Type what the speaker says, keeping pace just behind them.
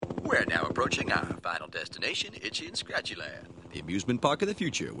approaching our final destination, Itchy and Scratchy Land, the amusement park of the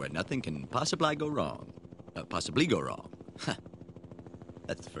future where nothing can possibly go wrong. Possibly go wrong.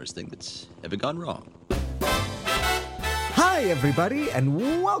 That's the first thing that's ever gone wrong. Hi, everybody,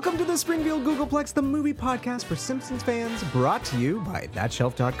 and welcome to the Springfield Googleplex, the movie podcast for Simpsons fans, brought to you by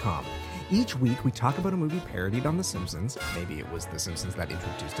thatshelf.com. Each week, we talk about a movie parodied on The Simpsons. Maybe it was The Simpsons that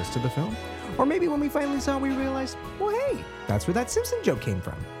introduced us to the film. Or maybe when we finally saw it, we realized, well, hey, that's where that Simpson joke came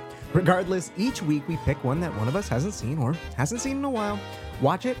from. Regardless, each week we pick one that one of us hasn't seen or hasn't seen in a while,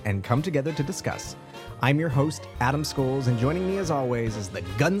 watch it, and come together to discuss. I'm your host, Adam Scholes, and joining me as always is the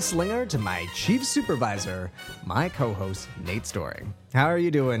gunslinger to my chief supervisor, my co-host, Nate Story. How are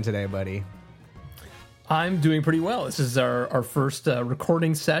you doing today, buddy? I'm doing pretty well. This is our first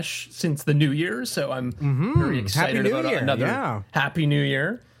recording sesh since the new year, so I'm very excited about another Happy New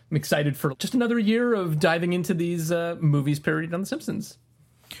Year. I'm excited for just another year of diving into these movies parodied on The Simpsons.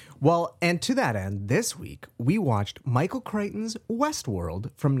 Well, and to that end, this week, we watched Michael Crichton's Westworld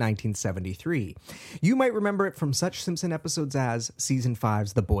from 1973. You might remember it from such Simpson episodes as Season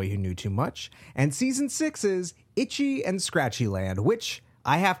 5's The Boy Who Knew Too Much, and Season 6's Itchy and Scratchy Land, which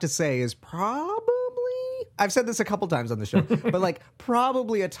I have to say is probably, I've said this a couple times on the show, but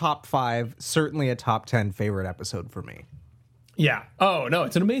probably a top 5, certainly a top 10 favorite episode for me. Yeah. Oh, no,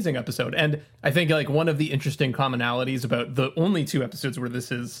 it's an amazing episode. And I think one of the interesting commonalities about the only 2 episodes where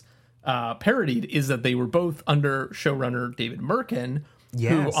this is parodied is that they were both under showrunner David Merkin,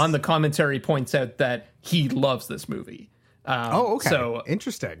 who on the commentary points out that he loves this movie. Okay. So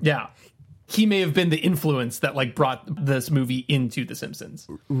interesting. Yeah. He may have been the influence that brought this movie into The Simpsons.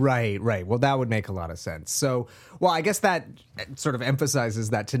 Right. Well, that would make a lot of sense. So, I guess that sort of emphasizes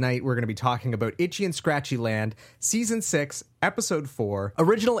that tonight we're going to be talking about Itchy and Scratchy Land, Season 6, Episode 4.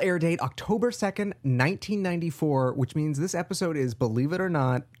 Original air date, October 2nd, 1994, which means this episode is, believe it or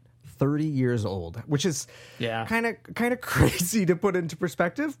not, 30 years old, which is kind of crazy to put into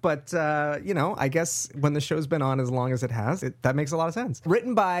perspective. But, I guess when the show's been on as long as it has, that makes a lot of sense.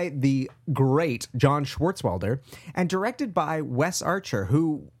 Written by the great John Swartzwelder and directed by Wes Archer,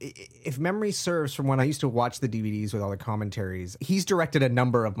 who, if memory serves from when I used to watch the DVDs with all the commentaries, he's directed a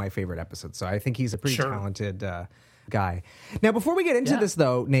number of my favorite episodes. So I think he's a pretty talented guy. Now, before we get into this,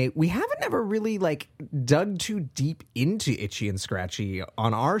 though, Nate, we haven't ever really dug too deep into Itchy and Scratchy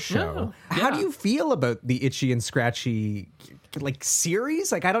on our show. No. How do you feel about the Itchy and Scratchy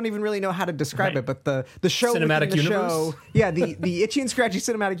series? I don't even really know how to describe it, but the show cinematic universe. Show, the Itchy and Scratchy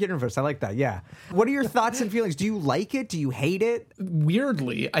cinematic universe. I like that. Yeah. What are your thoughts and feelings? Do you like it? Do you hate it?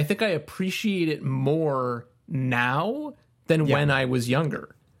 Weirdly, I think I appreciate it more now than when I was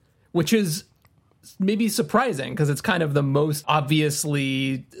younger, which is maybe surprising because it's kind of the most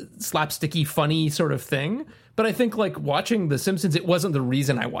obviously slapsticky, funny sort of thing. But I think watching The Simpsons, it wasn't the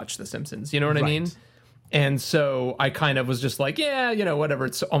reason I watched The Simpsons. You know what I mean? And so I kind of was just whatever.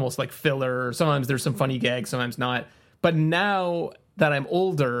 It's almost like filler. Sometimes there's some funny gags, sometimes not. But now that I'm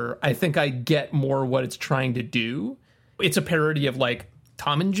older, I think I get more what it's trying to do. It's a parody of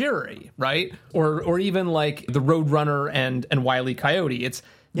Tom and Jerry, right? Or even the Roadrunner and Wile E. Coyote. It's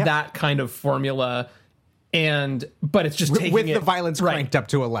that kind of formula, but it's just taking with the violence cranked up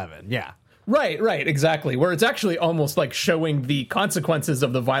to 11. Yeah. Right, exactly. Where it's actually almost showing the consequences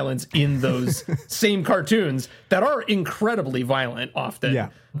of the violence in those same cartoons that are incredibly violent often,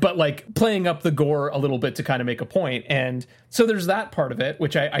 but playing up the gore a little bit to kind of make a point. And so there's that part of it,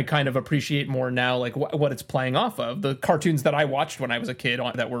 which I kind of appreciate more now, what it's playing off of, the cartoons that I watched when I was a kid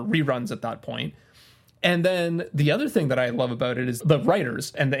that were reruns at that point. And then the other thing that I love about it is the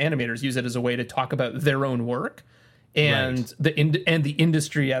writers and the animators use it as a way to talk about their own work and the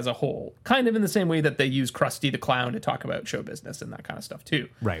industry as a whole, kind of in the same way that they use Krusty the Clown to talk about show business and that kind of stuff too.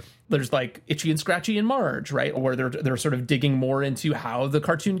 Right. There's Itchy and Scratchy and Marge, right, where they're sort of digging more into how the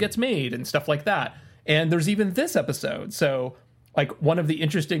cartoon gets made and stuff like that. And there's even this episode. So one of the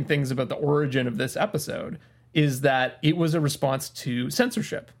interesting things about the origin of this episode is that it was a response to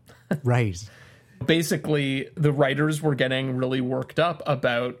censorship. Right. Basically, the writers were getting really worked up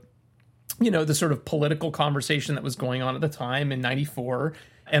about, the sort of political conversation that was going on at the time in 94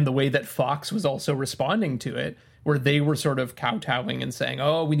 and the way that Fox was also responding to it, where they were sort of kowtowing and saying,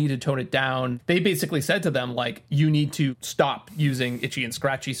 oh, we need to tone it down. They basically said to them, you need to stop using Itchy and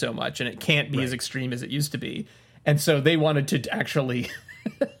Scratchy so much, and it can't be as extreme as it used to be. And so they wanted to actually,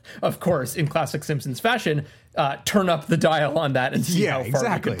 of course, in classic Simpsons fashion, turn up the dial on that and see how far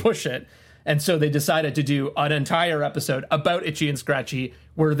they could push it. And so they decided to do an entire episode about Itchy and Scratchy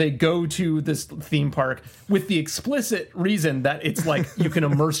where they go to this theme park with the explicit reason that it's you can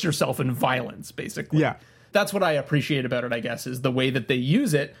immerse yourself in violence, basically. Yeah. That's what I appreciate about it, I guess, is the way that they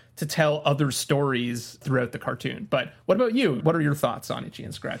use it to tell other stories throughout the cartoon. But what about you? What are your thoughts on Itchy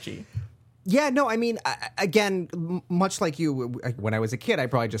and Scratchy? Yeah, no, I mean, again, much like you, when I was a kid, I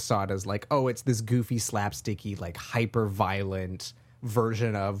probably just saw it as like, oh, it's this goofy, slapsticky, like hyper-violent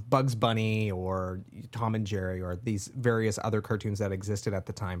version of Bugs Bunny or Tom and Jerry or these various other cartoons that existed at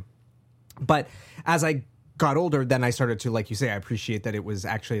the time. But as I got older, then I started to, like you say, I appreciate that it was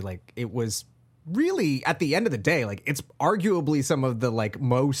actually like, it was really, at the end of the day, like it's arguably some of the like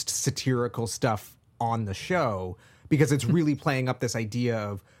most satirical stuff on the show, because it's really playing up this idea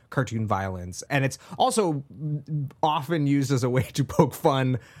of cartoon violence. And it's also often used as a way to poke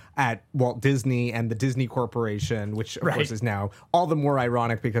fun at Walt Disney and the Disney Corporation, which of course is now all the more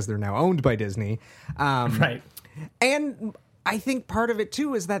ironic because they're now owned by Disney. Right. And I think part of it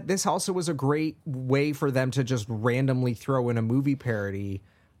too is that this also was a great way for them to just randomly throw in a movie parody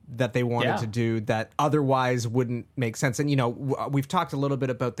that they wanted to do that otherwise wouldn't make sense. And, you know, we've talked a little bit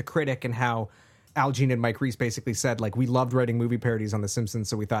about The Critic and how Al Jean and Mike Reiss basically said, like, we loved writing movie parodies on The Simpsons,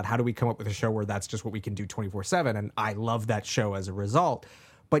 so we thought, how do we come up with a show where that's just what we can do 24/7? And I love that show as a result.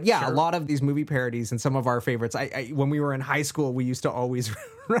 But yeah, a lot of these movie parodies and some of our favorites, when we were in high school, we used to always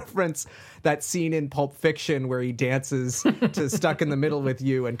reference that scene in Pulp Fiction where he dances to Stuck in the Middle with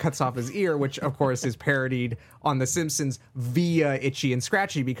You and cuts off his ear, which of course is parodied on The Simpsons via Itchy and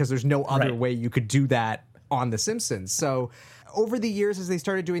Scratchy, because there's no other way you could do that on The Simpsons. So over the years, as they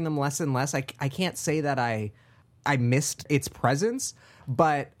started doing them less and less, I can't say that I missed its presence.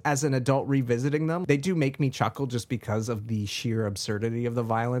 But as an adult revisiting them, they do make me chuckle just because of the sheer absurdity of the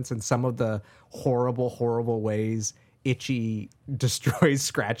violence and some of the horrible, horrible ways Itchy destroys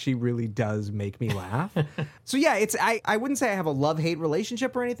Scratchy really does make me laugh. So yeah, it's I wouldn't say I have a love-hate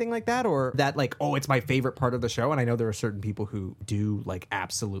relationship or anything like that, or that like, oh, it's my favorite part of the show. And I know there are certain people who do like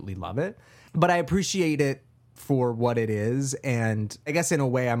absolutely love it, but I appreciate it for what it is. And I guess in a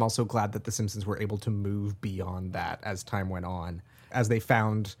way, I'm also glad that The Simpsons were able to move beyond that as time went on, as they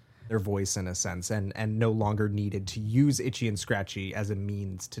found their voice in a sense and no longer needed to use Itchy and Scratchy as a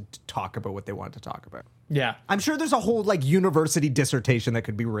means to talk about what they wanted to talk about. Yeah. I'm sure there's a whole like university dissertation that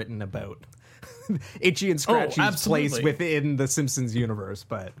could be written about Itchy and Scratchy's place within the Simpsons universe,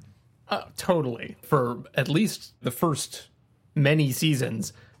 but totally. For at least the first many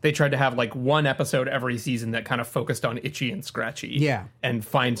seasons, they tried to have like one episode every season that kind of focused on Itchy and Scratchy. Yeah. And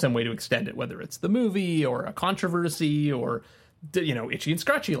find some way to extend it, whether it's the movie or a controversy or, you know, Itchy and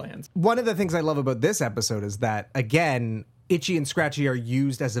Scratchy Land. One of the things I love about this episode is that, again, Itchy and Scratchy are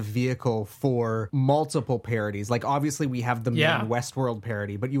used as a vehicle for multiple parodies. Like, obviously, we have the main Westworld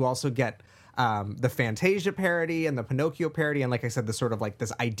parody, but you also get the Fantasia parody and the Pinocchio parody. And like I said, the sort of like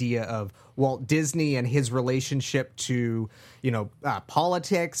this idea of Walt Disney and his relationship to, you know,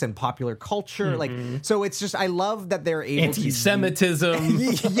 politics and popular culture. Like, so it's just, I love that they're able anti-Semitism.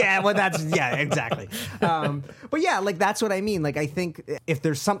 Yeah, well, exactly. But yeah, like that's what I mean. Like, I think if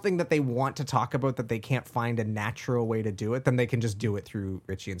there's something that they want to talk about that they can't find a natural way to do it, then they can just do it through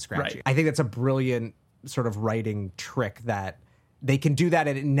Itchy and Scratchy. Right. I think that's a brilliant sort of writing trick that they can do that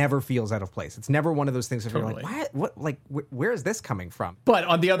and it never feels out of place. It's never one of those things that you're like, where is this coming from? But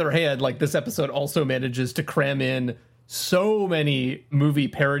on the other hand, like this episode also manages to cram in so many movie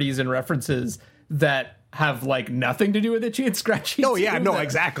parodies and references that have like nothing to do with Itchy and Scratchy. Oh yeah, no,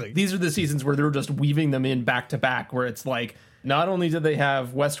 exactly. These are the seasons where they're just weaving them in back to back, where it's like, not only did they have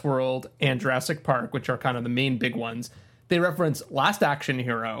Westworld and Jurassic Park, which are kind of the main big ones, they reference Last Action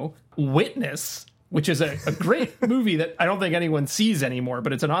Hero, Witness, which is a great movie that I don't think anyone sees anymore,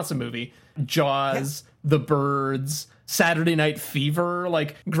 but it's an awesome movie. Jaws, The Birds, Saturday Night Fever,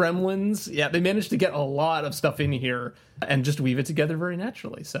 like Gremlins. Yeah, they managed to get a lot of stuff in here and just weave it together very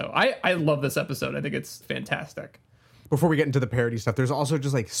naturally. So I love this episode. I think it's fantastic. Before we get into the parody stuff, there's also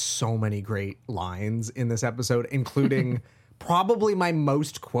just like so many great lines in this episode, including probably my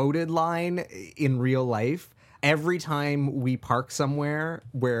most quoted line in real life. Every time we park somewhere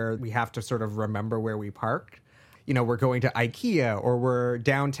where we have to sort of remember where we parked, you know, we're going to IKEA or we're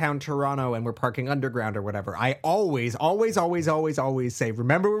downtown Toronto and we're parking underground or whatever, I always say,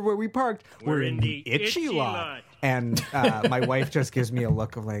 remember where we parked? We're in the itchy lot. And my wife just gives me a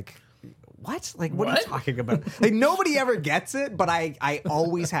look of like, what? Like, what are you talking about? Like, nobody ever gets it, but I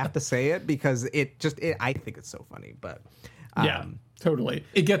always have to say it because I think it's so funny. But yeah. Totally.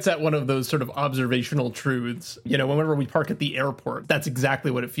 It gets at one of those sort of observational truths. You know, whenever we park at the airport, that's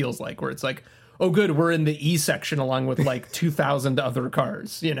exactly what it feels like, where it's like, oh, good, we're in the E section along with like 2,000 other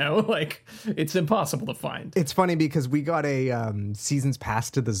cars, you know, like it's impossible to find. It's funny because we got a season's pass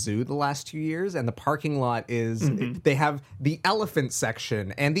to the zoo the last 2 years, and the parking lot is, they have the elephant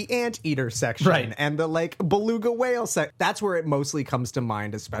section and the anteater section Right. and the like beluga whale section. That's where it mostly comes to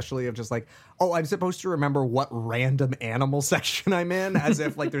mind, especially of just like, oh, I'm supposed to remember what random animal section I'm in, as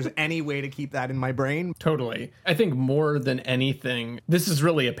if like there's any way to keep that in my brain. Totally. I think more than anything, this is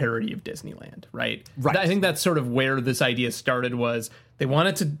really a parody of Disneyland, right? Right. I think that's sort of where this idea started, was they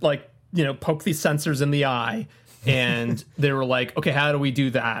wanted to like, you know, poke these sensors in the eye. And they were like, okay, how do we do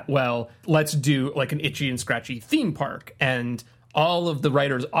that? Well, let's do like an Itchy and Scratchy theme park. And all of the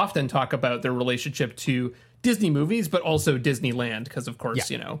writers often talk about their relationship to Disney movies, but also Disneyland, because of course,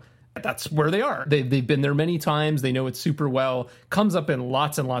 you know, that's where they are. They've been there many times. They know it super well. Comes up in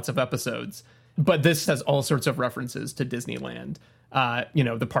lots and lots of episodes. But this has all sorts of references to Disneyland. You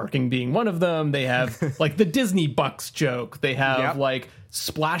know, the parking being one of them. They have like the Disney Bucks joke. They have like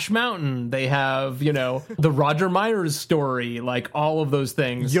Splash Mountain. They have, you know, the Roger Myers story, like all of those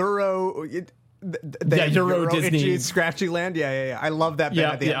things. Euro Disney. Itchy Scratchy Land. Yeah. I love that bit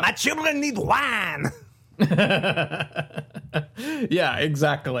at the end. My children need wine. Yeah,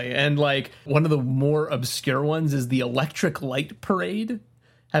 exactly. And like one of the more obscure ones is the Electric Light Parade.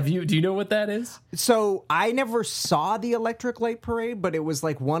 Do you know what that is? So I never saw the Electric Light Parade, but it was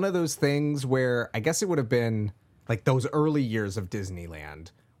like one of those things where I guess it would have been like those early years of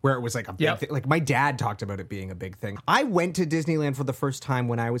Disneyland where it was like a big thing. Like my dad talked about it being a big thing. I went to Disneyland for the first time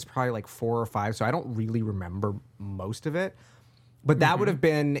when I was probably like 4 or 5, so I don't really remember most of it. But that would have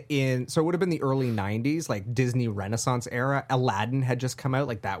been it would have been the early 90s, like Disney Renaissance era. Aladdin had just come out.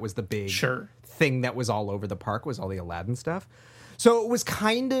 Like that was the big thing that was all over the park, was all the Aladdin stuff. So it was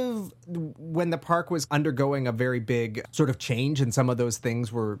kind of when the park was undergoing a very big sort of change, and some of those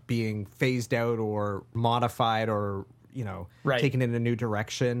things were being phased out or modified or, you know, taken in a new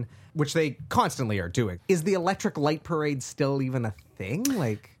direction, which they constantly are doing. Is the Electric Light Parade still even a thing?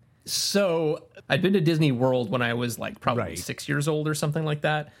 Like, so I'd been to Disney World when I was like probably 6 years old or something like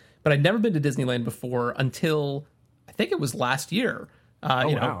that, but I'd never been to Disneyland before until I think it was last year.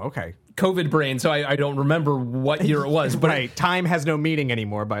 Okay. COVID brain, so I don't remember what year it was. But time has no meaning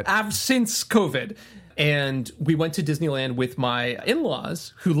anymore. But since COVID, and we went to Disneyland with my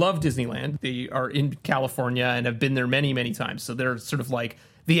in-laws who love Disneyland. They are in California and have been there many, many times. So they're sort of like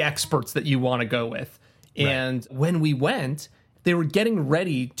the experts that you want to go with. And when we went, they were getting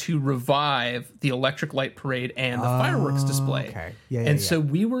ready to revive the Electric Light Parade and the fireworks display. Okay. So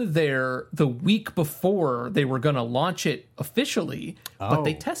we were there the week before they were going to launch it officially, but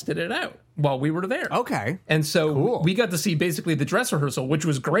they tested it out while we were there. Okay. And so we got to see basically the dress rehearsal, which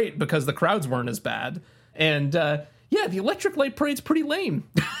was great because the crowds weren't as bad. And the Electric Light Parade's pretty lame.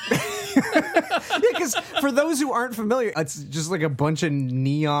 Because for those who aren't familiar, it's just like a bunch of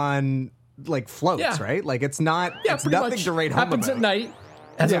neon like floats, right? Like it's not, it's nothing to write home happens about. At night.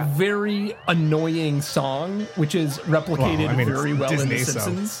 Has a very annoying song, which is replicated very well in The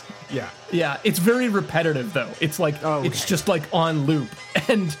Simpsons. So. Yeah, it's very repetitive though. It's like it's just like on loop,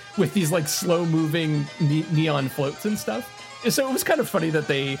 and with these like slow moving neon floats and stuff. So it was kind of funny that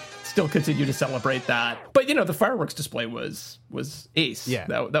they still continue to celebrate that. But you know, the fireworks display was ace. Yeah,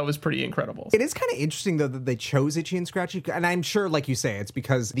 that was pretty incredible. It is kind of interesting though that they chose Itchy and Scratchy, and I'm sure, like you say, it's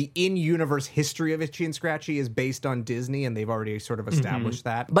because the in-universe history of Itchy and Scratchy is based on Disney, and they've already sort of established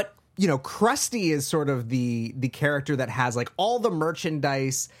that. But you know, Krusty is sort of the character that has like all the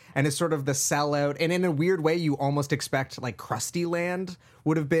merchandise and is sort of the sellout. And in a weird way, you almost expect like Krusty Land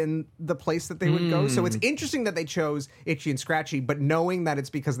would have been the place that they would go. So it's interesting that they chose Itchy and Scratchy, but knowing that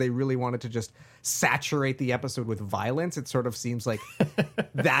it's because they really wanted to just saturate the episode with violence, it sort of seems like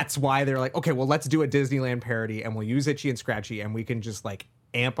that's why they're like, okay, well, let's do a Disneyland parody and we'll use Itchy and Scratchy and we can just like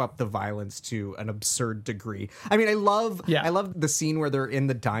amp up the violence to an absurd degree. I mean, I love the scene where they're in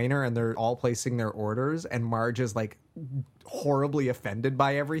the diner and they're all placing their orders and Marge is like horribly offended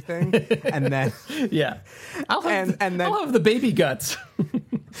by everything. And then I'll have the baby guts.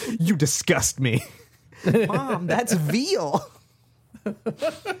 You disgust me. Mom, that's veal.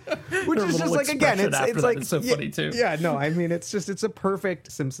 Which is just like, again, it's like, it's so funny too. Yeah, no, I mean, it's a perfect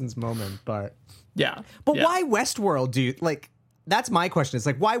Simpsons moment, but why Westworld, dude? Like, that's my question. It's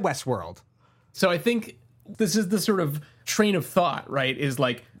like, why Westworld? So I think this is the sort of train of thought, right? Is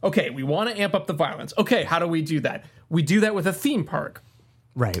like, okay, we want to amp up the violence. Okay, how do we do that? We do that with a theme park.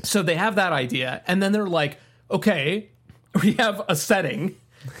 Right. So they have that idea, and then they're like, okay, we have a setting,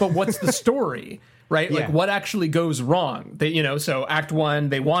 but what's the story? Right? Like, what actually goes wrong? So Act 1,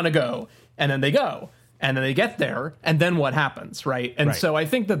 they want to go, and then they go. And then they get there, and then what happens, right? And so I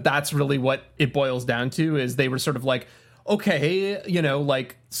think that that's really what it boils down to, is they were sort of like, okay, you know,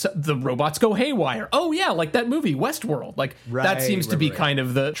 like the robots go haywire. Oh yeah, like that movie Westworld. Like that seems to be kind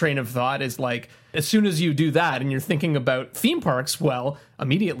of the train of thought, is like, as soon as you do that and you're thinking about theme parks, well,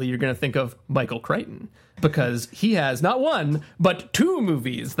 immediately you're going to think of Michael Crichton, because he has not one, but 2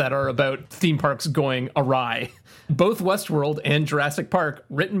 movies that are about theme parks going awry. Both Westworld and Jurassic Park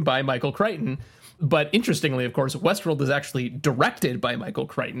written by Michael Crichton. But interestingly, of course, Westworld is actually directed by Michael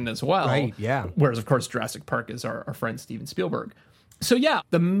Crichton as well. Right, yeah. Whereas, of course, Jurassic Park is our friend Steven Spielberg. So, yeah,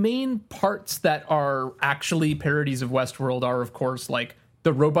 the main parts that are actually parodies of Westworld are, of course, like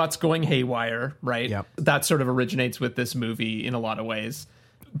the robots going haywire, right? Yep. That sort of originates with this movie in a lot of ways.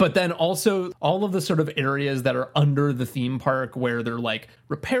 But then also all of the sort of areas that are under the theme park where they're like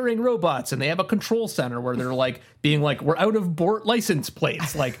repairing robots, and they have a control center where they're like being like, we're out of Bort license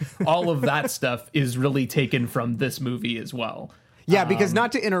plates. Like all of that stuff is really taken from this movie as well. Yeah, because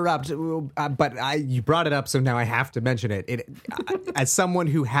not to interrupt, but you brought it up, so now I have to mention it. As someone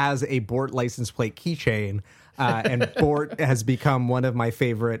who has a Bort license plate keychain, and Bort has become one of my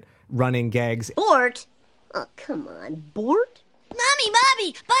favorite running gags. Bort? Oh, come on, Bort? Mommy,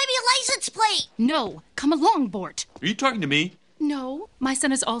 buy me a license plate! No, come along, Bort. Are you talking to me? No, my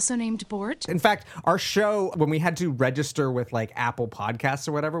son is also named Bort. In fact, our show, when we had to register with like Apple Podcasts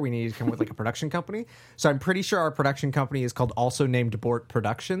or whatever, we needed to come with like a production company. So I'm pretty sure our production company is called Also Named Bort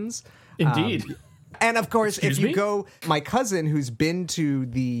Productions. Indeed. And of course, Excuse if you me? go, my cousin who's been to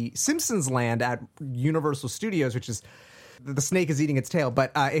the Simpsons land at Universal Studios, which is, the snake is eating its tail.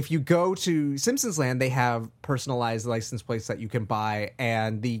 But if you go to Simpsons Land, they have personalized license plates that you can buy,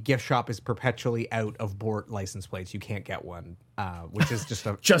 and the gift shop is perpetually out of Bort license plates. You can't get one, which is just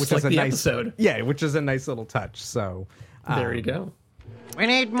a Just which like is a the nice, episode. Yeah, which is a nice little touch. So There you go. We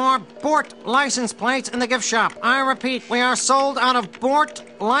need more Bort license plates in the gift shop. I repeat, we are sold out of Bort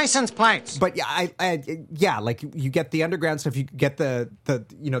license plates. But yeah, like you get the underground stuff. You get the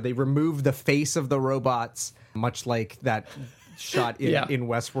they remove the face of the robots, much like that shot in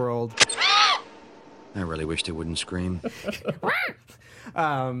Westworld. I really wish they wouldn't scream.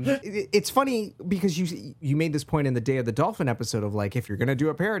 It's funny because you made this point in the Day of the Dolphin episode of like, if you're going to do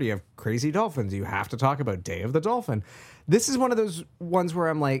a parody of Crazy Dolphins, you have to talk about Day of the Dolphin. This is one of those ones where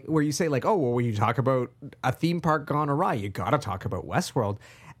I'm like, where you say like, oh, well, when you talk about a theme park gone awry, you got to talk about Westworld.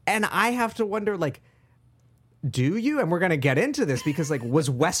 And I have to wonder, like, do you? And we're going to get into this because, like, was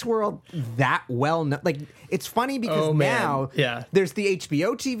Westworld that well known? Like, it's funny because now there's the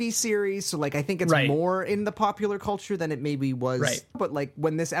HBO TV series. So, like, I think it's more in the popular culture than it maybe was. Right. But, like,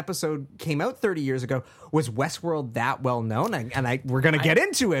 when this episode came out 30 years ago, was Westworld that well known? We're going to get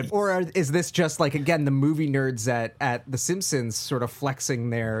into it. Or is this just, like, again, the movie nerds at The Simpsons sort of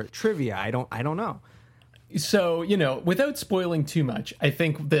flexing their trivia? I don't know. So, without spoiling too much, I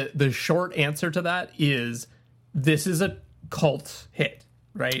think the short answer to that is this is a cult hit,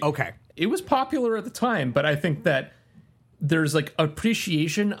 right? Okay. It was popular at the time, but I think that there's like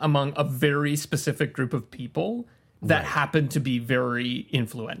appreciation among a very specific group of people that happen to be very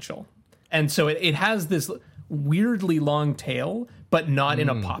influential. And so it has this weirdly long tail, but not in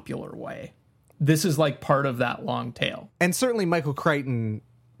a popular way. This is like part of that long tail. And certainly Michael Crichton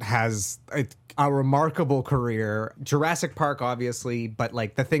has a remarkable career. Jurassic Park, obviously, but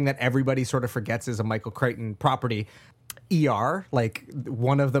like the thing that everybody sort of forgets is a Michael Crichton property. ER, like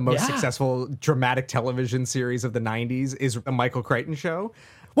one of the most successful dramatic television series of the 90s, is a Michael Crichton show.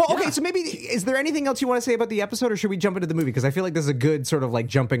 Well, okay, so maybe, is there anything else you want to say about the episode, or should we jump into the movie? Because I feel like this is a good sort of like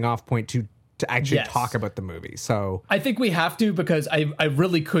jumping off point to actually talk about the movie. So I think we have to, because I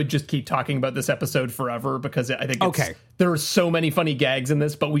really could just keep talking about this episode forever, because I think there are so many funny gags in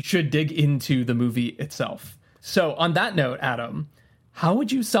this, but we should dig into the movie itself. So on that note, Adam, how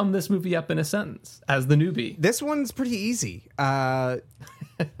would you sum this movie up in a sentence as the newbie? This one's pretty easy. Guy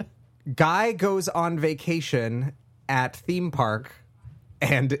goes on vacation at theme park,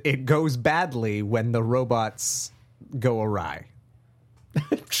 and it goes badly when the robots go awry.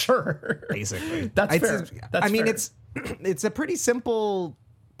 Sure. Basically. That's fair. It's a pretty simple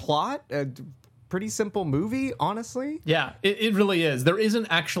plot, a pretty simple movie, honestly. Yeah, it really is. There isn't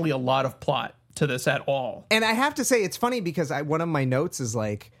actually a lot of plot to this at all. And I have to say, it's funny because one of my notes is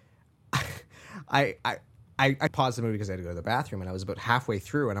like, I paused the movie because I had to go to the bathroom, and I was about halfway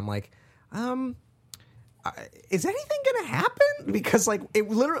through, and I'm like, is anything gonna happen? Because like it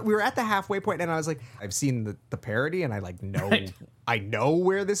literally, we were at the halfway point, and I was like, I've seen the parody, and I like know I know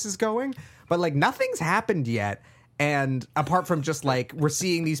where this is going, but like nothing's happened yet, And apart from just like we're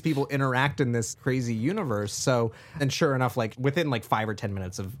seeing these people interact in this crazy universe. So, and sure enough, like within like 5 or 10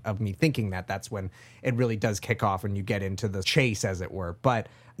 minutes of me thinking that, that's when it really does kick off and you get into the chase, as it were. But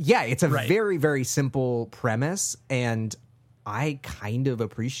yeah, it's a very, very simple premise. And I kind of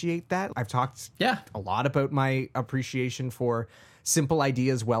appreciate that. I've talked a lot about my appreciation for simple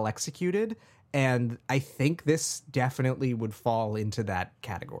ideas well executed. And I think this definitely would fall into that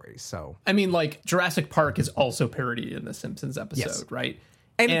category. So, I mean, like Jurassic Park is also parodied in the Simpsons episode, right?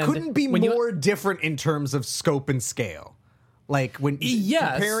 And couldn't be more different in terms of scope and scale. Like when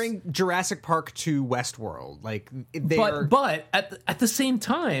comparing Jurassic Park to Westworld, like but at the same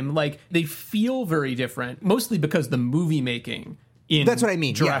time, like they feel very different, mostly because the movie making in that's what I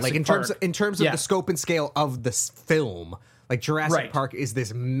mean. Jurassic like in terms of the scope and scale of this film, like Jurassic Park is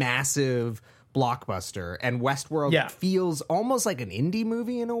this massive blockbuster, and Westworld feels almost like an indie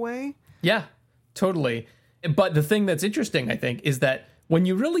movie in a way. Yeah, totally. But the thing that's interesting, I think, is that when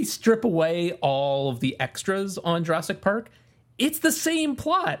you really strip away all of the extras on Jurassic Park, it's the same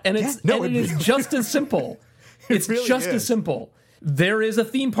plot, and it is just as simple. It's really just as simple. There is a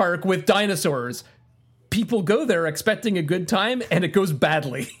theme park with dinosaurs. People go there expecting a good time, and it goes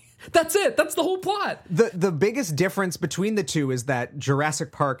badly. That's it. That's the whole plot. The biggest difference between the two is that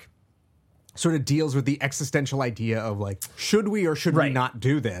Jurassic Park sort of deals with the existential idea of like, should we or should we not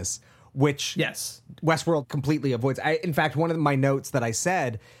do this? Which Westworld completely avoids. In fact, one of my notes that I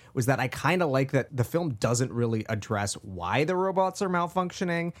said was that I kind of like that the film doesn't really address why the robots are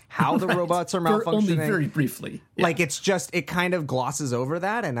malfunctioning, how the robots are malfunctioning. Only very briefly. Yeah. Like it kind of glosses over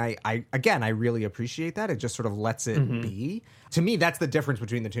that. And I really appreciate that. It just sort of lets it be. To me, that's the difference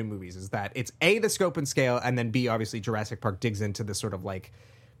between the two movies, is that it's A, the scope and scale, and then B, obviously Jurassic Park digs into this sort of like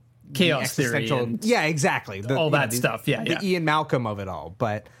chaos theory. Exactly. All that stuff. The Ian Malcolm of it all.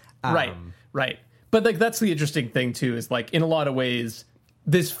 But right. But like that's the interesting thing too, is like in a lot of ways,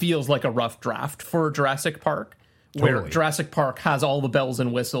 this feels like a rough draft for Jurassic Park, where Jurassic Park has all the bells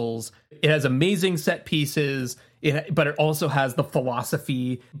and whistles. It has amazing set pieces, but it also has the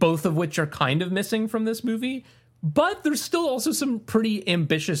philosophy, both of which are kind of missing from this movie. But there's still also some pretty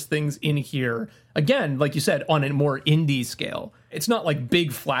ambitious things in here. Again, like you said, on a more indie scale. It's not like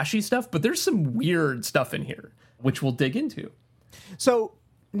big flashy stuff, but there's some weird stuff in here, which we'll dig into. So,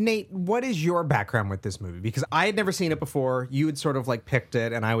 Nate, what is your background with this movie? Because I had never seen it before. You had sort of like picked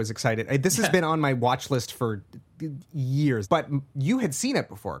it, and I was excited. This has been on my watch list for years, but you had seen it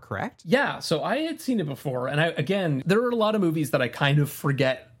before, correct? Yeah, so I had seen it before. And there are a lot of movies that I kind of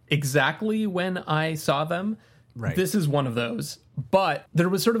forget exactly when I saw them. Right. This is one of those. But there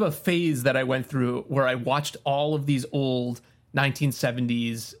was sort of a phase that I went through where I watched all of these old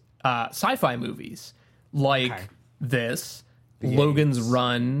 1970s sci-fi movies, like this, Logan's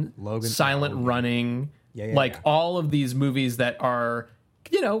Run, Silent Running, all of these movies that are,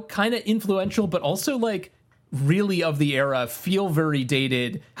 kind of influential, but also like really of the era, feel very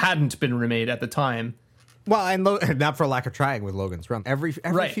dated, hadn't been remade at the time. Well, and not for lack of trying with Logan's Run. Every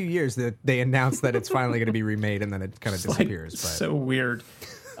few years that they announce that it's finally going to be remade, and then it kind of disappears. So weird.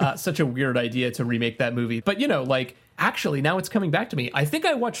 Such a weird idea to remake that movie. But, actually, now it's coming back to me. I think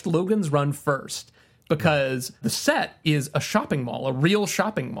I watched Logan's Run first because the set is a shopping mall, a real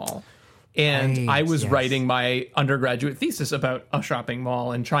shopping mall. And I was writing my undergraduate thesis about a shopping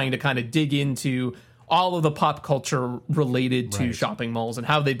mall and trying to kind of dig into all of the pop culture related to shopping malls and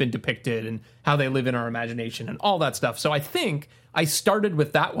how they've been depicted and how they live in our imagination and all that stuff. So I think I started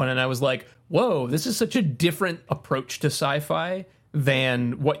with that one and I was like, whoa, this is such a different approach to sci-fi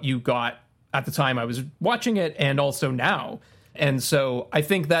than what you got at the time I was watching it and also now. And so I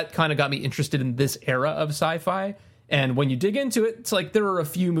think that kind of got me interested in this era of sci-fi. And when you dig into it, it's like there are a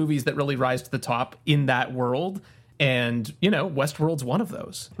few movies that really rise to the top in that world. And, Westworld's one of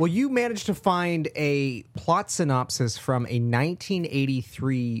those. Well, you managed to find a plot synopsis from a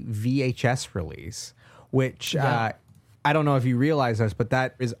 1983 VHS release, which I don't know if you realize this, but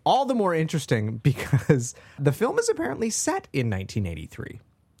that is all the more interesting because the film is apparently set in 1983.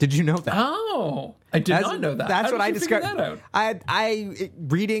 Did you know that? Oh, I did not know that. That's what I discovered. That out? I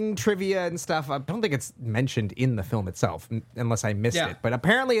reading trivia and stuff. I don't think it's mentioned in the film itself, unless I missed it. But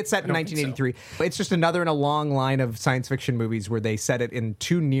apparently, it's set in 1983. So. It's just another in a long line of science fiction movies where they set it in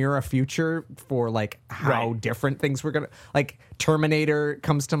too near a future for like how different things were gonna. Like Terminator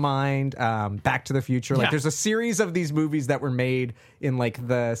comes to mind. Back to the Future. Like there's a series of these movies that were made in like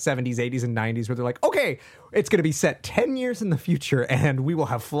the 70s, 80s, and 90s where they're like, okay, it's going to be set 10 years in the future, and we will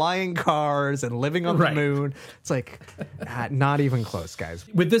have flying cars and living on the moon. It's like, not even close, guys.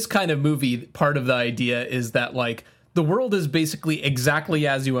 With this kind of movie, part of the idea is that, like, the world is basically exactly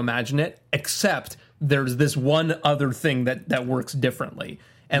as you imagine it, except there's this one other thing that works differently.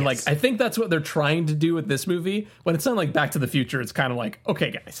 And Yes. like, I think that's what they're trying to do with this movie. When it's not like Back to the Future, it's kind of like,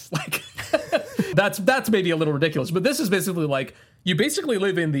 okay, guys, like that's maybe a little ridiculous. But this is basically like, you basically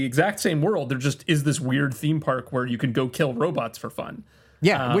live in the exact same world. There just is this weird theme park where you can go kill robots for fun.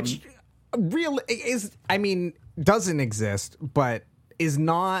 Yeah, which doesn't exist, but is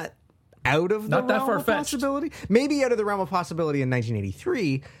not out of the Not that realm of far-fetched. possibility. Maybe out of the realm of possibility in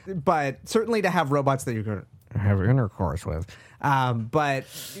 1983, but certainly to have robots that you're going to have intercourse with. But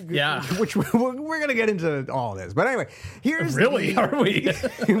Yeah. which we're going to get into all this. But anyway, here's Really? Are we?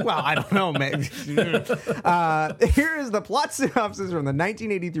 well, I don't know, man. Here is the plot synopsis from the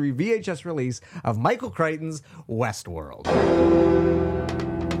 1983 VHS release of Michael Crichton's Westworld.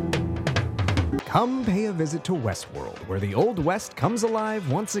 Come pay a visit to Westworld, where the Old West comes alive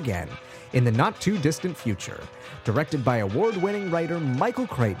once again in the not-too-distant future. Directed by award-winning writer Michael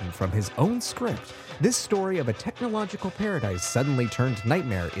Crichton from his own script, this story of a technological paradise suddenly turned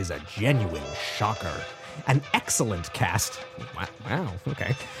nightmare is a genuine shocker. An excellent cast... Wow,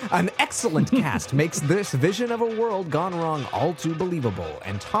 okay. An excellent cast makes this vision of a world gone wrong all too believable,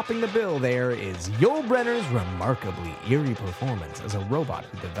 and topping the bill there is Yul Brynner's remarkably eerie performance as a robot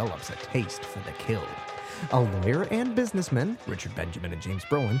who develops a taste for the kill. A lawyer and businessman, Richard Benjamin and James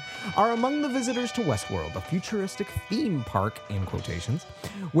Brolin, are among the visitors to Westworld, a futuristic theme park, in quotations,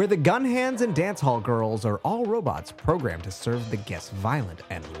 where the gun hands and dance hall girls are all robots programmed to serve the guests violent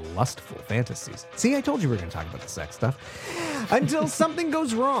and lustful fantasies. See, I told you we were going to talk about the sex stuff. Until something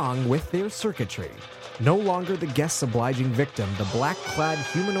goes wrong with their circuitry. No longer the guest's obliging victim, the black-clad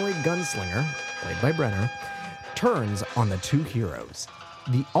humanoid gunslinger, played by Brenner, turns on the two heroes.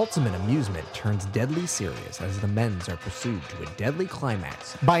 The ultimate amusement turns deadly serious as the men's are pursued to a deadly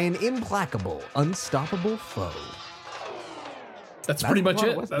climax by an implacable, unstoppable foe. That's pretty much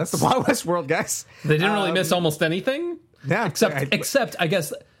it. That's the plot of Westworld, guys. They didn't really miss almost anything. Yeah, Except, I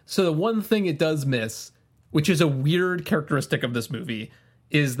guess, so the one thing it does miss, which is a weird characteristic of this movie,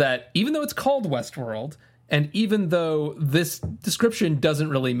 is that even though it's called Westworld, and even though this description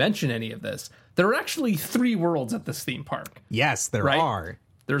doesn't really mention any of this, there are actually 3 worlds at this theme park. Yes, there right? are.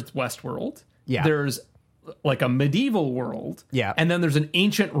 There's Westworld. Yeah. There's like a medieval world. Yeah. And then there's an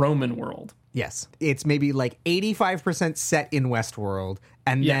ancient Roman world. Yes. It's maybe like 85% set in Westworld,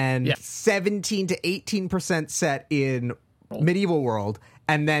 and then 17 to 18% set in medieval world.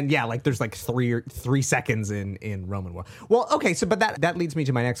 And then, like there's like 3 seconds in Roman world. Well, okay, so but that leads me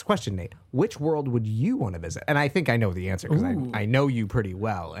to my next question, Nate. Which world would you want to visit? And I think I know the answer because I know you pretty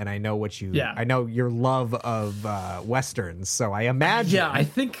well, and I know what you. Yeah. I know your love of westerns, so I imagine. Yeah, I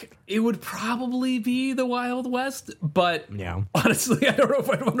think it would probably be the Wild West, but honestly, I don't know if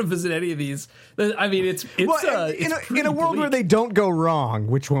I'd want to visit any of these. I mean, it's in a world where they don't go wrong.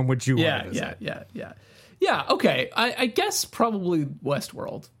 Which one would you want to visit? Yeah, okay. I guess probably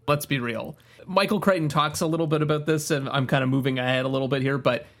Westworld. Let's be real. Michael Crichton talks a little bit about this, and I'm kind of moving ahead a little bit here,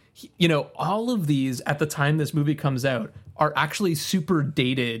 but all of these at the time this movie comes out are actually super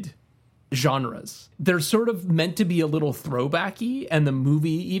dated genres. They're sort of meant to be a little throwbacky, and the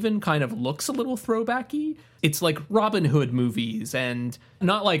movie even kind of looks a little throwbacky. It's like Robin Hood movies, and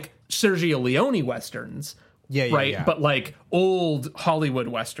not like Sergio Leone westerns. Right? But like old Hollywood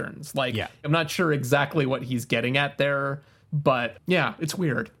westerns. Like, I'm not sure exactly what he's getting at there, but it's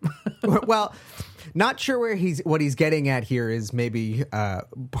weird. Well, not sure what he's getting at here is maybe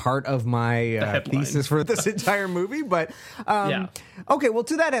part of my thesis for this entire movie. But okay, well,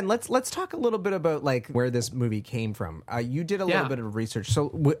 to that end, let's talk a little bit about like where this movie came from. You did a little bit of research,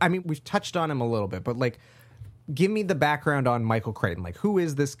 so I mean, we've touched on him a little bit, but like, give me the background on Michael Crichton. Like, who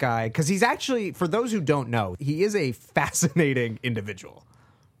is this guy? Because he's actually, for those who don't know, he is a fascinating individual.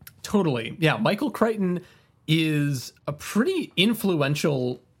 Totally. Yeah, Michael Crichton is a pretty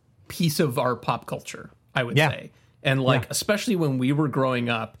influential piece of our pop culture, I would say. And like, especially when we were growing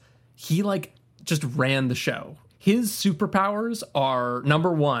up, he like just ran the show. His superpowers are,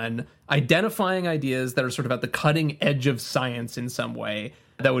 number one, identifying ideas that are sort of at the cutting edge of science in some way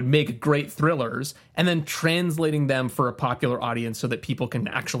that would make great thrillers, and then translating them for a popular audience so that people can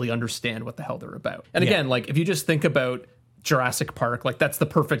actually understand what the hell they're about. And again, like if you just think about Jurassic Park, like that's the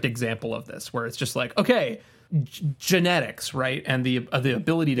perfect example of this, where it's just like, okay, genetics, right? And the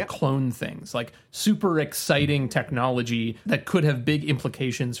ability to clone things, like super exciting technology that could have big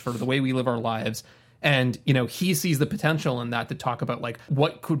implications for the way we live our lives. And, he sees the potential in that to talk about like,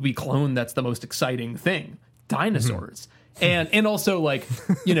 what could we clone that's the most exciting thing? Dinosaurs. Mm-hmm. And also like,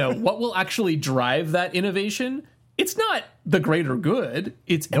 what will actually drive that innovation? It's not the greater good.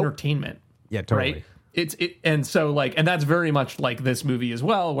 It's entertainment. Yeah, totally. Right? And so like, and that's very much like this movie as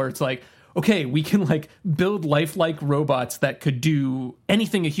well, where it's like, okay, we can like build lifelike robots that could do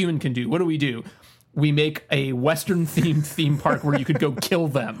anything a human can do. What do? We make a Western themed theme park where you could go kill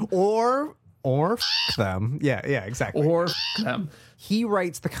them. Or f them. Yeah, exactly. Or f them. He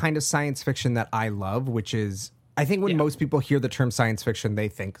writes the kind of science fiction that I love, which is, I think when most people hear the term science fiction, they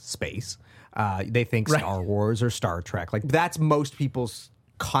think space. They think Star Wars or Star Trek. Like, that's most people's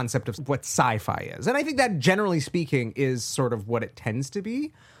concept of what sci-fi is. And I think that, generally speaking, is sort of what it tends to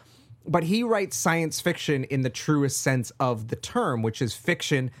be. But he writes science fiction in the truest sense of the term, which is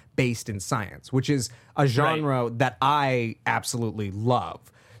fiction based in science, which is a genre that I absolutely love.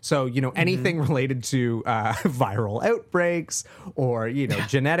 So, you know, anything related to viral outbreaks or, you know,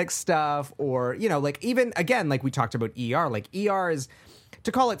 genetic stuff or, you know, like even, again, like we talked about ER, like ER is,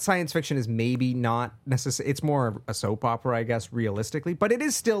 to call it science fiction is maybe not necessary. It's more a soap opera, I guess, realistically, but it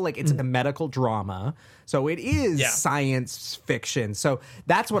is still like, it's a medical drama. So it is science fiction. So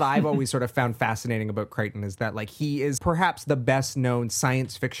that's what I've always sort of found fascinating about Crichton, is that like he is perhaps the best known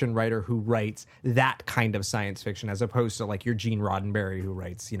science fiction writer who writes that kind of science fiction, as opposed to like your Gene Roddenberry who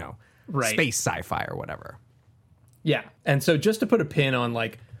writes, you know, space sci-fi or whatever. Yeah. And so just to put a pin on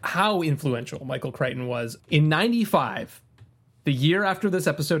like how influential Michael Crichton was, in 95, the year after this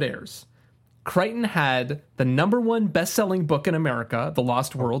episode airs, Crichton had the #1 best-selling book in America, The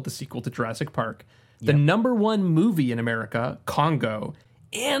Lost World, the sequel to Jurassic Park, the #1 movie in America, Congo,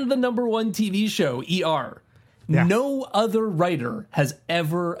 and the #1 TV show, ER. Yeah. No other writer has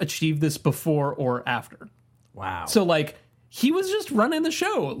ever achieved this before or after. Wow. So, like, he was just running the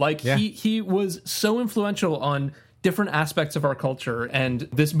show. Like, he was so influential on different aspects of our culture, and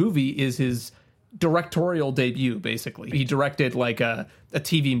this movie is his directorial debut, basically. He directed like a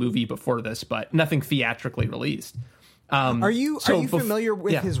TV movie before this, but nothing theatrically released. Are you familiar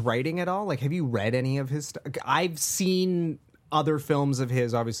with his writing at all? Like, have you read any of his stuff? I've seen other films of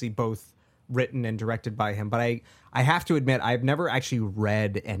his, obviously both written and directed by him, but I have to admit, I've never actually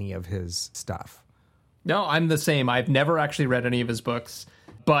read any of his stuff. No, I'm the same. I've never actually read any of his books,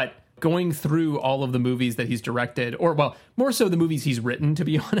 but going through all of the movies that he's directed, or, well, more so the movies he's written, to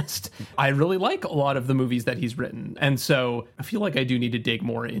be honest, I really like a lot of the movies that he's written. And so I feel like I do need to dig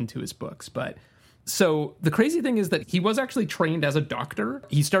more into his books. But so the crazy thing is that he was actually trained as a doctor.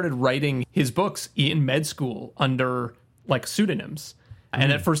 He started writing his books in med school under like pseudonyms.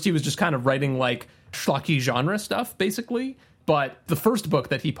 And at first he was just kind of writing like schlocky genre stuff, basically. But the first book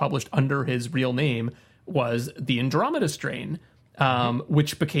that he published under his real name was The Andromeda Strain,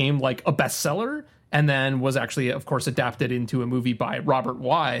 which became like a bestseller and then was actually, of course, adapted into a movie by Robert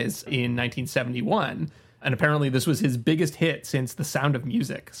Wise in 1971. And apparently this was his biggest hit since The Sound of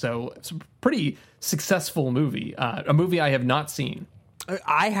Music. So it's a pretty successful movie, a movie I have not seen.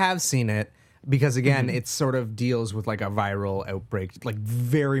 I have seen it because, again, it sort of deals with like a viral outbreak, like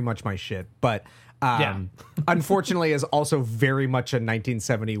very much my shit. But unfortunately is also very much a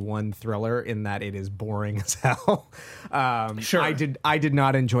 1971 thriller in that it is boring as hell. Sure. I did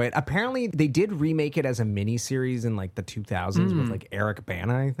not enjoy it. Apparently they did remake it as a miniseries in like the 2000s with like Eric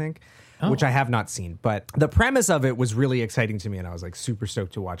Bana, I think, which I have not seen. But the premise of it was really exciting to me and I was like super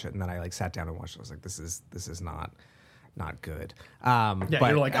stoked to watch it. And then I like sat down and watched it. I was like, this is not good. But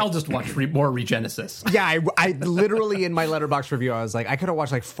you're like, I'll just watch more Regenesis. Yeah, I literally in my Letterboxd review, I was like, I could have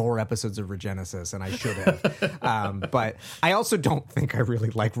watched like 4 episodes of Regenesis, and I should have. But I also don't think I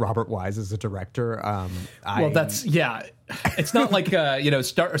really like Robert Wise as a director. It's not like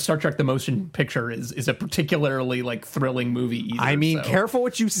Star Trek: The Motion Picture is a particularly like thrilling movie either. I mean, careful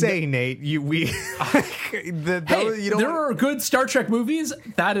what you say, Nate. There are good Star Trek movies.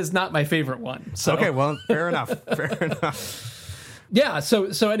 That is not my favorite one. So. Okay, well, fair enough. Yeah,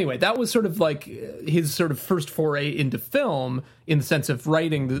 so anyway, that was sort of like his sort of first foray into film in the sense of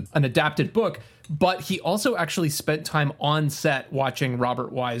writing an adapted book, but he also actually spent time on set watching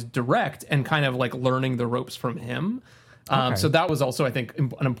Robert Wise direct and kind of like learning the ropes from him. So that was also, I think,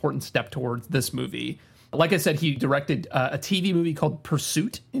 an important step towards this movie. Like I said, he directed a TV movie called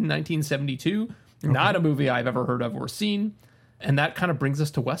Pursuit in 1972, not a movie I've ever heard of or seen, and that kind of brings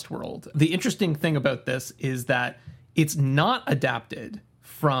us to Westworld. The interesting thing about this is that it's not adapted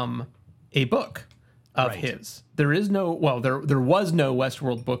from a book of his. There is no, there was no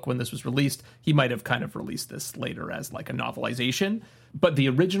Westworld book when this was released. He might have kind of released this later as like a novelization, but the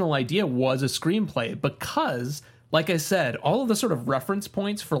original idea was a screenplay because, like I said, all of the sort of reference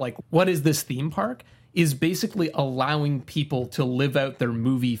points for like, what is this theme park is basically allowing people to live out their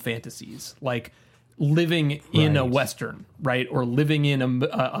movie fantasies, like living in a Western, right? Or living in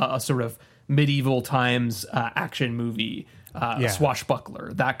a sort of medieval times action movie,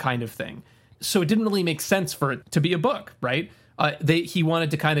 swashbuckler, that kind of thing. So it didn't really make sense for it to be a book, right? He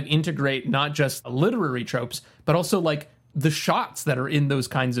wanted to kind of integrate not just literary tropes, but also like the shots that are in those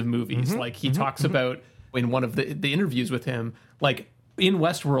kinds of movies. Like he talks about in one of the interviews with him, like in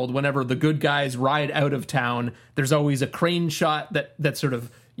Westworld, whenever the good guys ride out of town, there's always a crane shot that sort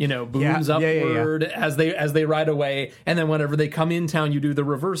of, booms upward as they ride away. And then whenever they come in town, you do the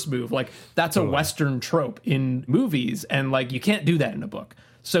reverse move. Like that's a Western trope in movies. And like, you can't do that in a book.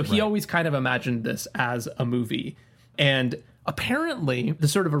 So he always kind of imagined this as a movie. And apparently the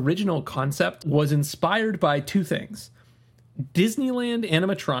sort of original concept was inspired by two things: Disneyland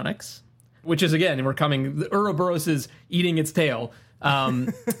animatronics, which is, again, the Ouroboros is eating its tail.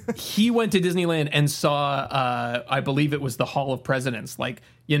 He went to Disneyland and saw, I believe it was the Hall of Presidents, like,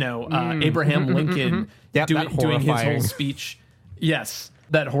 Abraham Lincoln doing his whole speech. Yes,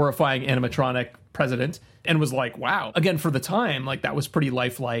 that horrifying animatronic president, and was like, wow. Again, for the time, like, that was pretty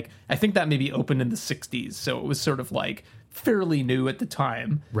lifelike. I think that maybe opened in the 60s, so it was sort of like fairly new at the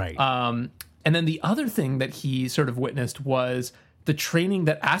time. Right. And then the other thing that he sort of witnessed was the training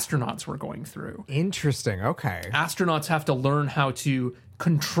that astronauts were going through. Interesting. Okay. Astronauts have to learn how to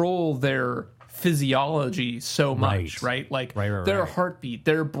control their physiology so much, right? Like their heartbeat,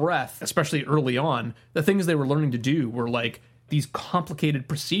 their breath, especially early on, the things they were learning to do were like these complicated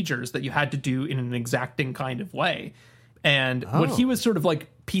procedures that you had to do in an exacting kind of way. And what he was sort of like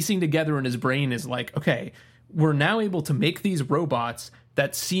piecing together in his brain is like, okay, we're now able to make these robots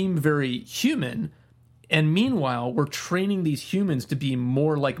that seem very human, and meanwhile, we're training these humans to be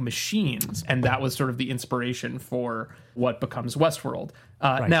more like machines. And that was sort of the inspiration for what becomes Westworld.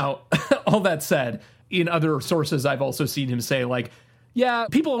 Now, all that said, in other sources, I've also seen him say, like, yeah,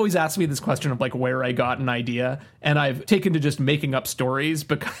 people always ask me this question of, like, where I got an idea. And I've taken to just making up stories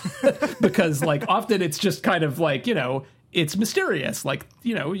because like, often it's just kind of like, it's mysterious. Like,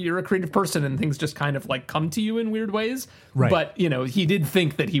 you're a creative person and things just kind of, like, come to you in weird ways. Right. But, he did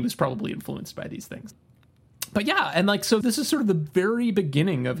think that he was probably influenced by these things. But yeah, and like, so this is sort of the very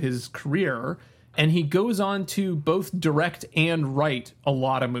beginning of his career, and he goes on to both direct and write a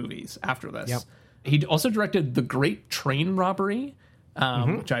lot of movies after this. Yep. He also directed The Great Train Robbery,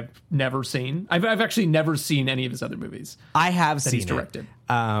 which I've never seen. I've actually never seen any of his other movies. I have seen he's directed.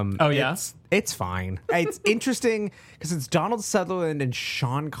 It's fine. It's interesting because it's Donald Sutherland and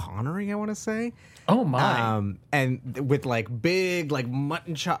Sean Connery, I want to say. Oh my! And with like big like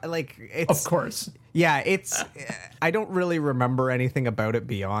mutton chop, like it's of course. Yeah, it's. I don't really remember anything about it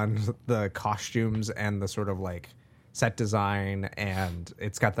beyond the costumes and the sort of like set design, and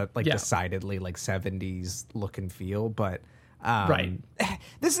it's got that like decidedly like 70s look and feel. But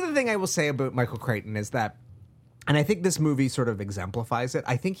this is the thing I will say about Michael Crichton is that, and I think this movie sort of exemplifies it.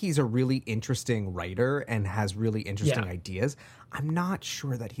 I think he's a really interesting writer and has really interesting ideas. I'm not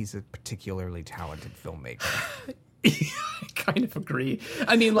sure that he's a particularly talented filmmaker. I kind of agree.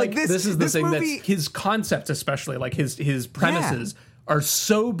 I mean, like this is the thing movie, that's his concepts, especially like his premises are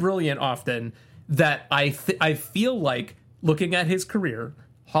so brilliant often that I feel like looking at his career,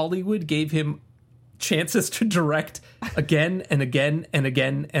 Hollywood gave him chances to direct again and again and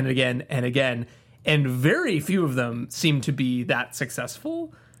again and again and again. And very few of them seem to be that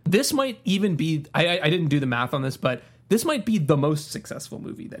successful. This might even be, I didn't do the math on this, but this might be the most successful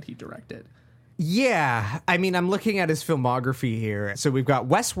movie that he directed. Yeah, I mean, I'm looking at his filmography here. So we've got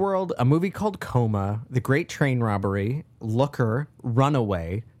Westworld, a movie called Coma, The Great Train Robbery, Looker,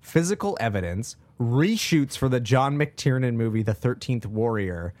 Runaway, Physical Evidence, reshoots for the John McTiernan movie, The 13th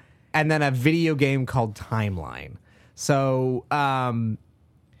Warrior, and then a video game called Timeline. So,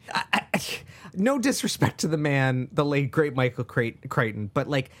 no disrespect to the man, the late, great Michael Crichton, but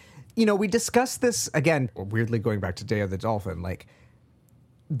like, we discussed this, again, weirdly going back to Day of the Dolphin, like,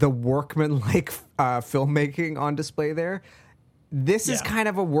 the workman-like filmmaking on display there. This is kind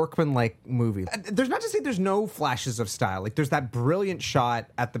of a workman-like movie. There's not to say there's no flashes of style. Like, there's that brilliant shot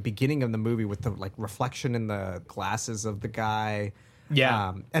at the beginning of the movie with the like reflection in the glasses of the guy.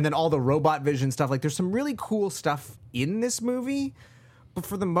 Yeah. And then all the robot vision stuff. Like, there's some really cool stuff in this movie. But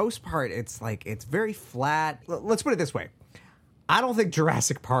for the most part, it's like, it's very flat. Let's put it this way. I don't think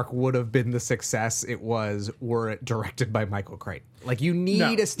Jurassic Park would have been the success it was were it directed by Michael Crichton. Like, you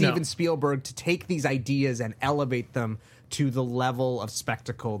need a Steven Spielberg to take these ideas and elevate them to the level of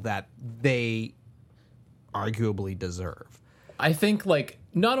spectacle that they arguably deserve. I think, like,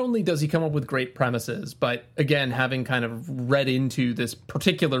 not only does he come up with great premises, but again, having kind of read into this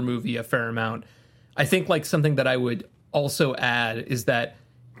particular movie a fair amount, I think, like, something that I would also add is that,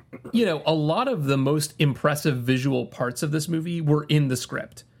 a lot of the most impressive visual parts of this movie were in the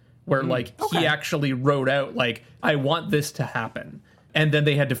script, where he actually wrote out, like, I want this to happen. And then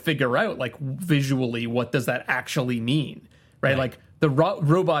they had to figure out, like, visually, what does that actually mean? right? Like the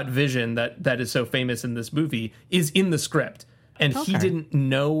robot vision that is so famous in this movie is in the script. And he didn't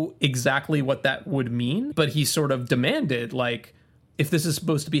know exactly what that would mean, but he sort of demanded, like, if this is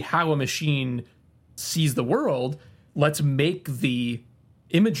supposed to be how a machine sees the world, let's make the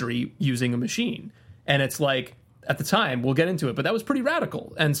imagery using a machine. And it's like, at the time, we'll get into it, but that was pretty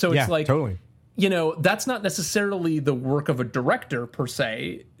radical. And so it's like, totally. You know, that's not necessarily the work of a director per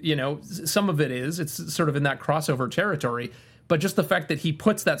se. You know, some of it is. It's sort of in that crossover territory. But just the fact that he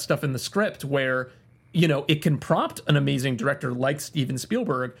puts that stuff in the script where, you know, it can prompt an amazing director like Steven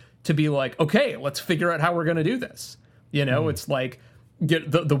Spielberg to be like, okay, let's figure out how we're going to do this. You know, it's like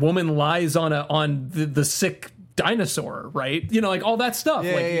the woman lies on the sick dinosaur, right? You know, like all that stuff,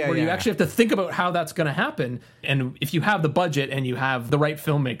 where you actually have to think about how that's going to happen. And if you have the budget and you have the right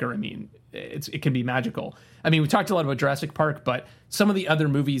filmmaker, I mean, it can be magical. I mean, we talked a lot about Jurassic Park, but some of the other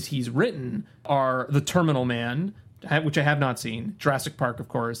movies he's written are The Terminal Man, which I have not seen, Jurassic Park, of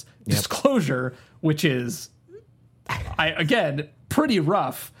course, Disclosure, which is, again, pretty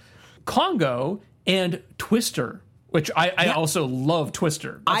rough, Congo, and Twister, which I also love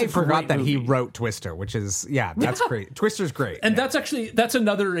Twister. I forgot that he wrote Twister, which is, that's great. Twister's great. And that's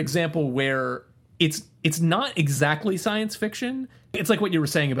another example where it's not exactly science fiction. It's like what you were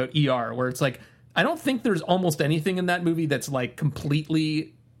saying about ER, where it's like, I don't think there's almost anything in that movie that's like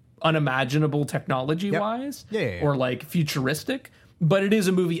completely unimaginable technology-wise or like futuristic, but it is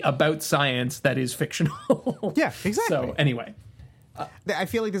a movie about science that is fictional. Yeah, exactly. So anyway. I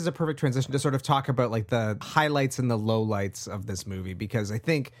feel like this is a perfect transition to sort of talk about like the highlights and the lowlights of this movie, because I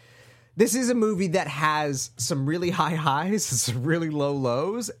think this is a movie that has some really high highs, some really low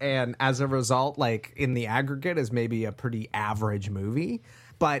lows, and as a result, like in the aggregate, is maybe a pretty average movie.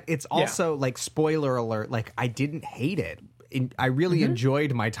 But it's also like, spoiler alert, like I didn't hate it. I really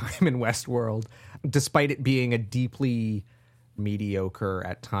enjoyed my time in Westworld, despite it being a deeply mediocre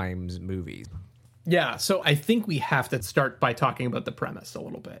at times movie. Yeah, so I think we have to start by talking about the premise a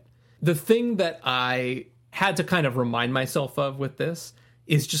little bit. The thing that I had to kind of remind myself of with this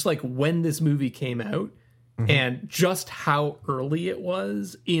is just like when this movie came out and just how early it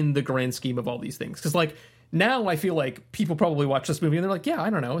was in the grand scheme of all these things. Because like now I feel like people probably watch this movie and they're like, yeah,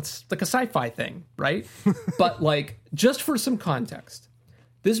 I don't know, it's like a sci-fi thing, right? But like, just for some context,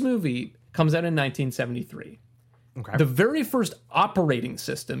 this movie comes out in 1973. Okay. The very first operating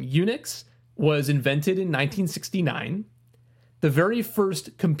system, Unix, was invented in 1969. The very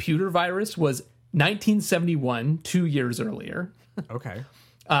first computer virus was 1971, 2 years earlier. Okay.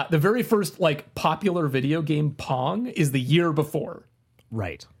 The very first like popular video game, Pong, is the year before.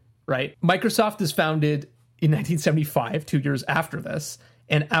 Right. Microsoft is founded in 1975, 2 years after this,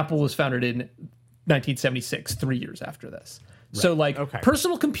 and Apple was founded in 1976, 3 years after this. Right. So like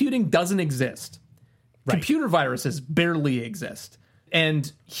personal computing doesn't exist. Right. Computer viruses barely exist.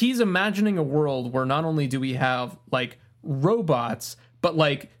 And he's imagining a world where not only do we have like robots, but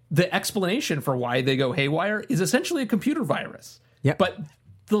like the explanation for why they go haywire is essentially a computer virus. Yeah. But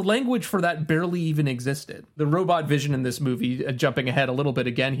the language for that barely even existed. The robot vision in this movie, jumping ahead a little bit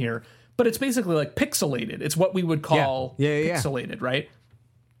again here, but it's basically like pixelated. It's what we would call pixelated, right?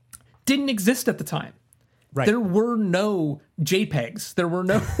 Didn't exist at the time. Right. There were no JPEGs. There were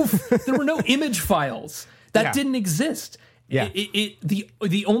no image files. That didn't exist. Yeah.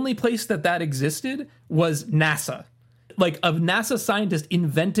 The only place that existed was NASA. Like a NASA scientist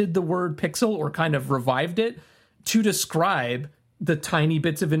invented the word pixel or kind of revived it to describe the tiny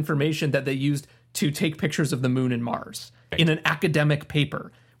bits of information that they used to take pictures of the moon and Mars in an academic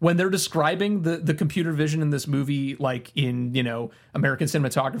paper. When they're describing the computer vision in this movie, like in, you know, American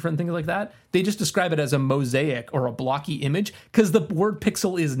Cinematographer and things like that, they just describe it as a mosaic or a blocky image because the word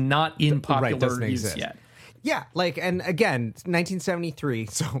pixel is not in popular use yet. Yeah, like, and again, 1973,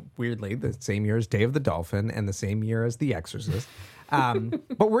 so weirdly, the same year as Day of the Dolphin and the same year as The Exorcist.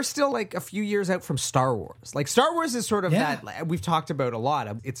 But we're still like a few years out from Star Wars. Like, Star Wars is sort of that, we've talked about a lot.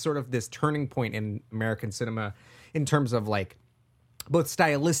 It's sort of this turning point in American cinema in terms of like, both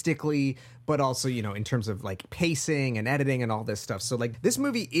stylistically, but also, you know, in terms of like pacing and editing and all this stuff. So like, this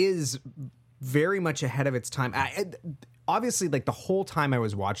movie is very much ahead of its time. Obviously, like the whole time I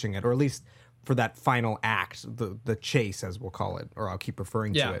was watching it, or at least for that final act, the chase, as we'll call it, or I'll keep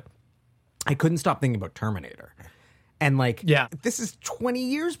referring to it, I couldn't stop thinking about Terminator. And like, this is 20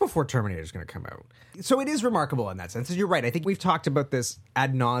 years before Terminator is going to come out. So it is remarkable in that sense. And you're right. I think we've talked about this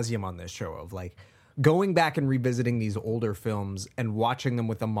ad nauseum on this show of like going back and revisiting these older films and watching them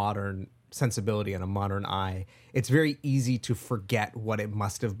with a modern sensibility and a modern eye. It's very easy to forget what it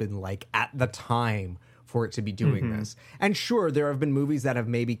must have been like at the time for it to be doing this. And sure, there have been movies that have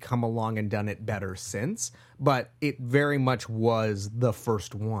maybe come along and done it better since, but it very much was the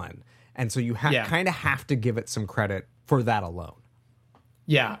first one. And so you kind of have to give it some credit for that alone.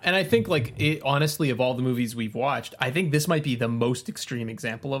 Yeah, and I think, like, honestly, of all the movies we've watched, I think this might be the most extreme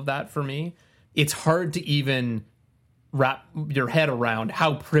example of that for me. It's hard to even wrap your head around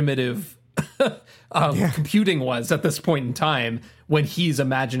how primitive computing was at this point in time when he's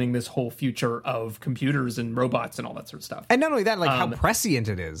imagining this whole future of computers and robots and all that sort of stuff. And not only that, like how prescient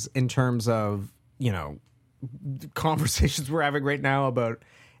it is in terms of, you know, conversations we're having right now about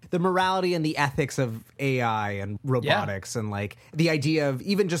the morality and the ethics of AI and robotics and like the idea of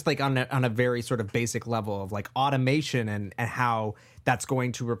even just like on a very sort of basic level of like automation and how that's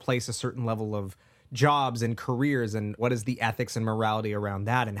going to replace a certain level of jobs and careers, and what is the ethics and morality around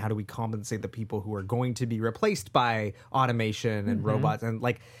that, and how do we compensate the people who are going to be replaced by automation and robots, and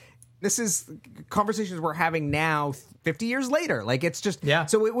like this is conversations we're having now 50 years later. Like it's just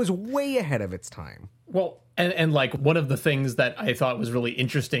so it was way ahead of its time. Well, and like one of the things that I thought was really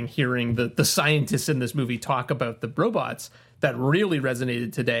interesting hearing the scientists in this movie talk about the robots that really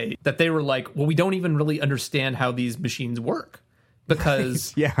resonated today, that they were like, well, we don't even really understand how these machines work.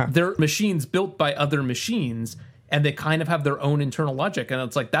 Because they're machines built by other machines, and they kind of have their own internal logic. And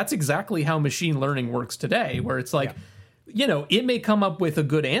it's like, that's exactly how machine learning works today, where it's like, you know, it may come up with a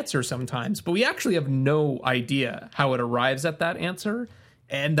good answer sometimes, but we actually have no idea how it arrives at that answer.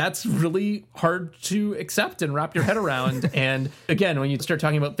 And that's really hard to accept and wrap your head around. And again, when you start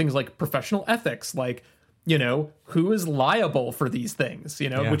talking about things like professional ethics, like, you know, who is liable for these things, you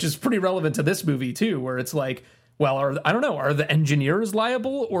know, which is pretty relevant to this movie too, where it's like, well, I don't know, are the engineers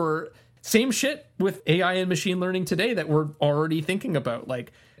liable? Or same shit with AI and machine learning today that we're already thinking about.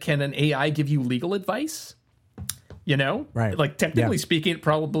 Like, can an AI give you legal advice? You know? Right. Like, technically speaking, it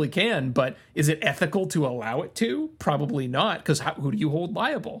probably can, but is it ethical to allow it to? Probably not, because who do you hold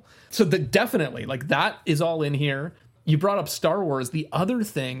liable? So definitely, like, that is all in here. You brought up Star Wars. The other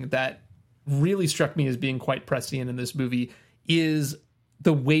thing that really struck me as being quite prescient in this movie is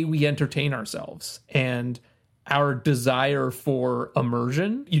the way we entertain ourselves and our desire for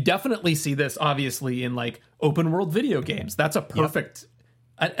immersion. You definitely see this, obviously, in like open world video games. That's a perfect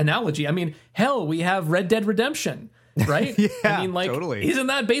analogy. I mean, hell, we have Red Dead Redemption, right? I mean, like, totally. Isn't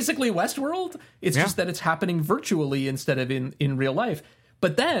that basically Westworld? It's just that it's happening virtually instead of in real life.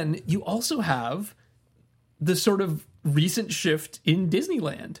 But then you also have the sort of recent shift in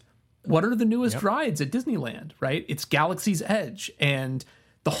Disneyland. What are the newest rides at Disneyland, right? It's Galaxy's Edge, and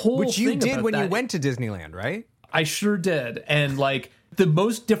the whole Which you thing did about when that, you went to Disneyland, right? I sure did. And like the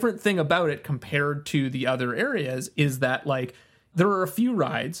most different thing about it compared to the other areas is that like there are a few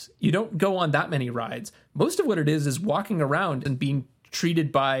rides. You don't go on that many rides. Most of what it is walking around and being treated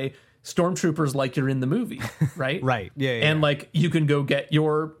by stormtroopers like you're in the movie, right? Right. Yeah. And like you can go get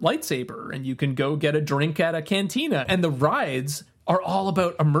your lightsaber and you can go get a drink at a cantina. And the rides are all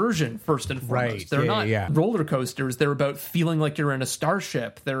about immersion first and foremost. Right. They're not roller coasters. They're about feeling like you're in a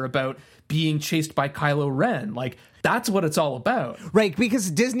starship. They're about being chased by Kylo Ren. Like that's what it's all about. Right,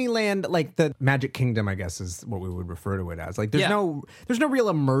 because Disneyland, like the Magic Kingdom, I guess is what we would refer to it as. Like there's no real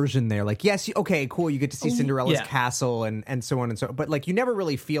immersion there. Like, yes, okay, cool, you get to see Cinderella's castle and so on and so on. But like you never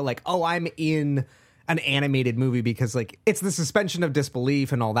really feel like, oh, I'm in an animated movie, because like it's the suspension of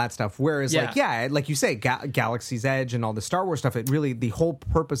disbelief and all that stuff. Whereas like you say, Galaxy's Edge and all the Star Wars stuff, it really, the whole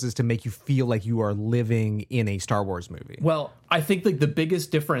purpose is to make you feel like you are living in a Star Wars movie. Well, I think like the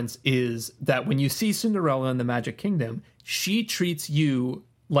biggest difference is that when you see Cinderella in the Magic Kingdom, she treats you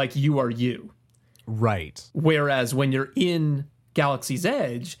like you are you. Right. Whereas when you're in Galaxy's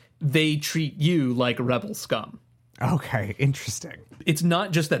Edge, they treat you like rebel scum. Okay, interesting. It's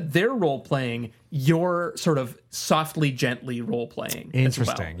not just that they're role-playing, you're sort of softly, gently role-playing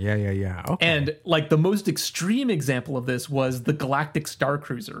Interesting. as well. Yeah. Okay. And like the most extreme example of this was the Galactic Star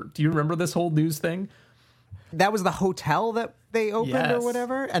Cruiser. Do you remember this whole news thing? That was the hotel that they opened or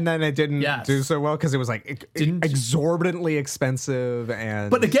whatever, and then it didn't do so well because it was like exorbitantly expensive. And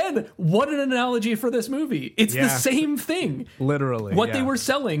but again, what an analogy for this movie! It's the same thing. Literally, what they were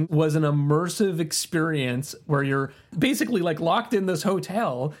selling was an immersive experience where you're basically like locked in this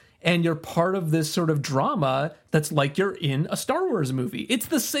hotel and you're part of this sort of drama that's like you're in a Star Wars movie. It's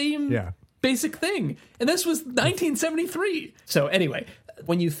the same basic thing, and this was 1973. So anyway,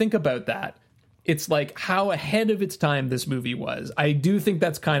 when you think about that, it's like how ahead of its time this movie was. I do think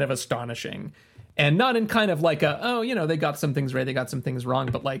that's kind of astonishing. And not in kind of like they got some things right, they got some things wrong.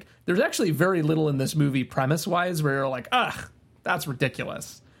 But like, there's actually very little in this movie premise-wise where you're like, that's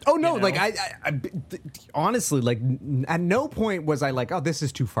ridiculous. Oh, no, you know? Like, I honestly, like, at no point was I like, oh, this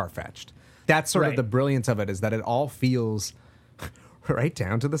is too far-fetched. That's sort of Right. the brilliance of it, is that it all feels, right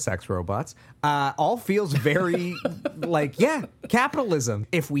down to the sex robots, all feels very like, yeah, capitalism.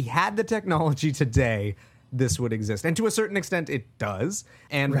 If we had the technology today, this would exist. And to a certain extent, it does.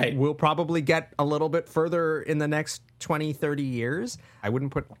 And Right. we'll probably get a little bit further in the next 20, 30 years. I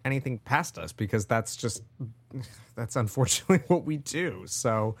wouldn't put anything past us, because that's unfortunately what we do.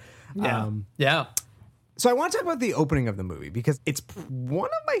 So, Yeah. So I want to talk about the opening of the movie, because it's one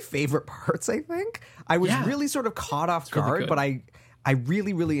of my favorite parts, I think. I was really sort of caught off guard, good. but I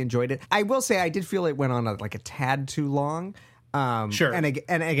really, really enjoyed it. I will say I did feel it went on a tad too long. Sure. And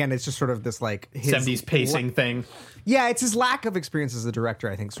again, it's just sort of this like his 70s pacing thing. Yeah, it's his lack of experience as a director,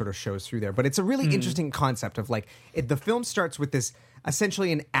 I think, sort of shows through there. But it's a really interesting concept of like, the film starts with this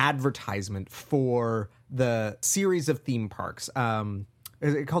essentially an advertisement for the series of theme parks.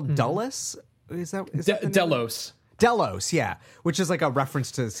 Is it called Dulles? Is that the name? Delos. Delos, yeah, which is like a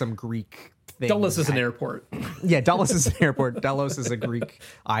reference to some Greek thing. Dulles is an airport. Yeah, Dulles is an airport. Delos is a Greek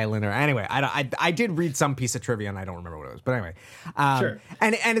island. Or anyway, I did read some piece of trivia and I don't remember what it was. But anyway, Sure.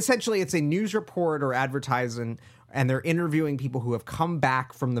 And essentially it's a news report or advertisement, and they're interviewing people who have come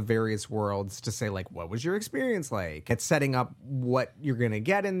back from the various worlds to say like, what was your experience like? It's setting up what you're gonna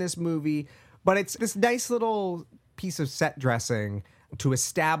get in this movie, but it's this nice little piece of set dressing to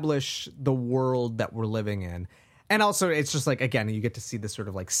establish the world that we're living in. And also, it's just like, again, you get to see this sort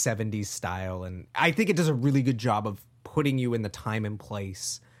of like 70s style. And I think it does a really good job of putting you in the time and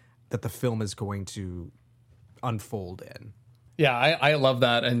place that the film is going to unfold in. Yeah, I love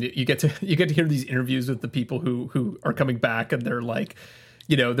that. And you get to hear these interviews with the people who are coming back, and they're like,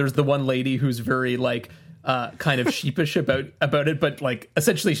 there's the one lady who's very like kind of sheepish about it, but like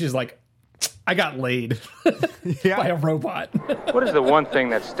essentially she's like, I got laid by a robot. What is the one thing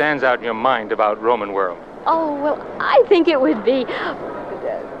that stands out in your mind about Roman world? Oh, well, I think it would be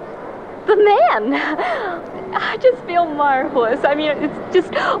the man. I just feel marvelous. I mean, it's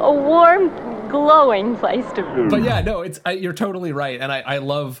just a warm, glowing place to be. But yeah, no, you're totally right. And I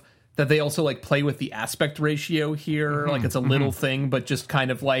love that they also like play with the aspect ratio here. Like it's a little thing, but just kind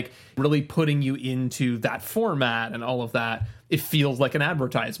of like really putting you into that format and all of that. It feels like an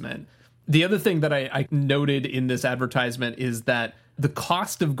advertisement. The other thing that I noted in this advertisement is that the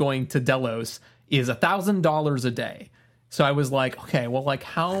cost of going to Delos is $1,000 a day. So I was like, okay, well, like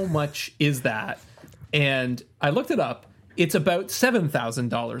how much is that? And I looked it up. It's about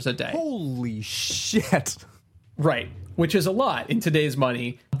 $7,000 a day. Holy shit. Right, which is a lot in today's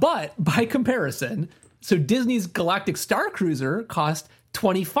money. But by comparison, so Disney's Galactic Star Cruiser cost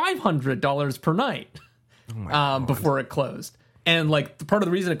 $2,500 per night before it closed. And like part of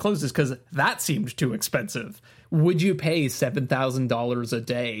the reason it closed is because that seemed too expensive. Would you pay $7,000 a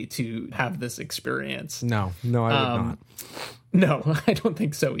day to have this experience? No, I would not. No, I don't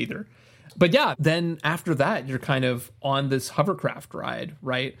think so either. But yeah, then after that, you're kind of on this hovercraft ride,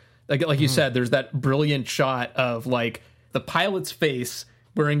 right? Like you said, there's that brilliant shot of like the pilot's face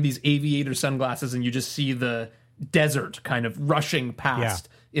wearing these aviator sunglasses, and you just see the desert kind of rushing past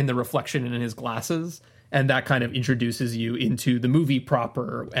in the reflection in his glasses. And that kind of introduces you into the movie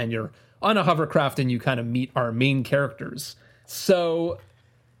proper, and you're on a hovercraft and you kind of meet our main characters. So,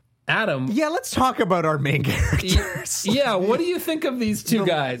 Adam. Yeah, let's talk about our main characters. Yeah, what do you think of these two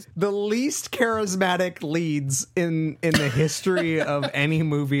guys? The least charismatic leads in the history of any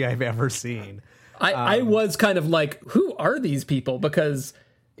movie I've ever seen. I was kind of like, who are these people? Because,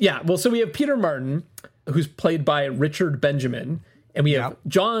 so we have Peter Martin, who's played by Richard Benjamin, and we have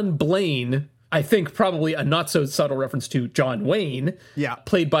John Blaine, I think probably a not so subtle reference to John Wayne,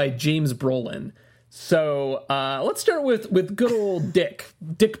 played by James Brolin. So let's start with good old Dick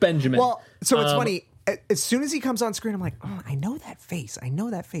Benjamin. Well, so it's funny. As soon as he comes on screen, I'm like, oh, I know that face. I knew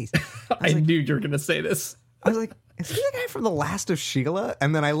you were going to say this. I was like, is he the guy from The Last of Sheila?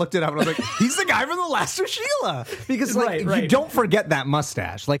 And then I looked it up and I was like, he's the guy from The Last of Sheila. Because like you don't forget that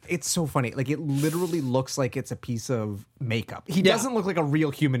mustache. Like it's so funny. Like it literally looks like it's a piece of makeup. He doesn't look like a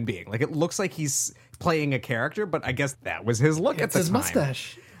real human being. Like it looks like he's playing a character, but I guess that was his look at the time. It's his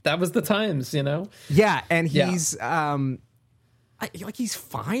mustache. That was the times, Yeah, and he's he's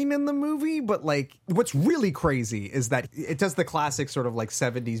fine in the movie, but like what's really crazy is that it does the classic sort of like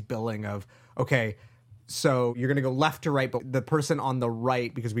 70s billing of, okay, so you're going to go left to right, but the person on the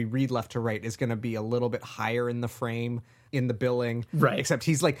right, because we read left to right, is going to be a little bit higher in the frame in the billing. Right. Except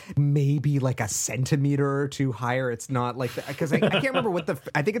he's like maybe like a centimeter or two higher. It's not like because I can't remember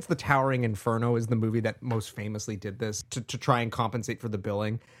I think it's The Towering Inferno is the movie that most famously did this to try and compensate for the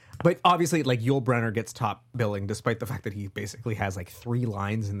billing. But obviously like Yul Brynner gets top billing despite the fact that he basically has like 3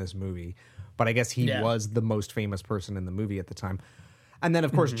 lines in this movie. But I guess he was the most famous person in the movie at the time. And then,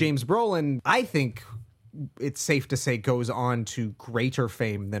 of course, James Brolin, I think it's safe to say, goes on to greater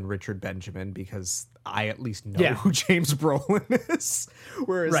fame than Richard Benjamin, because I at least know who James Brolin is.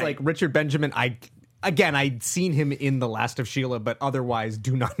 Whereas, like, Richard Benjamin, I'd seen him in The Last of Sheila, but otherwise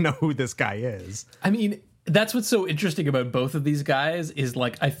do not know who this guy is. I mean, that's what's so interesting about both of these guys is,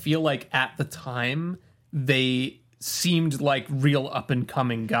 like, I feel like at the time they seemed like real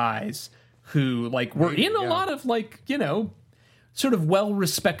up-and-coming guys who, like, were in a lot of, like, you know, sort of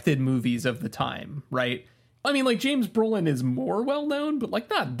well-respected movies of the time, right? I mean, like, James Brolin is more well-known, but, like,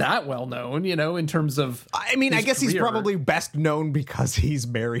 not that well-known, you know, in terms of I mean, I guess career. he's probably best known because he's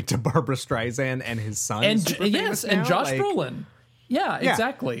married to Barbara Streisand and his son is super famous now. And Josh Brolin. Yeah,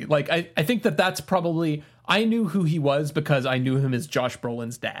 exactly. Like, I think that's probably... I knew who he was because I knew him as Josh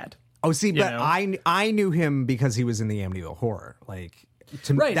Brolin's dad. Oh, see, but I knew him because he was in the Amityville Horror, like...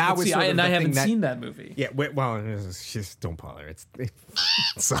 Right, that was I haven't seen that movie. Yeah, well, just don't bother. It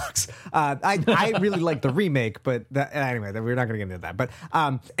sucks. I really like the remake, but anyway, we're not going to get into that. But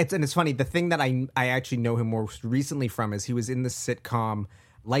it's funny. The thing that I actually know him most recently from is he was in the sitcom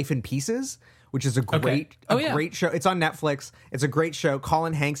Life in Pieces, which is a great show. It's on Netflix. It's a great show.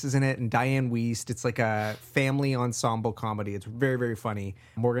 Colin Hanks is in it and Diane Wiest. It's like a family ensemble comedy. It's very, very funny.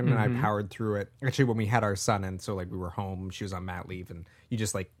 Morgan and I powered through it. Actually, when we had our son, and so, like, we were home, she was on mat leave, and you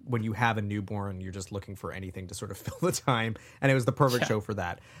just, like, when you have a newborn, you're just looking for anything to sort of fill the time, and it was the perfect show for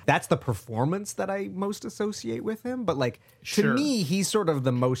that. That's the performance that I most associate with him, but, like, to me, he's sort of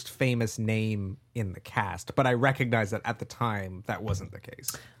the most famous name in the cast, but I recognize that at the time, that wasn't the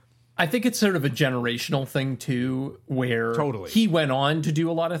case. I think it's sort of a generational thing, too, where he went on to do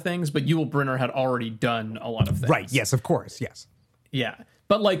a lot of things, but Yul Brynner had already done a lot of things. Right, yes, of course, yes. Yeah.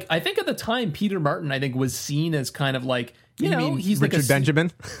 But, like, I think at the time, Peter Martin, I think, was seen as kind of like, you know, he's Richard like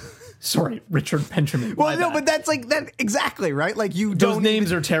Benjamin? Sorry, Richard Benjamin. Well, no, but that's like that exactly, right? Like, you those don't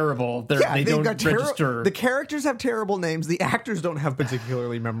names are terrible. They don't register. The characters have terrible names. The actors don't have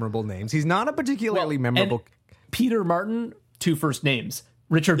particularly memorable names. He's not a particularly memorable. Peter Martin, 2 first names.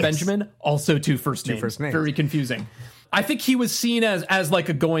 Richard Benjamin, also 2 first names. Very confusing. I think he was seen as like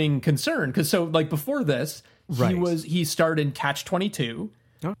a going concern, because so, like, before this, he starred in Catch-22,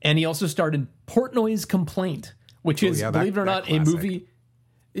 and he also starred in Portnoy's Complaint, which is, believe it or not, a movie.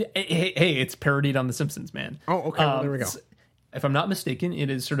 Hey, it's parodied on The Simpsons, man. Oh, okay. Well, there we go. If I'm not mistaken, it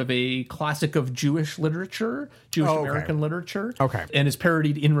is sort of a classic of Jewish literature, Jewish-American literature. Okay. And is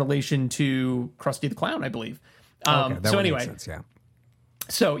parodied in relation to Krusty the Clown, I believe. So anyway. Makes sense,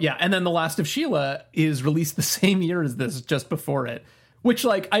 So, yeah, and then The Last of Sheila is released the same year as this, just before it. Which,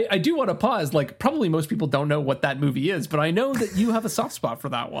 like, I do want to pause. Like, probably most people don't know what that movie is, but I know that you have a soft spot for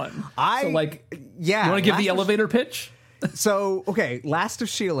that one. You want to give the elevator pitch? So, okay, Last of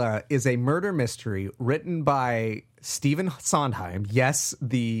Sheila is a murder mystery written by Stephen Sondheim. Yes,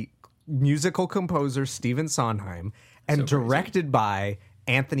 the musical composer Stephen Sondheim. And directed by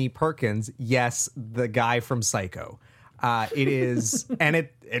Anthony Perkins. Yes, the guy from Psycho. It is, and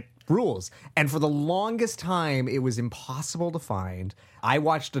it rules. And for the longest time, it was impossible to find. I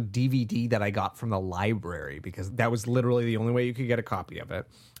watched a DVD that I got from the library because that was literally the only way you could get a copy of it.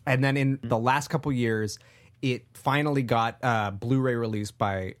 And then in the last couple years, it finally got Blu-ray released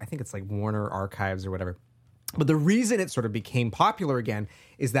by, I think it's like Warner Archives or whatever. But the reason it sort of became popular again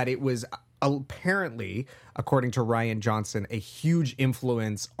is that it was apparently, according to Ryan Johnson, a huge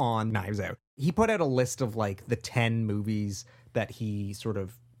influence on Knives Out. He put out a list of like the 10 movies that he sort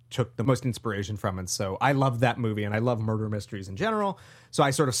of took the most inspiration from. And so I love that movie and I love murder mysteries in general. So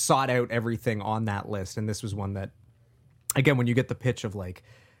I sort of sought out everything on that list. And this was one that, again, when you get the pitch of like,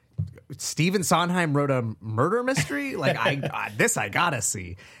 Stephen Sondheim wrote a murder mystery, like I gotta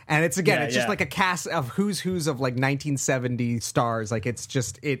see. And it's just like a cast of who's of like 1970 stars. Like it's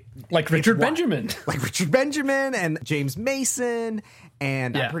just like Richard Benjamin and James Mason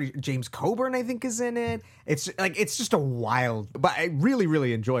and I'm pretty James Coburn I think is in it. It's just a wild, but really,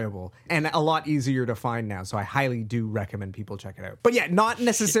 really enjoyable and a lot easier to find now. So I highly do recommend people check it out. But yeah, not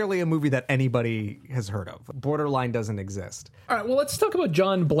necessarily a movie that anybody has heard of. Borderline doesn't exist. All right, well, let's talk about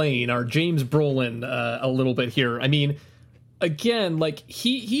John Blaine, our James Brolin, a little bit here. I mean, again, like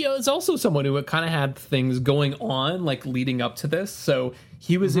he is also someone who kind of had things going on like leading up to this. So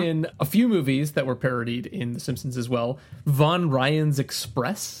he was in a few movies that were parodied in The Simpsons as well. Von Ryan's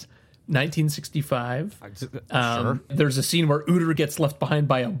Express, 1965. Sure. There's a scene where Uter gets left behind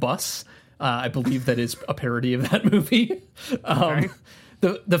by a bus. I believe that is a parody of that movie.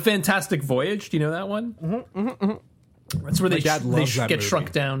 The Fantastic Voyage. Do you know that one? That's where they get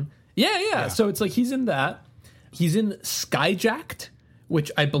shrunk down. Yeah. So it's like he's in that. He's in Skyjacked, which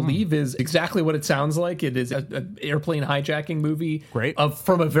I believe is exactly what it sounds like. It is an airplane hijacking movie. Great.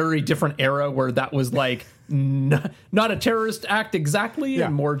 From a very different era where that was like not a terrorist act exactly,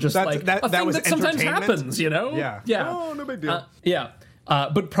 and more just a thing that sometimes happens, Yeah. Oh, no big deal.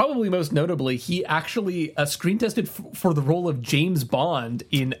 But probably most notably, he actually screen tested for the role of James Bond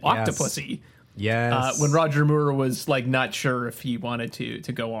in Octopussy. Yes. When Roger Moore was like not sure if he wanted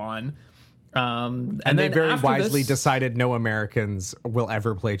to go on. And they very wisely decided no Americans will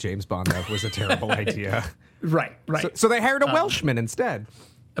ever play James Bond. That was a terrible idea. Right. So they hired a Welshman instead.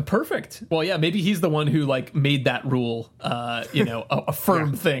 Perfect. Well, yeah, maybe he's the one who like made that rule, a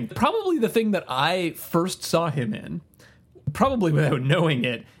firm thing. Probably the thing that I first saw him in, probably without knowing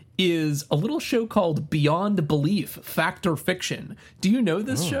it, is a little show called Beyond Belief, Fact or Fiction. Do you know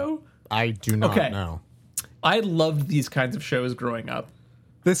this show? I do not know. I loved these kinds of shows growing up.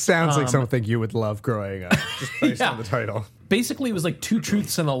 This sounds like something you would love growing up, just based on the title. Basically, it was like two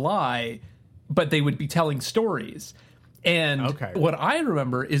truths and a lie, but they would be telling stories. And what I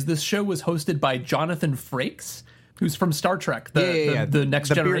remember is this show was hosted by Jonathan Frakes, who's from Star Trek, the Next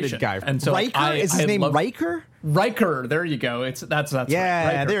Generation. Bearded guy. And so Riker? Is his name Riker? Riker, there you go. That's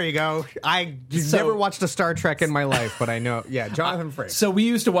yeah, right, there you go. I never watched a Star Trek in my life, but I know. Yeah, Jonathan Frakes. So we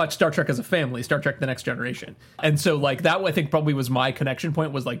used to watch Star Trek as a family, Star Trek: The Next Generation, and so like that I think probably was my connection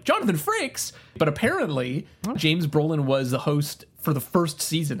point, was like Jonathan Frakes. But apparently James Brolin was the host for the first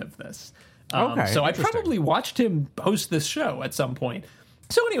season of this. So I probably watched him host this show at some point.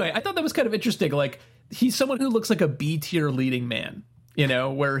 So anyway, I thought that was kind of interesting. Like, he's someone who looks like a B-tier leading man,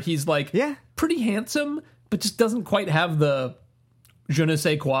 where he's like pretty handsome, but just doesn't quite have the je ne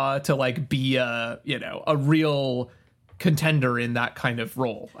sais quoi to like be a real contender in that kind of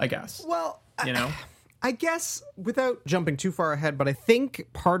role, I guess. Well, I guess without jumping too far ahead, but I think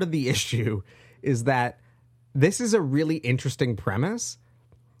part of the issue is that this is a really interesting premise,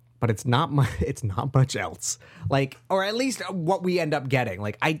 but it's not much else. Like, or at least what we end up getting.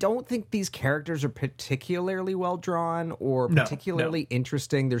 Like, I don't think these characters are particularly well drawn or particularly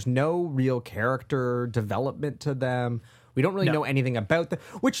interesting. There's no real character development to them. We don't really know anything about them,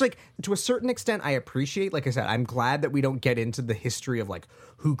 which, like, to a certain extent, I appreciate. Like I said, I'm glad that we don't get into the history of, like,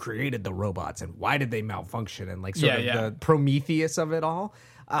 who created the robots and why did they malfunction and, like, sort of the Prometheus of it all.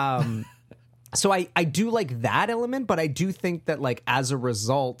 So I do like that element, but I do think that, like, as a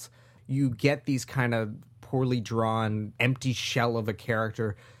result, you get these kind of poorly drawn, empty shell of a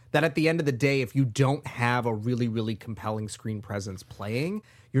character that at the end of the day, if you don't have a really, really compelling screen presence playing,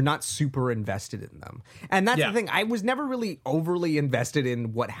 you're not super invested in them. And that's the thing. I was never really overly invested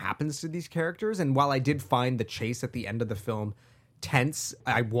in what happens to these characters. And while I did find the chase at the end of the film tense,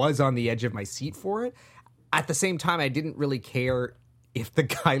 I was on the edge of my seat for it. At the same time, I didn't really care if the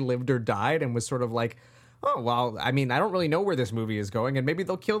guy lived or died, and was sort of like, oh, well, I mean, I don't really know where this movie is going, and maybe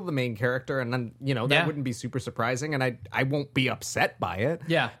they'll kill the main character, and then, that wouldn't be super surprising, and I won't be upset by it.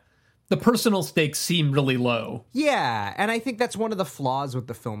 Yeah. The personal stakes seem really low. Yeah, and I think that's one of the flaws with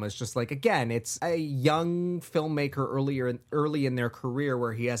the film, is just like, again, it's a young filmmaker early in their career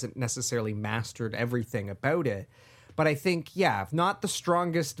where he hasn't necessarily mastered everything about it. But I think, not the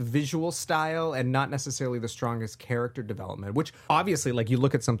strongest visual style and not necessarily the strongest character development, which obviously, like, you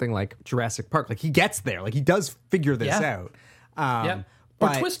look at something like Jurassic Park, like, he gets there. Like, he does figure this out. Or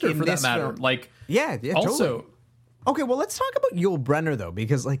Twister, for that matter. Film, also... Totally. Okay, well, let's talk about Yul Brynner, though,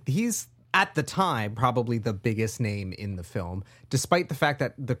 because, like, he's, at the time, probably the biggest name in the film, despite the fact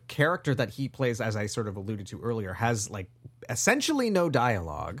that the character that he plays, as I sort of alluded to earlier, has, like, essentially no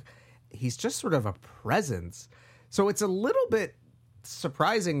dialogue. He's just sort of a presence. So it's a little bit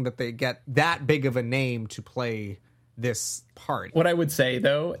surprising that they get that big of a name to play this part. What I would say,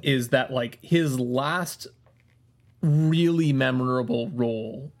 though, is that, like, his last really memorable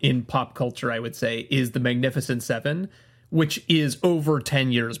role in pop culture, I would say, is The Magnificent Seven, which is over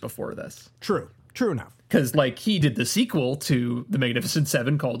 10 years before this. True enough. Because, like, he did the sequel to The Magnificent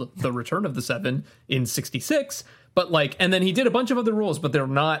Seven called The Return of the Seven in 1966. But, like, and then he did a bunch of other roles, but they're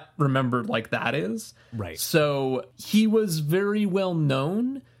not remembered like that is. Right. So he was very well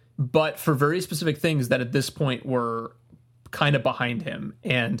known, but for very specific things that at this point were kind of behind him.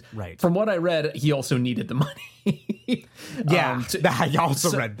 And from what I read, he also needed the money. I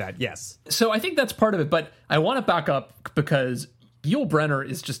also read that, yes. So I think that's part of it, but I want to back up because Yul Brynner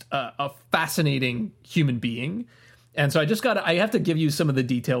is just a fascinating human being. And so I have to give you some of the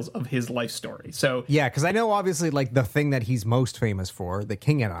details of his life story. So yeah, because I know obviously, like, the thing that he's most famous for, The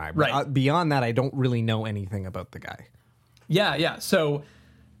King and I. But beyond that, I don't really know anything about the guy. Yeah. So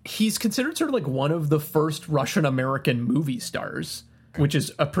he's considered sort of like one of the first Russian-American movie stars, which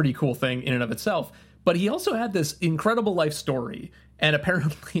is a pretty cool thing in and of itself. But he also had this incredible life story. And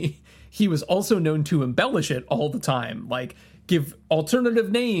apparently he was also known to embellish it all the time, like give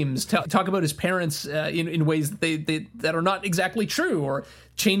alternative names, talk about his parents in ways that are not exactly true, or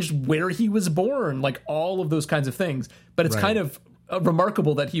changed where he was born, like all of those kinds of things. But it's kind of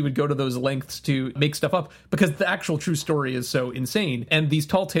remarkable that he would go to those lengths to make stuff up, because the actual true story is so insane. And these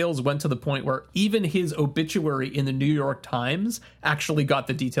tall tales went to the point where even his obituary in the New York Times actually got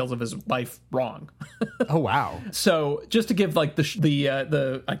the details of his life wrong. Oh, wow. So just to give like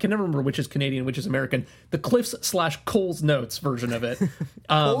the I can never remember which is Canadian, which is American, the Cliffs/Coles Notes version of it.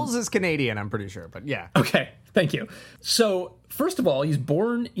 Coles is Canadian, I'm pretty sure, but yeah. Okay, thank you. So first of all, he's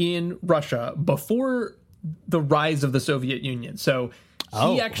born in Russia before the rise of the Soviet Union. So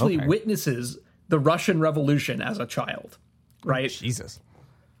he actually witnesses the Russian Revolution as a child, right? Oh, Jesus.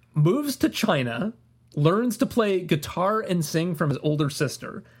 Moves to China, learns to play guitar and sing from his older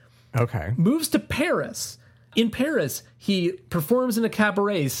sister. Okay. Moves to Paris. In Paris, he performs in a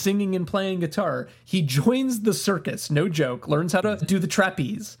cabaret, singing and playing guitar. He joins the circus, no joke, learns how to do the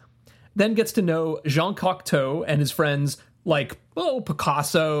trapeze. Then gets to know Jean Cocteau and his friends like,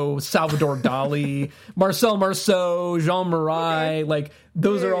 Picasso, Salvador Dali, Marcel Marceau, Jean Marais, like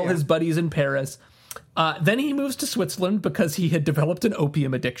those are all his buddies in Paris. Then he moves to Switzerland because he had developed an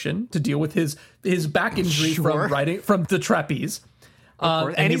opium addiction to deal with his back injury from the trapeze.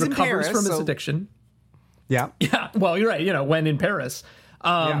 And he recovers from his addiction. Yeah. Yeah. Well, you're right. When in Paris,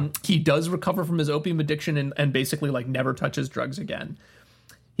 he does recover from his opium addiction and basically like never touches drugs again.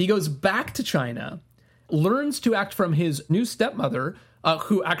 He goes back to China, learns to act from his new stepmother,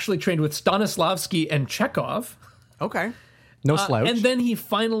 who actually trained with Stanislavski and Chekhov. Okay. No slouch. And then he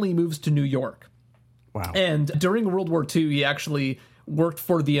finally moves to New York. Wow. And during World War II, he actually worked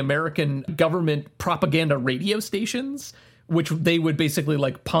for the American government propaganda radio stations, which they would basically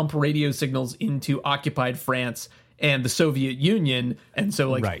like pump radio signals into occupied France and the Soviet Union. And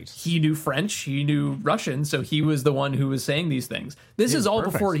so like he knew French, he knew Russian, so he was the one who was saying these things. This is all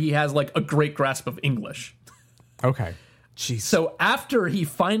before he has like a great grasp of English. Okay. Jeez. So after he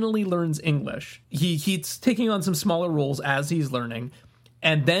finally learns English, he's taking on some smaller roles as he's learning.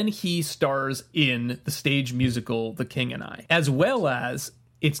 And then he stars in the stage musical The King and I, as well as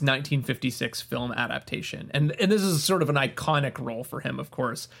its 1956 film adaptation. And this is sort of an iconic role for him, of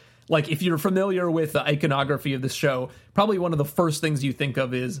course. Like, if you're familiar with the iconography of this show, probably one of the first things you think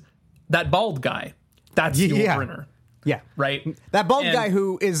of is that bald guy. That's Yul Brynner. Yeah. Right? That bald guy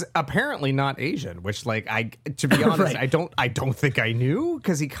who is apparently not Asian, which, like, to be honest, I don't think I knew,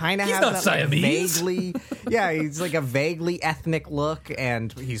 because he kind of has not that Siamese. vaguely, he's like a vaguely ethnic look,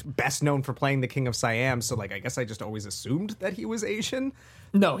 and he's best known for playing the King of Siam, so, like, I guess I just always assumed that he was Asian.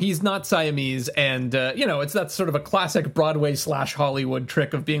 No, he's not Siamese, and, it's that sort of a classic Broadway/Hollywood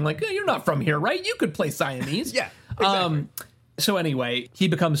trick of being like, you're not from here, right? You could play Siamese. Yeah, exactly. So anyway, he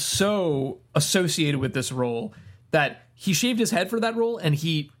becomes so associated with this role that he shaved his head for that role, and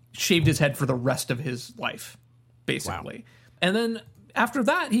he shaved his head for the rest of his life, basically. Wow. And then after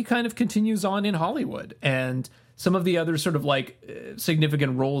that, he kind of continues on in Hollywood, and some of the other sort of like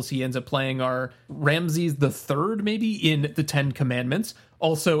significant roles he ends up playing are Ramses III, maybe, in The Ten Commandments.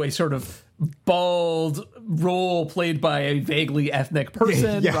 Also a sort of bald role played by a vaguely ethnic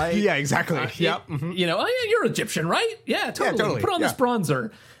person, right? Yeah, exactly. Yep. Mm-hmm. You're Egyptian, right? Yeah, totally. Yeah, totally. Put on this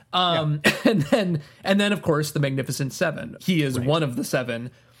bronzer. And then, of course, the Magnificent Seven. He is one of the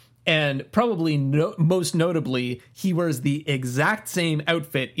seven. And probably most notably, he wears the exact same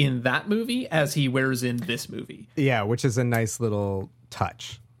outfit in that movie as he wears in this movie. Yeah, which is a nice little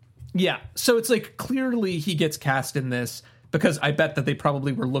touch. Yeah, so it's like clearly he gets cast in this because I bet that they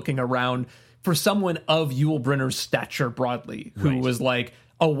probably were looking around for someone of Yul Brynner's stature broadly, who was like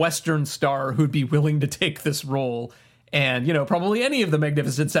a Western star who'd be willing to take this role. And, probably any of the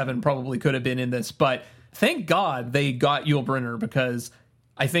Magnificent Seven probably could have been in this. But thank God they got Yul Brynner, because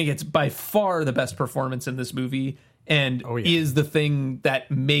I think it's by far the best performance in this movie, and is the thing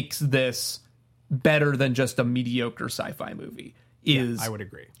that makes this better than just a mediocre sci-fi movie. I would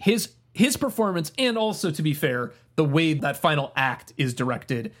agree. His performance, and also, to be fair, the way that final act is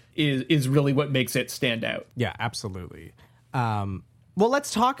directed is really what makes it stand out. Yeah, absolutely. Well,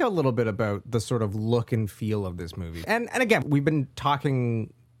 let's talk a little bit about the sort of look and feel of this movie. And again, we've been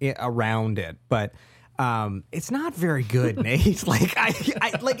talking around it, but it's not very good, Nate. Like,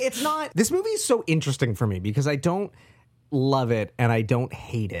 it's not. This movie is so interesting for me because I don't love it and I don't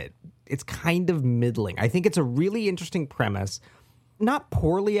hate it. It's kind of middling. I think it's a really interesting premise. Not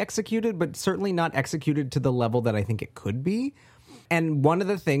poorly executed, but certainly not executed to the level that I think it could be. And one of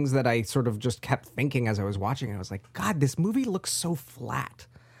the things that I sort of just kept thinking as I was watching it, I was like, God, this movie looks so flat.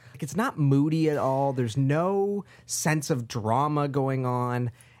 like it's not moody at all. There's no sense of drama going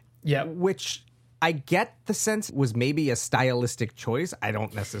on. Yeah. Which I get the sense was maybe a stylistic choice. I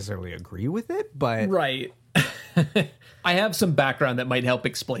don't necessarily agree with it, but... Right. I have some background that might help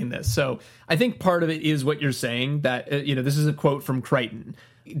explain this. So I think part of it is what you're saying, that, this is a quote from Crichton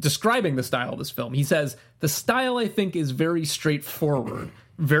describing the style of this film. He says, "The style, I think, is very straightforward,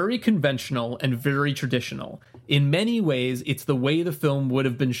 very conventional, and very traditional. In many ways, it's the way the film would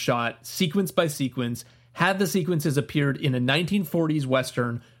have been shot, sequence by sequence, had the sequences appeared in a 1940s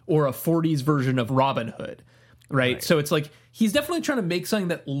Western or a 40s version of Robin Hood." Right? So it's like, he's definitely trying to make something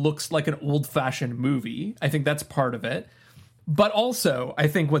that looks like an old-fashioned movie. I think that's part of it. But also, I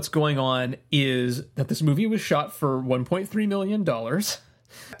think what's going on is that this movie was shot for $1.3 million.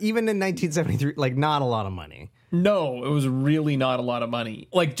 Even in 1973, like, not a lot of money. No, it was really not a lot of money.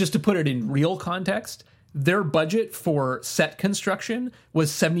 Like, just to put it in real context, their budget for set construction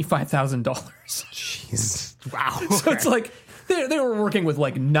was $75,000. Jeez. Wow. So it's like, they were working with,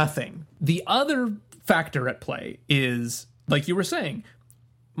 like, nothing. The other factor at play is, like you were saying,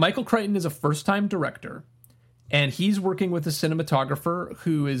 Michael Crichton is a first-time director, and he's working with a cinematographer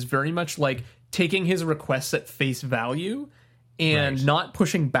who is very much like taking his requests at face value and not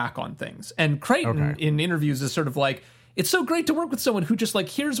pushing back on things. And Crichton in interviews is sort of like, it's so great to work with someone who just like,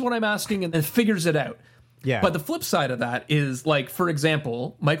 here's what I'm asking and then figures it out. Yeah. But the flip side of that is, like, for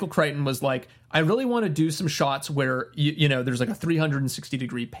example, Michael Crichton was like, I really want to do some shots where, there's like a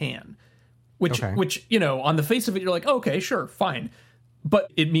 360-degree pan. Which, on the face of it, you're like, okay, sure, fine.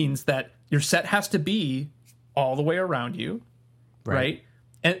 But it means that your set has to be all the way around you, right?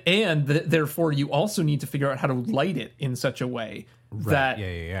 And therefore, you also need to figure out how to light it in such a way that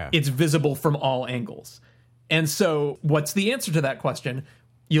it's visible from all angles. And so what's the answer to that question?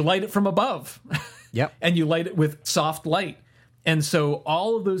 You light it from above. Yep. And you light it with soft light. And so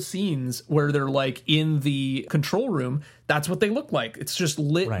all of those scenes where they're like in the control room, that's what they look like. It's just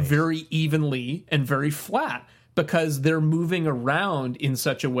lit very evenly and very flat because they're moving around in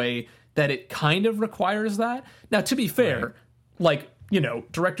such a way that it kind of requires that. Now, to be fair, like,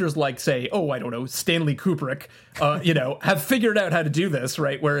 directors like, say, I don't know, Stanley Kubrick, have figured out how to do this,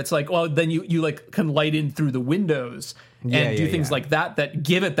 right? Where it's like, well, then you like can light in through the windows and do things like that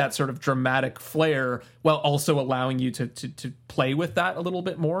give it that sort of dramatic flair while also allowing you to play with that a little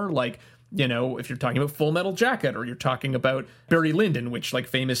bit more. Like, if you're talking about Full Metal Jacket, or you're talking about Barry Lyndon, which like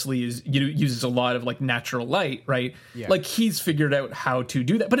famously uses a lot of like natural light, right? Yeah. Like, he's figured out how to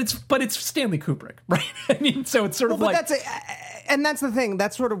do that, but it's Stanley Kubrick, right? I mean, so it's sort of like, and that's the thing.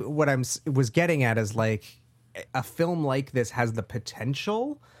 That's sort of what was getting at, is like, a film like this has the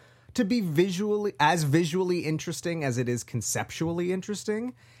potential to be visually interesting as it is conceptually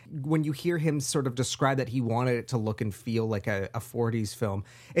interesting. When you hear him sort of describe that he wanted it to look and feel like a 40s film,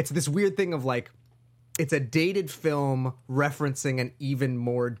 it's this weird thing of like, it's a dated film referencing an even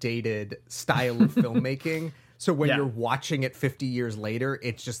more dated style of filmmaking. So when you're watching it 50 years later,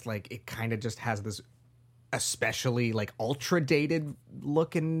 it's just like, it kind of just has this especially like ultra dated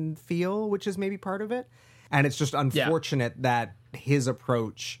look and feel, which is maybe part of it. And it's just unfortunate that his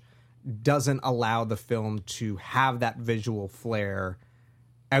approach doesn't allow the film to have that visual flair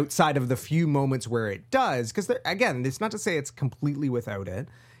outside of the few moments where it does. Because, again, it's not to say it's completely without it.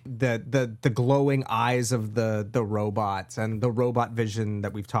 The glowing eyes of the robots and the robot vision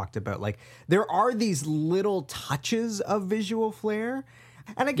that we've talked about. Like, there are these little touches of visual flair.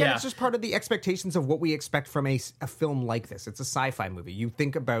 And again, it's just part of the expectations of what we expect from a film like this. It's a sci-fi movie. You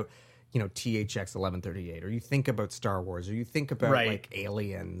think about, THX 1138, or you think about Star Wars, or you think about like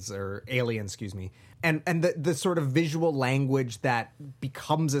Aliens, excuse me. And the sort of visual language that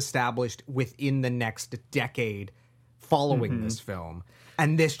becomes established within the next decade following this film.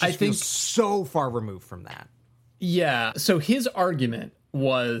 And this just feels so far removed from that. Yeah. So his argument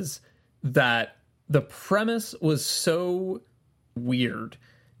was that the premise was so weird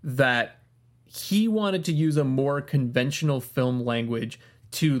that he wanted to use a more conventional film language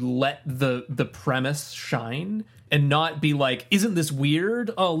to let the premise shine and not be like, isn't this weird?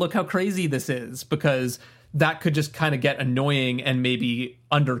 Oh, look how crazy this is, because that could just kind of get annoying and maybe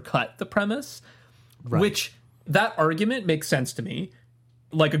undercut the premise, which that argument makes sense to me.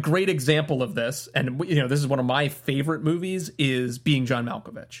 Like, a great example of this, and this is one of my favorite movies, is Being John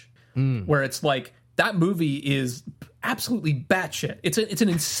Malkovich, where it's like, that movie is absolutely batshit. It's an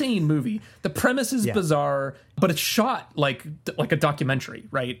insane movie. The premise is bizarre, but it's shot like a documentary,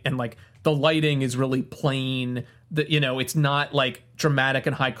 right? And like, the lighting is really plain. It's not like dramatic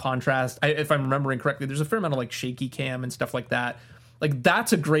and high contrast. If I'm remembering correctly, there's a fair amount of like shaky cam and stuff like that. Like,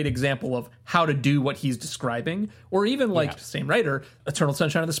 that's a great example of how to do what he's describing. Or even, like, same writer, Eternal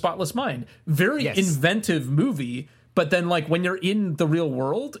Sunshine of the Spotless Mind. Very inventive movie, but then, like, when you're in the real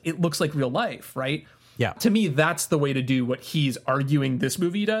world, it looks like real life, right? Yeah. To me, that's the way to do what he's arguing this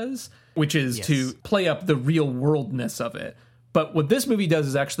movie does, which is to play up the real worldness of it. But what this movie does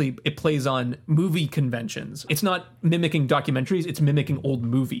is actually it plays on movie conventions. It's not mimicking documentaries, it's mimicking old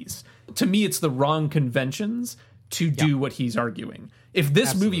movies. To me, it's the wrong conventions to do what he's arguing. If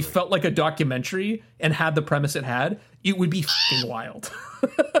this movie felt like a documentary and had the premise it had, it would be f***ing wild.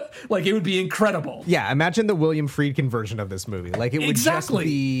 Like, it would be incredible. Yeah, imagine the William Friedkin version of this movie. Like, it would just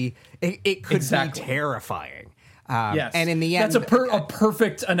be... It could be terrifying. Yes. And in the end... That's a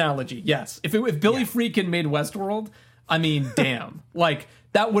perfect analogy, yes. If Billy Friedkin made Westworld, I mean, damn. Like,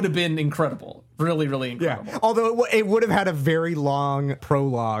 that would have been incredible. Really, really incredible. Yeah. Although it would have had a very long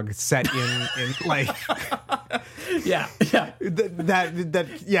prologue set in like... Yeah.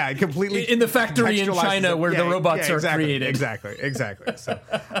 Completely... In the factory in China where the robots are created. Exactly. So,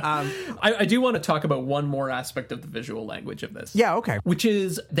 I do want to talk about one more aspect of the visual language of this. Yeah, okay. Which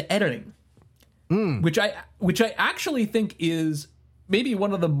is the editing. Which I actually think is maybe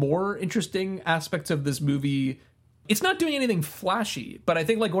one of the more interesting aspects of this movie. It's not doing anything flashy, but I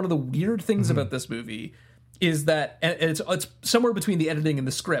think like one of the weird things about this movie is that, and it's somewhere between the editing and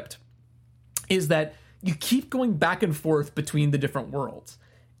the script, is that you keep going back and forth between the different worlds.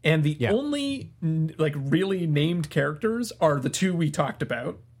 And the only like really named characters are the two we talked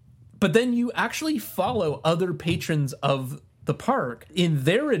about. But then you actually follow other patrons of the park in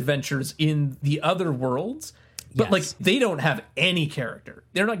their adventures in the other worlds. But like they don't have any character.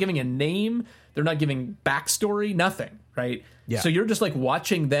 They're not giving a name. They're not giving backstory, nothing, right? Yeah. So you're just like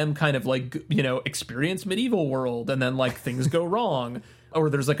watching them kind of like, you know, experience medieval world and then like things go wrong. Or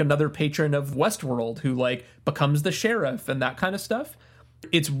there's like another patron of Westworld who like becomes the sheriff and that kind of stuff.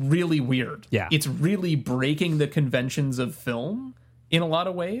 It's really weird. Yeah. It's really breaking the conventions of film in a lot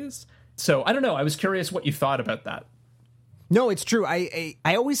of ways. So I don't know. I was curious what you thought about that. No, it's true. I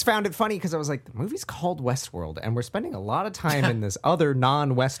always found it funny because I was like, the movie's called Westworld, and we're spending a lot of time in this other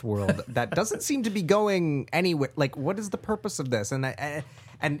non-Westworld that doesn't seem to be going anywhere. Like, what is the purpose of this? And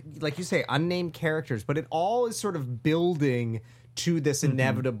like you say, unnamed characters, but it all is sort of building to this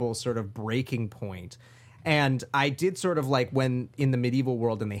inevitable sort of breaking point. And I did sort of like when in the medieval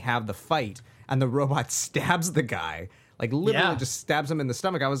world and they have the fight and the robot stabs the guy. Like, literally just stabs him in the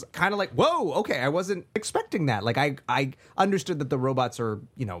stomach. I was kind of like, whoa, okay, I wasn't expecting that. Like, I understood that the robots are,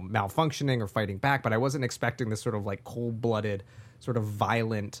 you know, malfunctioning or fighting back, but I wasn't expecting this sort of, like, cold-blooded, sort of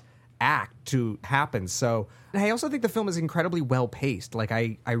violent act to happen. So, and I also think the film is incredibly well-paced. Like,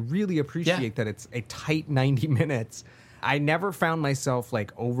 I really appreciate that it's a tight 90 minutes. I never found myself,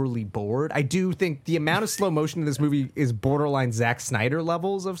 like, overly bored. I do think the amount of slow motion in this movie is borderline Zack Snyder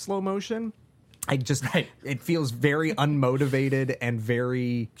levels of slow motion. It feels very unmotivated and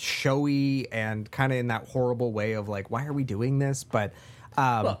very showy and kind of in that horrible way of like, why are we doing this? But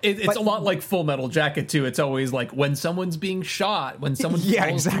it's a lot like Full Metal Jacket too. It's always like when someone's being shot, when someone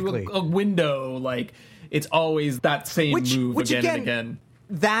falls through a window, like it's always that same move again and again.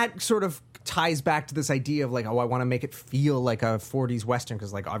 That sort of ties back to this idea of like, oh, I want to make it feel like a 40s Western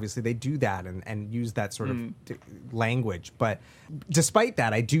because like obviously they do that and use that sort of language. But despite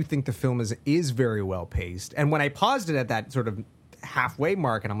that, I do think the film is very well paced. And when I paused it at that sort of halfway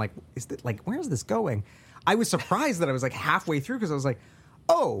mark and I'm like, where is this going? I was surprised that I was like halfway through because I was like,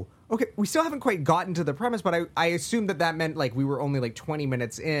 oh, okay, we still haven't quite gotten to the premise, but I assumed that meant like we were only like 20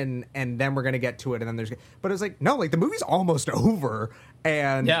 minutes in and then we're going to get to it. And then but it was like, no, like the movie's almost over.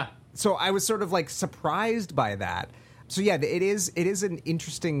 And so I was sort of like surprised by that. So yeah, it is an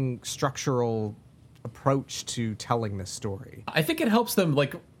interesting structural approach to telling this story. I think it helps them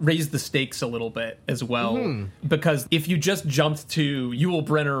like raise the stakes a little bit as well, because if you just jumped to Yul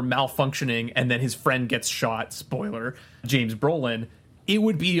Brynner malfunctioning and then his friend gets shot, spoiler, James Brolin, it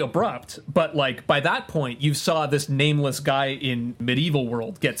would be abrupt. But like by that point, you saw this nameless guy in medieval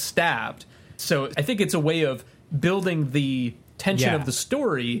world get stabbed. So I think it's a way of building the tension of the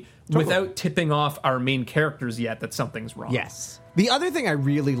story without tipping off our main characters yet that something's wrong. Yes. The other thing I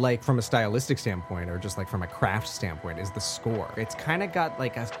really like from a stylistic standpoint, or just like from a craft standpoint, is the score. It's kind of got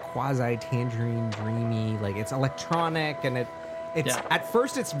like a quasi-tangerine dreamy, like it's electronic, and it's at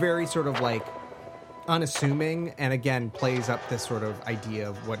first it's very sort of like unassuming, and again plays up this sort of idea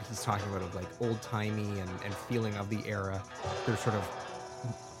of what he's talking about of like old-timey and feeling of the era. They're sort of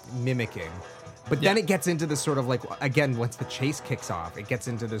mimicking. But then it gets into this sort of like, again, once the chase kicks off, it gets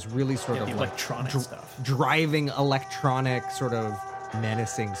into this really sort of electronic stuff. Driving electronic sort of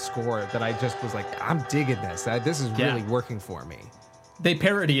menacing score that I just was like, I'm digging this. This is really working for me. They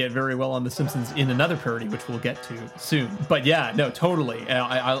parody it very well on The Simpsons in another parody, which we'll get to soon. But yeah, no, totally.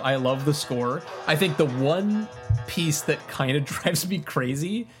 I love the score. I think the one piece that kind of drives me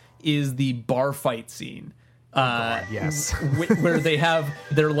crazy is the bar fight scene. God, yes. Where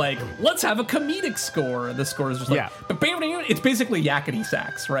they're like, let's have a comedic score. And the score is just like, it's basically yakety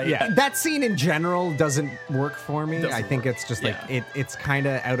sax, right? Yeah. That scene in general doesn't work for me. I think it's just like, it's kind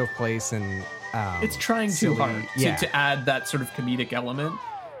of out of place and it's trying silly. too hard to add that sort of comedic element.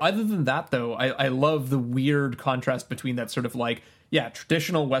 Other than that, though, I love the weird contrast between that sort of like,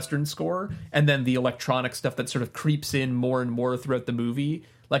 traditional Western score and then the electronic stuff that sort of creeps in more and more throughout the movie.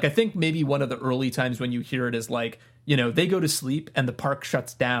 Like, I think maybe one of the early times when you hear it is like, they go to sleep and the park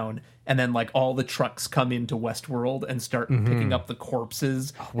shuts down and then like all the trucks come into Westworld and start picking up the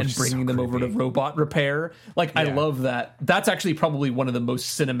corpses and bringing them over to robot repair. Like, I love that. That's actually probably one of the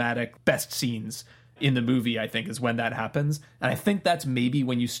most cinematic, best scenes in the movie, I think, is when that happens. And I think that's maybe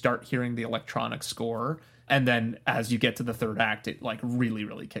when you start hearing the electronic score. And then as you get to the third act, it like really,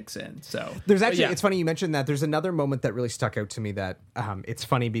 really kicks in. So there's actually, it's funny you mentioned that. There's another moment that really stuck out to me that it's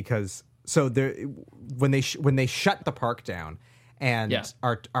funny because when they shut the park down and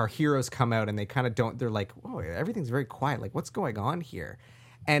our heroes come out and they kind of they're like, whoa, everything's very quiet. Like, what's going on here?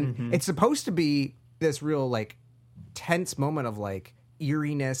 And it's supposed to be this real like tense moment of like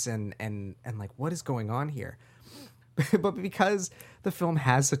eeriness and like, what is going on here? But because the film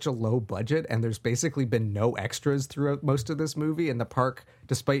has such a low budget and there's basically been no extras throughout most of this movie, and the park,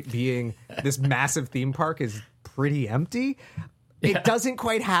 despite being this massive theme park, is pretty empty, it doesn't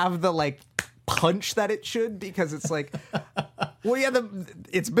quite have the like punch that it should, because it's like,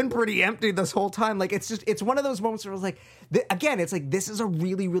 it's been pretty empty this whole time. Like, it's one of those moments where I was like, again, it's like, this is a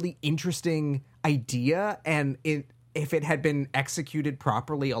really, really interesting idea, and if it had been executed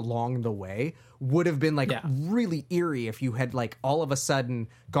properly along the way, would have been like really eerie if you had like all of a sudden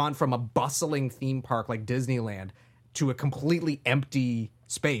gone from a bustling theme park like Disneyland to a completely empty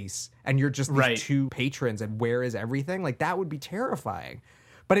space and you're just these two patrons and where is everything? Like, that would be terrifying.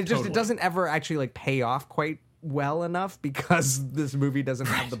 But it doesn't ever actually like pay off quite well enough because this movie doesn't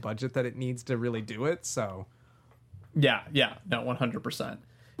have the budget that it needs to really do it. So no, 100%.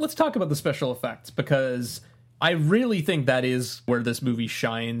 Let's talk about the special effects, because I really think that is where this movie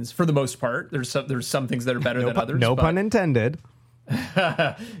shines for the most part. There's some things that are better than others. No pun intended.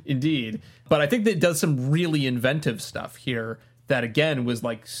 Indeed. But I think that it does some really inventive stuff here that, again, was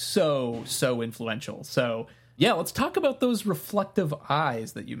like so influential. So, let's talk about those reflective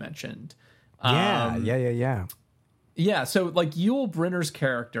eyes that you mentioned. Yeah. So, like, Yul Brynner's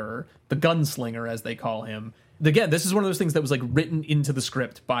character, the gunslinger, as they call him, again, this is one of those things that was, like, written into the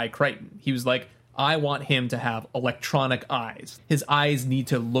script by Crichton. He was like, I want him to have electronic eyes. His eyes need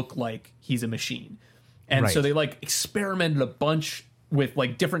to look like he's a machine. And so they like experimented a bunch with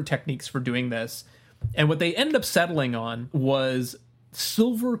like different techniques for doing this. And what they ended up settling on was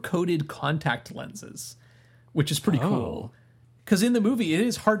silver coated contact lenses, which is pretty cool. Because in the movie, it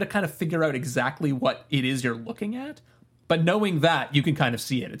is hard to kind of figure out exactly what it is you're looking at. But knowing that, you can kind of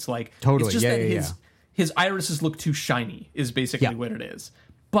see it. It's like, it's just that his irises look too shiny is basically what it is.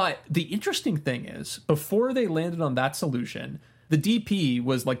 But the interesting thing is, before they landed on that solution, the DP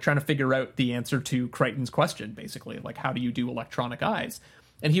was like trying to figure out the answer to Crichton's question, basically, like, how do you do electronic eyes?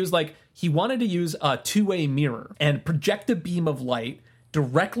 And he was like, he wanted to use a two-way mirror and project a beam of light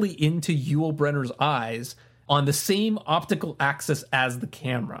directly into Yul Brynner's eyes on the same optical axis as the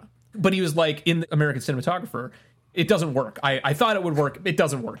camera. But he was like, in the American Cinematographer, it doesn't work. I thought it would work. It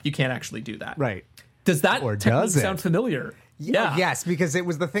doesn't work. You can't actually do that. Right. Does that technique sound familiar? Yeah. Yes, because it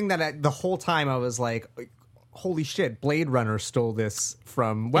was the thing that the whole time I was like, holy shit, Blade Runner stole this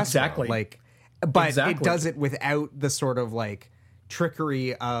from Westworld. Exactly. Like, but it does it without the sort of like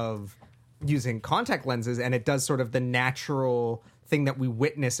trickery of using contact lenses, and it does sort of the natural thing that we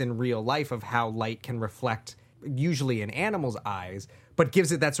witness in real life of how light can reflect usually in animals' eyes, but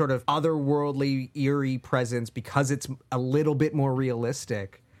gives it that sort of otherworldly, eerie presence because it's a little bit more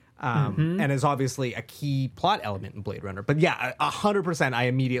realistic. And is obviously a key plot element in Blade Runner. But 100%, I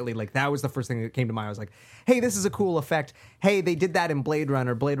immediately, like, that was the first thing that came to mind. I was like, hey, this is a cool effect. Hey, they did that in Blade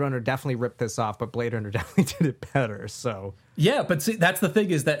Runner. Blade Runner definitely ripped this off, but Blade Runner definitely did it better, so. Yeah, but see, that's the thing,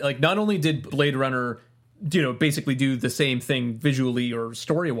 is that, like, not only did Blade Runner, basically do the same thing visually or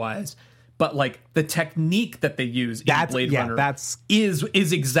story-wise, but, like, the technique that they use in Blade Runner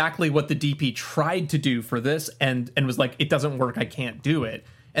is exactly what the DP tried to do for this, and was like, it doesn't work, I can't do it.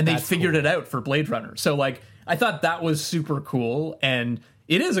 And they figured it out for Blade Runner. So, like, I thought that was super cool. And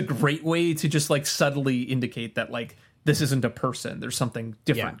it is a great way to just, like, subtly indicate that, like, this isn't a person. There's something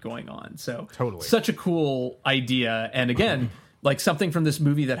different going on. So, such a cool idea. And again, like something from this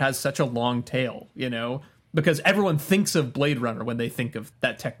movie that has such a long tail, because everyone thinks of Blade Runner when they think of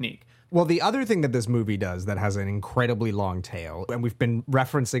that technique. Well, the other thing that this movie does that has an incredibly long tail, and we've been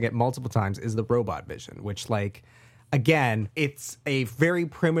referencing it multiple times, is the robot vision, which, like, again, it's a very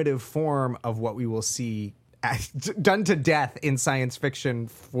primitive form of what we will see done to death in science fiction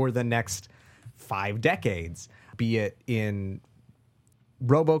for the next 5 decades, be it in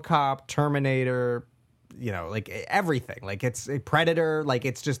RoboCop, Terminator, like everything. Like, it's a Predator, like,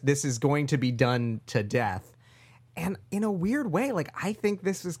 it's just, this is going to be done to death. And in a weird way, like, I think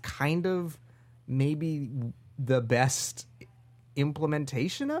this is kind of maybe the best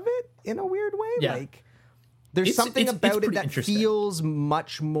implementation of it in a weird way. Yeah. Like, there's something about it that feels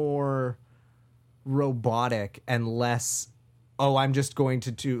much more robotic and less, I'm just going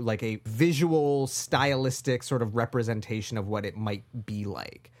to do like a visual, stylistic sort of representation of what it might be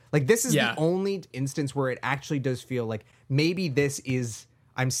like. Like, this is the only instance where it actually does feel like maybe this is,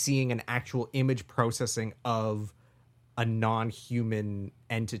 I'm seeing an actual image processing of a non-human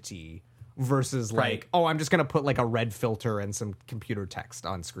entity versus like, I'm just going to put like a red filter and some computer text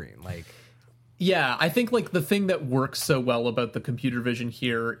on screen. Like, yeah, I think like the thing that works so well about the computer vision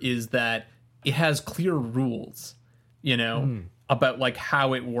here is that it has clear rules, about like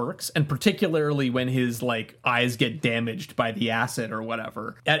how it works. And particularly when his like eyes get damaged by the acid or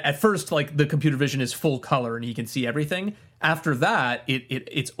whatever. At first, like, the computer vision is full color and he can see everything. After that,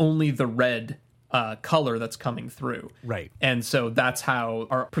 it's only the red color that's coming through. Right. And so that's how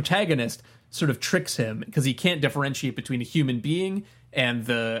our protagonist sort of tricks him, because he can't differentiate between a human being and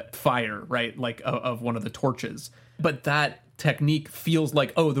the fire, right? Like of one of the torches. But that technique feels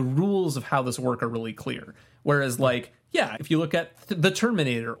like, the rules of how this work are really clear. Whereas like, if you look at The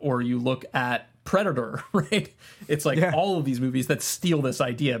Terminator or you look at Predator, right? It's like all of these movies that steal this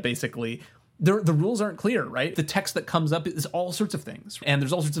idea, basically. The rules aren't clear, right? The text that comes up is all sorts of things. And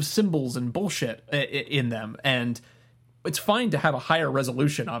there's all sorts of symbols and bullshit in them. And it's fine to have a higher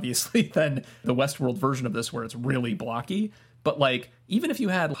resolution, obviously, than the Westworld version of this where it's really blocky. But like, even if you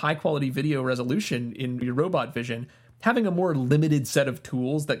had high quality video resolution in your robot vision, having a more limited set of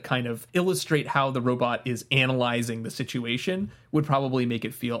tools that kind of illustrate how the robot is analyzing the situation would probably make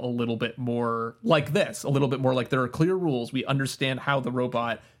it feel a little bit more like this, a little bit more like there are clear rules. We understand how the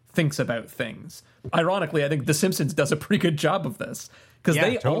robot thinks about things. Ironically, I think The Simpsons does a pretty good job of this, because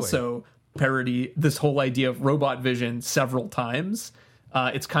they also parody this whole idea of robot vision several times.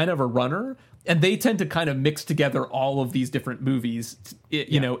 It's kind of a runner, and they tend to kind of mix together all of these different movies,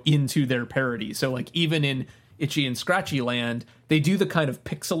 into their parody. So like, even in Itchy and Scratchy Land, they do the kind of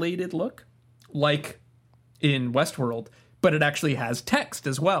pixelated look like in Westworld, but it actually has text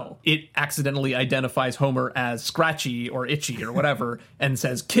as well. It accidentally identifies Homer as Scratchy or Itchy or whatever and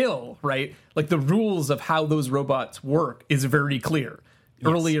says kill, right? Like, the rules of how those robots work is very clear.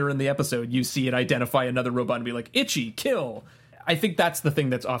 Yes. Earlier in the episode, you see it identify another robot and be like, Itchy, kill. I think that's the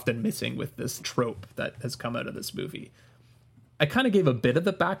thing that's often missing with this trope that has come out of this movie. I kind of gave a bit of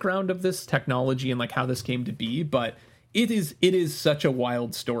the background of this technology and like how this came to be, but it is such a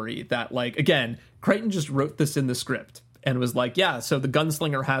wild story that, like, again, Crichton just wrote this in the script and was like, so the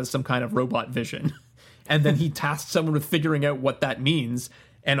gunslinger has some kind of robot vision. And then he tasked someone with figuring out what that means.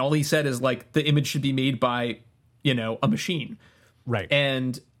 And all he said is like, the image should be made by, a machine. Right.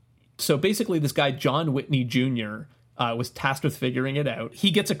 And so basically this guy, John Whitney Jr., was tasked with figuring it out.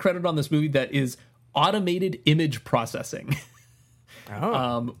 He gets a credit on this movie that is automated image processing.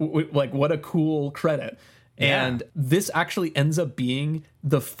 Like, what a cool credit. Yeah. And this actually ends up being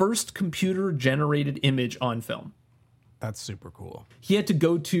the first computer-generated image on film. That's super cool. He had to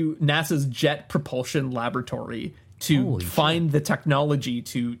go to NASA's Jet Propulsion Laboratory to find the technology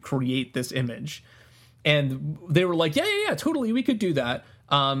to create this image. And they were like, yeah, totally, we could do that.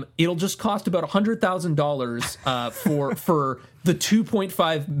 It'll just cost about $100,000 for the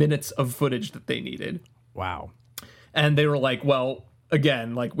 2.5 minutes of footage that they needed. Wow. And they were like, well,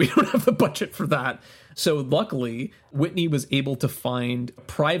 again, like, we don't have the budget for that. So luckily, Whitney was able to find a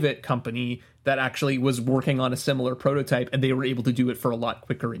private company that actually was working on a similar prototype, and they were able to do it for a lot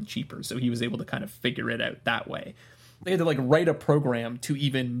quicker and cheaper. So he was able to kind of figure it out that way. They had to like write a program to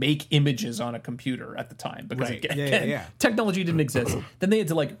even make images on a computer at the time, because again, technology didn't exist. Then they had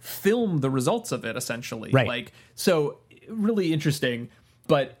to like film the results of it, essentially. Right. Like, so really interesting.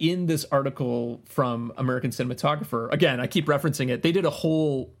 But in this article from American Cinematographer, again, I keep referencing it, they did a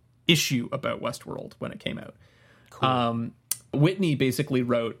whole issue about Westworld when it came out. Cool. Whitney basically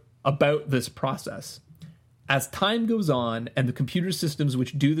wrote about this process. As time goes on and the computer systems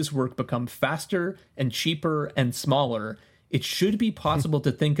which do this work become faster and cheaper and smaller, it should be possible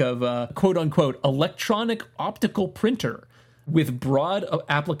to think of a quote-unquote electronic optical printer with broad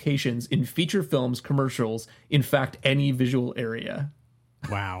applications in feature films, commercials, in fact, any visual area.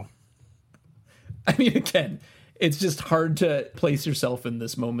 Wow. I mean, again, it's just hard to place yourself in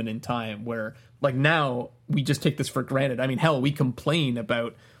this moment in time where, like, now we just take this for granted. I mean, hell, we complain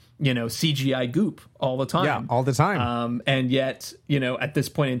about, CGI goop all the time. Yeah, all the time. And yet, at this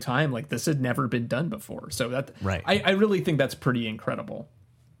point in time, like, this had never been done before. So that, right. I really think that's pretty incredible.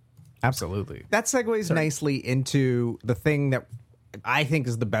 Absolutely. That segues nicely into the thing that I think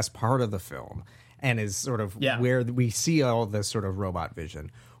is the best part of the film and is sort of where we see all this sort of robot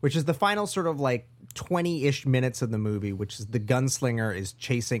vision, which is the final sort of like 20-ish minutes of the movie, which is the gunslinger is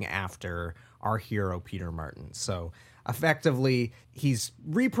chasing after our hero, Peter Martin. So effectively, he's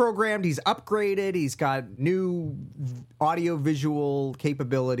reprogrammed, he's upgraded, he's got new audio-visual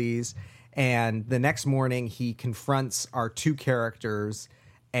capabilities, and the next morning he confronts our two characters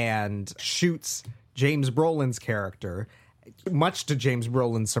and shoots James Brolin's character, much to James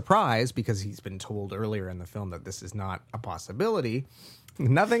Brolin's surprise, because he's been told earlier in the film that this is not a possibility.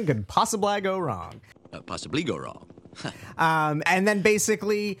 Nothing could possibly go wrong. Possibly go wrong. And then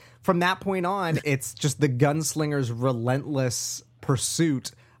basically, from that point on, it's just the gunslinger's relentless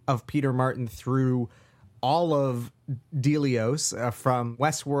pursuit of Peter Martin through all of Delios, from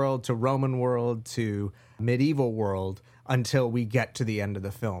Westworld to Roman world to medieval world, until we get to the end of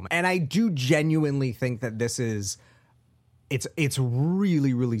the film. And I do genuinely think that this is, it's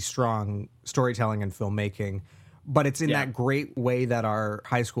really, really strong storytelling and filmmaking. But it's in that great way that our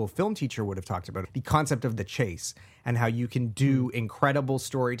high school film teacher would have talked about, the concept of the chase and how you can do incredible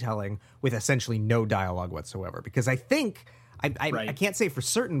storytelling with essentially no dialogue whatsoever. Because I think, I can't say for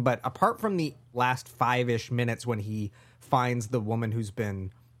certain, but apart from the last 5-ish minutes when he finds the woman who's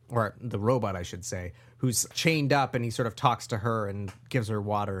been, or the robot, I should say, who's chained up, and he sort of talks to her and gives her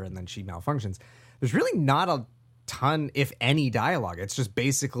water and then she malfunctions, there's really not a ton, if any, dialogue. It's just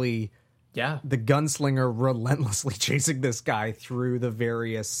basically... the gunslinger relentlessly chasing this guy through the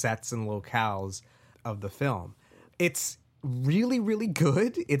various sets and locales of the film. It's really, really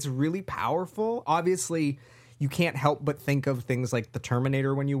good. It's really powerful. Obviously, you can't help but think of things like The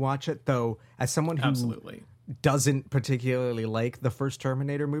Terminator when you watch it, though, as someone who doesn't particularly like the first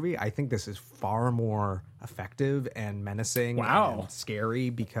Terminator movie, I think this is far more effective and menacing and scary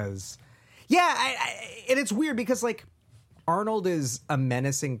because... and it's weird because, like, Arnold is a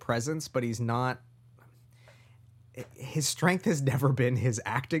menacing presence, but he's not... His strength has never been his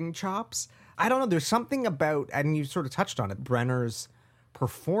acting chops. I don't know, there's something about, and you sort of touched on it, Brenner's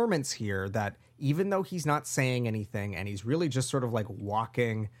performance here, that even though he's not saying anything and he's really just sort of like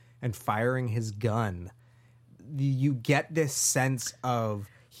walking and firing his gun, you get this sense of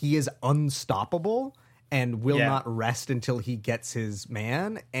he is unstoppable and will not rest until he gets his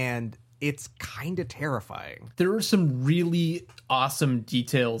man, and it's kind of terrifying. There are some really awesome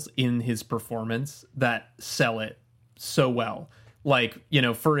details in his performance that sell it so well. Like,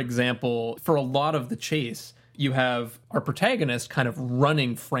 for example, for a lot of the chase, you have our protagonist kind of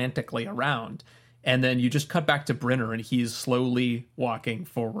running frantically around, and then you just cut back to Brenner, and he's slowly walking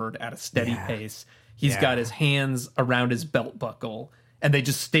forward at a steady pace. He's got his hands around his belt buckle, and they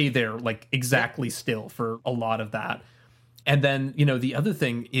just stay there, like, exactly still for a lot of that. And then, the other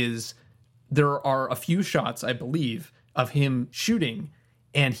thing is... there are a few shots, I believe, of him shooting,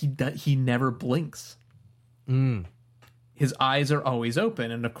 and he never blinks. His eyes are always open,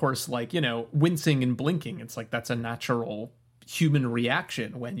 and of course, like, wincing and blinking, it's like that's a natural human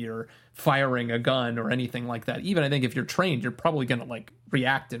reaction when you're firing a gun or anything like that. Even I think if you're trained, you're probably going to, like,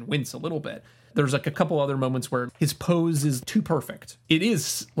 react and wince a little bit. There's like a couple other moments where his pose is too perfect. It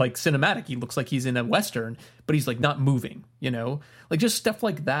is like cinematic. He looks like he's in a Western, but he's like not moving, like just stuff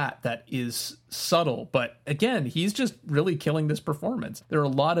like that is subtle. But again, he's just really killing this performance. There are a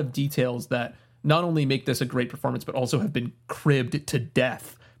lot of details that not only make this a great performance, but also have been cribbed to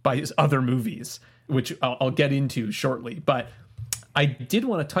death by his other movies, which I'll get into shortly. But I did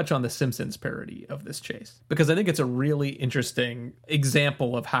want to touch on the Simpsons parody of this chase, because I think it's a really interesting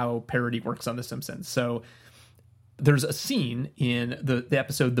example of how parody works on the Simpsons. So there's a scene in the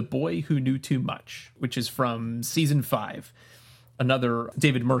episode The Boy Who Knew Too Much, which is from season 5, another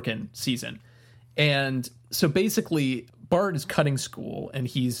David Merkin season. And so basically Bart is cutting school and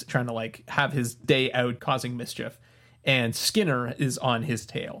he's trying to like have his day out causing mischief, and Skinner is on his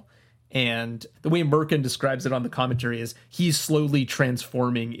tail. And the way Merkin describes it on the commentary is he's slowly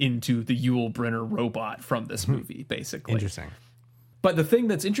transforming into the Yul Brynner robot from this movie, basically. Interesting. But the thing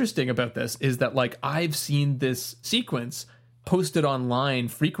that's interesting about this is that, like, I've seen this sequence posted online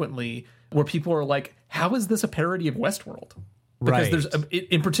frequently where people are like, how is this a parody of Westworld? Because Right. there's,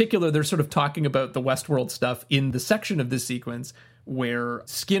 in particular, they're sort of talking about the Westworld stuff in the section of this sequence where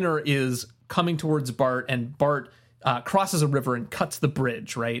Skinner is coming towards Bart, and Bart crosses a river and cuts the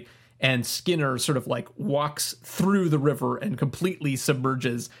bridge, right? And Skinner sort of like walks through the river and completely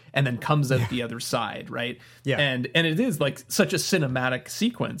submerges and then comes out the other side, right? Yeah. And it is like such a cinematic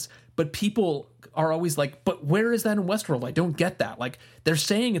sequence, but people are always like, but where is that in Westworld? I don't get that. Like, they're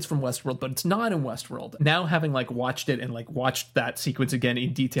saying it's from Westworld, but it's not in Westworld. Now, having like watched it and like watched that sequence again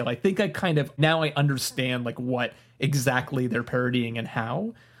in detail, I think I kind of, now I understand like what exactly they're parodying and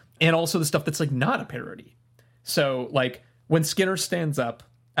how, and also the stuff that's like not a parody. So like when Skinner stands up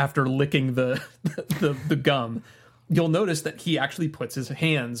after licking the gum, you'll notice that he actually puts his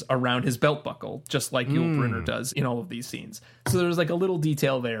hands around his belt buckle, just like Yul Brynner does in all of these scenes. So there's like a little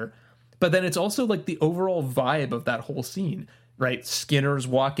detail there. But then it's also like the overall vibe of that whole scene, right? Skinner's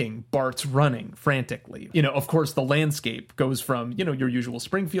walking, Bart's running frantically. You know, of course, the landscape goes from, you know, your usual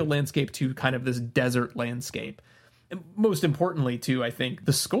Springfield landscape to kind of this desert landscape. And most importantly, too, I think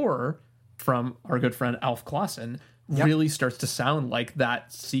the score from our good friend Alf Clausen really starts to sound like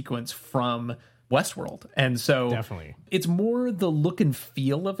that sequence from Westworld. And so Definitely. It's more the look and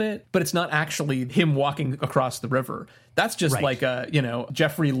feel of it, but it's not actually him walking across the river. That's just like a, you know,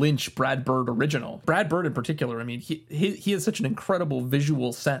 Jeffrey Lynch, Brad Bird original. Brad Bird in particular, I mean, he has such an incredible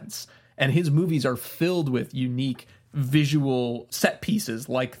visual sense, and his movies are filled with unique visual set pieces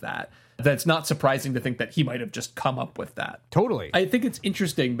like that. That's not surprising to think that he might have just come up with that. Totally. I think it's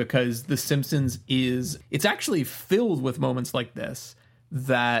interesting because The Simpsons it's actually filled with moments like this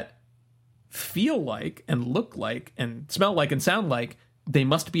that feel like and look like and smell like and sound like they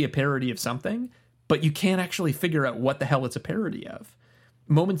must be a parody of something, but you can't actually figure out what the hell it's a parody of.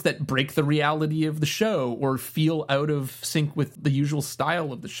 Moments that break the reality of the show or feel out of sync with the usual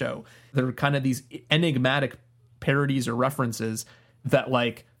style of the show. They're kind of these enigmatic parodies or references that,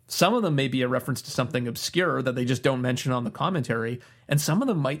 like, some of them may be a reference to something obscure that they just don't mention on the commentary, and some of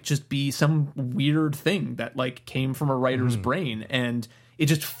them might just be some weird thing that like came from a writer's brain, and it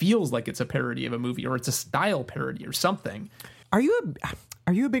just feels like it's a parody of a movie or it's a style parody or something. Are you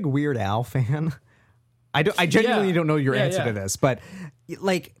a big Weird Al fan? I genuinely don't know your answer to this, but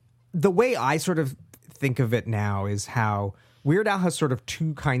like the way I sort of think of it now is how Weird Al has sort of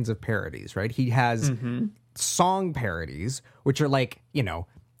two kinds of parodies, right? He has song parodies, which are like, you know,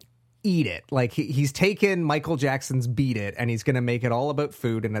 Eat It. Like he's taken Michael Jackson's Beat It and he's going to make it all about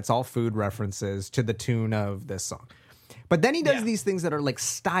food, and it's all food references to the tune of this song. But then he does these things that are like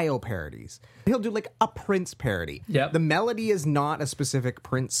style parodies. He'll do like a Prince parody. The melody is not a specific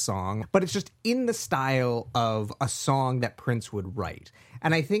Prince song, but it's just in the style of a song that Prince would write.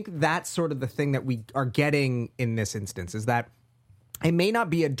 And I think that's sort of the thing that we are getting in this instance, is that it may not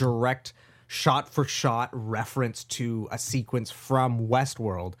be a direct shot-for-shot reference to a sequence from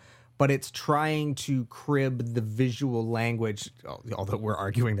Westworld, but it's trying to crib the visual language, although we're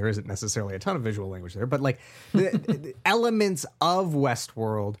arguing there isn't necessarily a ton of visual language there, but like the elements of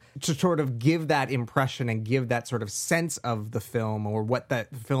Westworld to sort of give that impression and give that sort of sense of the film or what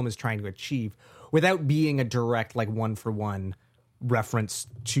that film is trying to achieve without being a direct, like, one-for-one reference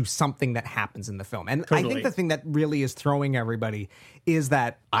to something that happens in the film. And I think the thing that really is throwing everybody is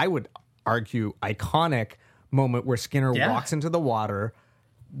that, I would argue, iconic moment where Skinner walks into the water,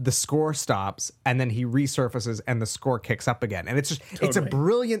 the score stops, and then he resurfaces and the score kicks up again. And it's just, it's a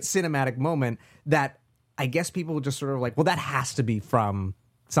brilliant cinematic moment that I guess people just sort of like, well, that has to be from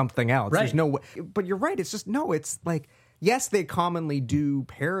something else. There's no way. But you're right. It's just, no, it's like, yes, they commonly do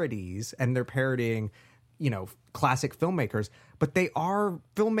parodies and they're parodying, you know, classic filmmakers, but they are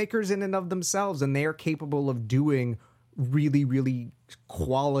filmmakers in and of themselves, and they are capable of doing really, really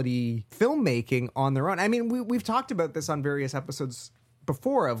quality filmmaking on their own. I mean, we've talked about this on various episodes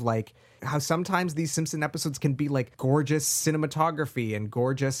before, of like how sometimes these Simpson episodes can be like gorgeous cinematography and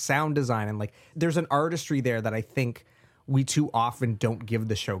gorgeous sound design, and like there's an artistry there that I think we too often don't give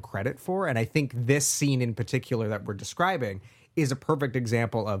the show credit for. And I think this scene in particular that we're describing is a perfect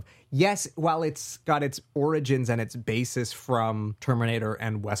example of, yes, while it's got its origins and its basis from Terminator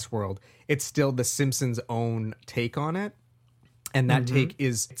and Westworld, it's still the Simpsons' own take on it. And that take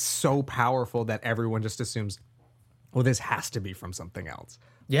is so powerful that everyone just assumes, well, this has to be from something else.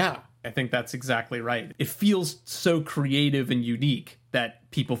 Yeah, I think that's exactly right. It feels so creative and unique that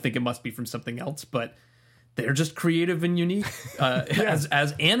people think it must be from something else, but they're just creative and unique as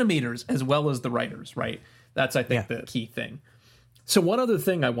animators as well as the writers, right? That's, I think, the key thing. So one other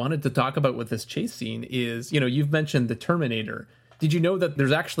thing I wanted to talk about with this chase scene is, you know, you've mentioned the Terminator. Did you know that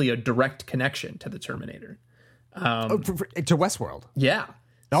there's actually a direct connection to the Terminator? To Westworld? Yeah.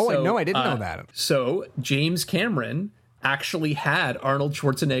 Oh, no, I didn't know that. So James Cameron actually had Arnold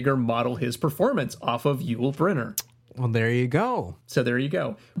Schwarzenegger model his performance off of Yul Brynner. Well, there you go. So there you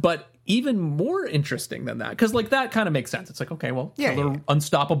go. But even more interesting than that, because like that kind of makes sense. It's like, okay, well,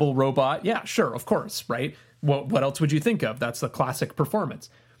 unstoppable robot. Yeah, sure, of course, right? What else would you think of? That's the classic performance.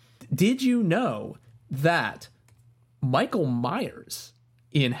 Did you know that Michael Myers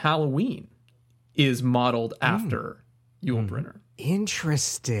in Halloween is modeled after Yul Brynner?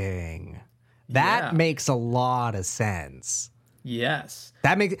 Interesting. That makes a lot of sense. Yes.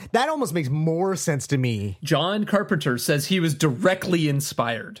 That almost makes more sense to me. John Carpenter says he was directly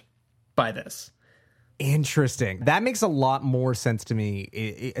inspired by this. Interesting. That makes a lot more sense to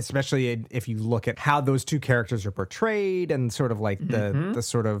me, especially if you look at how those two characters are portrayed and sort of like the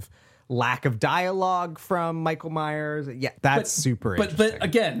sort of lack of dialogue from Michael Myers. Yeah, that's super interesting. But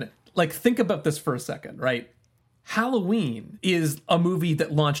again, like think about this for a second, right? Halloween is a movie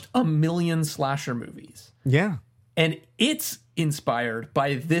that launched 1 million slasher movies. Yeah. And it's inspired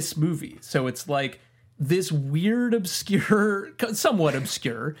by this movie. So it's like this weird, obscure, somewhat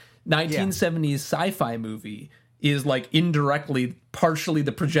obscure 1970s sci-fi movie is like indirectly, partially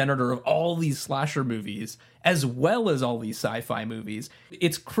the progenitor of all these slasher movies, as well as all these sci-fi movies.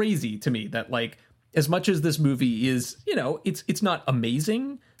 It's crazy to me that like, as much as this movie is, you know, it's not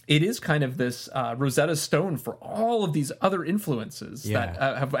amazing, it is kind of this Rosetta Stone for all of these other influences that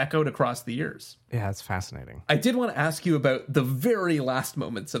have echoed across the years. Yeah, it's fascinating. I did want to ask you about the very last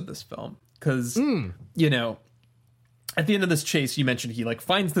moments of this film, because, you know, at the end of this chase, you mentioned he like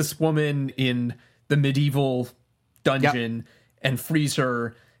finds this woman in the medieval dungeon and frees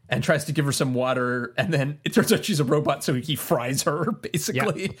her and tries to give her some water. And then it turns out she's a robot, so he fries her,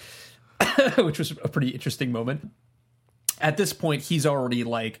 basically, which was a pretty interesting moment. At this point, he's already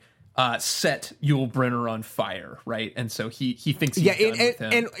like set Yul Brynner on fire, right? And so he thinks he's done with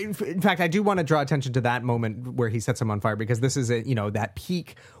him. And in fact, I do want to draw attention to that moment where he sets him on fire, because this is that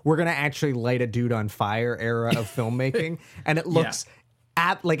peak. We're going to actually light a dude on fire era of filmmaking, and it looks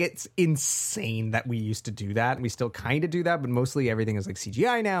like it's insane that we used to do that. We still kind of do that, but mostly everything is like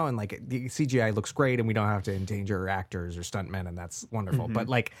CGI now, and like the CGI looks great, and we don't have to endanger actors or stuntmen, and that's wonderful. But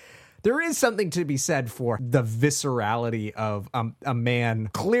like, there is something to be said for the viscerality of a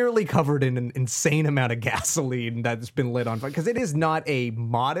man clearly covered in an insane amount of gasoline that's been lit on fire. Because it is not a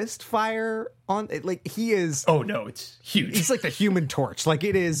modest fire on it. Like, he is. Oh, no, it's huge. He's like the Human Torch. Like,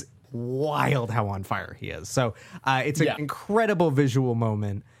 it is wild how on fire he is. So it's an incredible visual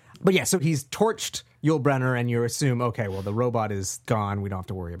moment. But yeah, so he's torched Yul Brynner, and you assume, okay, well, the robot is gone. We don't have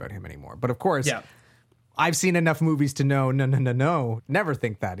to worry about him anymore. But of course. Yeah. I've seen enough movies to know, no, never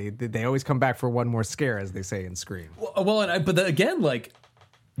think that. They always come back for one more scare, as they say in Scream. But again, like,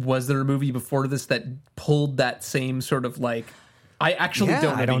 was there a movie before this that pulled that same sort of like? I actually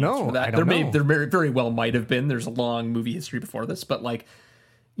don't. I don't know. For that. There very well might have been. There's a long movie history before this, but like,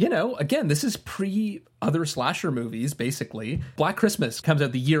 you know, again, this is pre other slasher movies. Basically, Black Christmas comes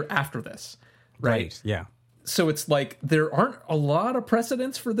out the year after this, right? Yeah. So it's like there aren't a lot of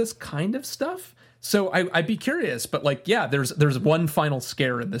precedents for this kind of stuff. So I'd be curious, but like, yeah, there's one final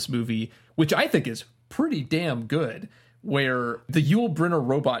scare in this movie, which I think is pretty damn good, where the Yul Brynner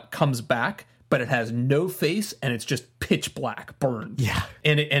robot comes back, but it has no face and it's just pitch black, burned. Yeah.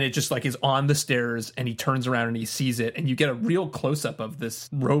 And it just like is on the stairs, and he turns around and he sees it, and you get a real close up of this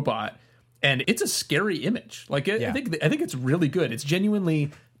robot, and it's a scary image. Like I think it's really good. It's genuinely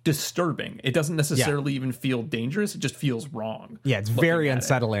disturbing. It doesn't necessarily even feel dangerous. It just feels wrong. Yeah, it's very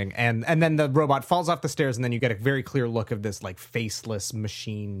unsettling. And then the robot falls off the stairs, and then you get a very clear look of this like faceless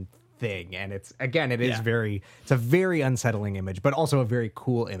machine thing. And it's a very unsettling image, but also a very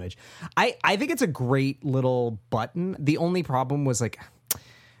cool image. I think it's a great little button. The only problem was like,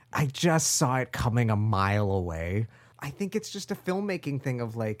 I just saw it coming a mile away. I think it's just a filmmaking thing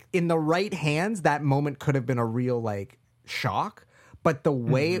of like, in the right hands, that moment could have been a real like shock. But the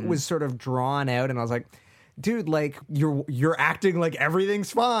way it was sort of drawn out, and I was like, dude, like, you're acting like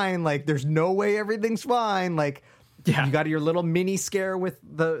everything's fine. Like, there's no way everything's fine. Like, you got your little mini scare with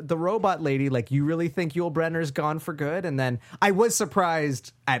the robot lady. Like, you really think Yul Brynner's gone for good? And then I was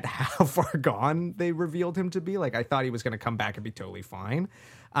surprised at how far gone they revealed him to be. Like, I thought he was going to come back and be totally fine.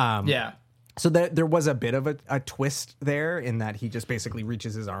 So there was a bit of a twist there, in that he just basically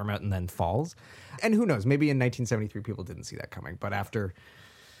reaches his arm out and then falls. And who knows, maybe in 1973 people didn't see that coming. But after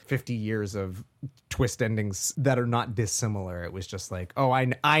 50 years of twist endings that are not dissimilar, it was just like, oh,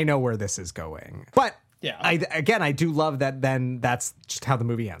 I know where this is going. But I do love that then that's just how the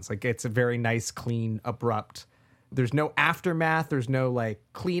movie ends. Like, it's a very nice, clean, abrupt There's no aftermath. There's no like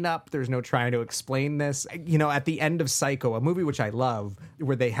cleanup. There's no trying to explain this. You know, at the end of Psycho, a movie which I love,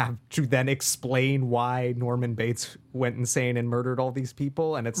 where they have to then explain why Norman Bates went insane and murdered all these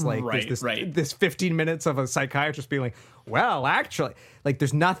people. And it's like this 15 minutes of a psychiatrist being like, well, actually, like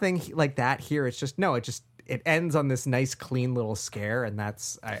there's nothing like that here. It's just, no, it ends on this nice, clean little scare. And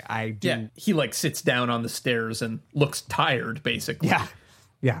that's, Yeah, he like sits down on the stairs and looks tired, basically. Yeah.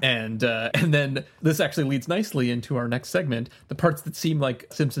 Yeah. And then this actually leads nicely into our next segment, the parts that seem like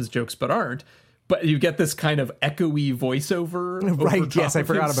Simpsons jokes but aren't. But you get this kind of echoey voiceover. Right, yes, I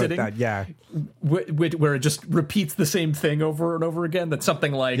forgot about that, yeah. Where it just repeats the same thing over and over again. That's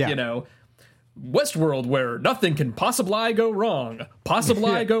something like, you know, Westworld, where nothing can possibly go wrong.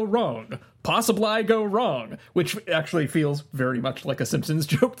 Possibly go wrong. Possibly go wrong. Which actually feels very much like a Simpsons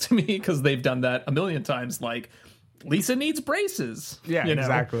joke to me, because they've done that a million times, like, Lisa needs braces. Yeah, you know?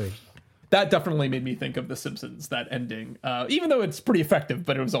 Exactly. That definitely made me think of The Simpsons, that ending. Even though it's pretty effective,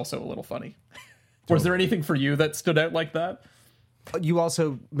 but it was also a little funny. Was there anything for you that stood out like that? You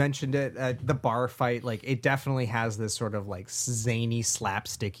also mentioned it, the bar fight. Like, it definitely has this sort of like zany,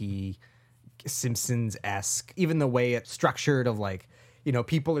 slapsticky, Simpsons-esque. Even the way it's structured of like, you know,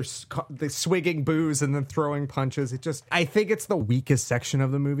 people are swigging booze and then throwing punches. I think it's the weakest section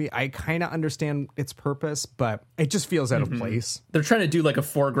of the movie. I kind of understand its purpose, but it just feels out of place. They're trying to do like a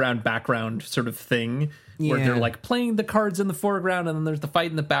foreground, background sort of thing where they're like playing the cards in the foreground and then there's the fight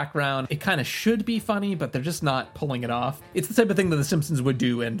in the background. It kind of should be funny, but they're just not pulling it off. It's the type of thing that the Simpsons would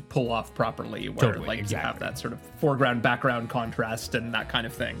do and pull off properly, where you have that sort of foreground, background contrast and that kind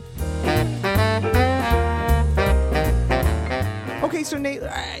of thing. Okay, so Nate,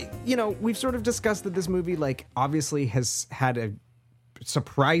 you know, we've sort of discussed that this movie, like, obviously has had a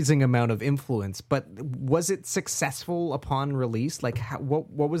surprising amount of influence, but was it successful upon release? Like, what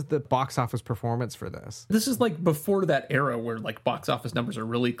was the box office performance for this? This is like before that era where like box office numbers are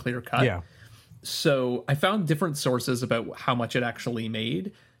really clear cut. Yeah. So I found different sources about how much it actually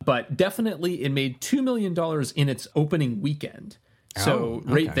made, but definitely it made $2 million in its opening weekend. So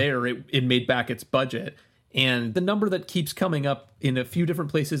there, it made back its budget. And the number that keeps coming up in a few different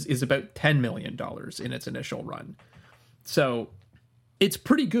places is about $10 million in its initial run. So it's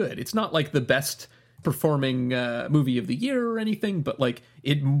pretty good. It's not like the best performing movie of the year or anything, but like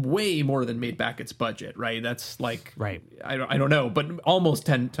it way more than made back its budget, right? That's like, I don't know, but almost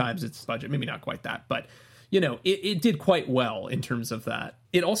 10 times its budget. Maybe not quite that, but you know, it did quite well in terms of that.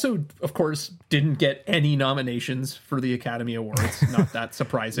 It also, of course, didn't get any nominations for the Academy Awards. Not that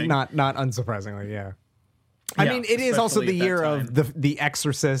surprising. Not unsurprisingly, yeah. I mean, it is also the year of the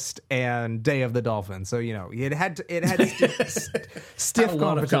Exorcist and Day of the Dolphin, so you know it had stiff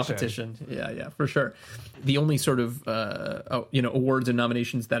competition. Yeah, for sure. The only sort of awards and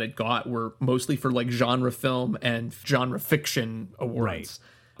nominations that it got were mostly for like genre film and genre fiction awards. Right.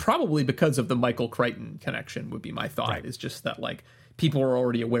 Probably because of the Michael Crichton connection would be my thought. Right. Is just that like people are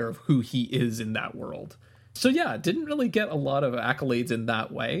already aware of who he is in that world. So yeah, didn't really get a lot of accolades in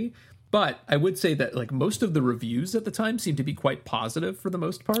that way. But I would say that like most of the reviews at the time seemed to be quite positive for the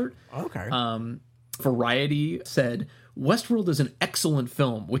most part. Okay. Variety said, Westworld is an excellent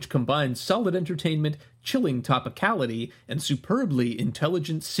film which combines solid entertainment, chilling topicality, and superbly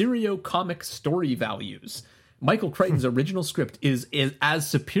intelligent serio-comic story values. Michael Crichton's original script is as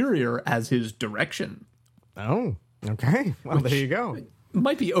superior as his direction. Oh, okay. Well, there you go.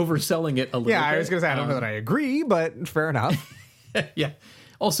 Might be overselling it a little bit. Yeah, I was going to say, I don't know that I agree, but fair enough. Yeah.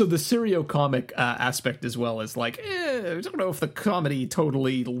 Also, the serio-comic aspect as well is like, I don't know if the comedy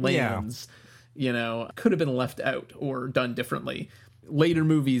totally lands. Yeah. You know, could have been left out or done differently. Later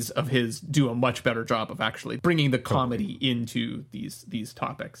movies of his do a much better job of actually bringing the comedy into these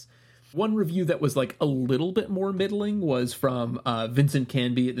topics. One review that was like a little bit more middling was from Vincent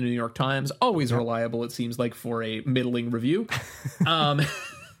Canby at the New York Times. Always reliable, it seems like, for a middling review.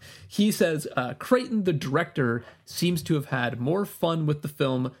 He says, Crichton, the director, seems to have had more fun with the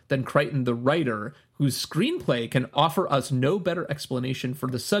film than Crichton, the writer, whose screenplay can offer us no better explanation for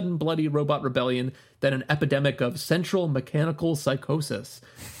the sudden bloody robot rebellion than an epidemic of central mechanical psychosis.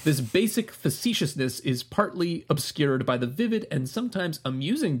 This basic facetiousness is partly obscured by the vivid and sometimes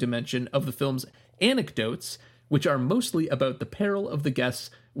amusing dimension of the film's anecdotes, which are mostly about the peril of the guests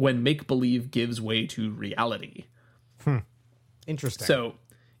when make-believe gives way to reality. Interesting. So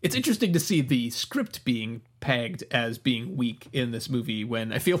it's interesting to see the script being pegged as being weak in this movie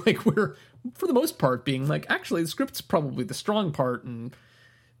when I feel like we're, for the most part, being like, actually, the script's probably the strong part and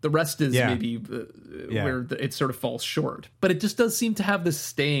the rest is maybe where it sort of falls short. But it just does seem to have this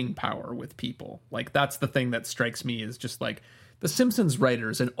staying power with people. Like, that's the thing that strikes me is just like, the Simpsons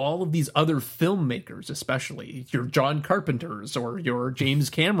writers and all of these other filmmakers, especially your John Carpenters or your James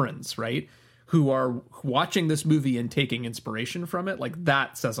Camerons, right, who are watching this movie and taking inspiration from it, like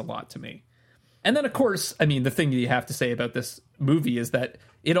that says a lot to me. And then, of course, I mean, the thing that you have to say about this movie is that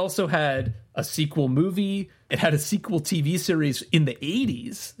it also had a sequel movie. It had a sequel TV series in the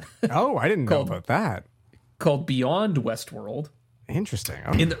 80s. Oh, I didn't know about that. Called Beyond Westworld. Interesting.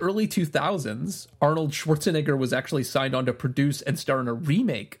 In the early 2000s, Arnold Schwarzenegger was actually signed on to produce and star in a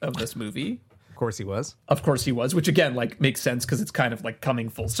remake of this movie. Of course he was. Of course he was, which again, like, makes sense because it's kind of like coming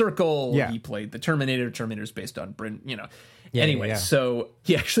full circle. Yeah. He played the Terminator. Terminator's based on Bryn, you know. Yeah, anyway, yeah. So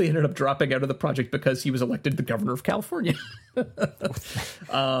he actually ended up dropping out of the project because he was elected the governor of California.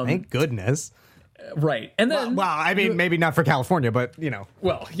 Thank goodness. Right. And then, well, I mean, maybe not for California, but, you know.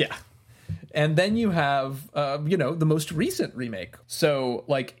 Well, yeah. And then you have, you know, the most recent remake. So,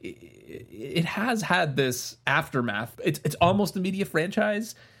 like, it has had this aftermath. It's almost a media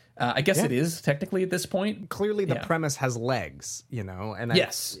franchise. I guess it is technically at this point. Clearly, the premise has legs, you know. And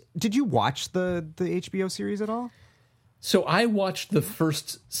yes. Did you watch the HBO series at all? So I watched the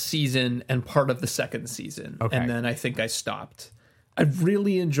first season and part of the second season, and then I think I stopped. I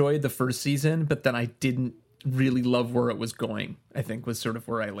really enjoyed the first season, but then I didn't really love where it was going, I think was sort of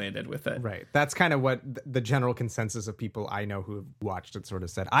where I landed with it. Right. That's kind of what the general consensus of people I know who have watched it sort of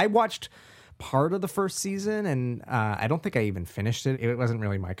said. I watched part of the first season, and I don't think I even finished it. It wasn't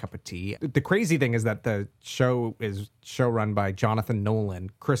really my cup of tea. The crazy thing is that the show is run by Jonathan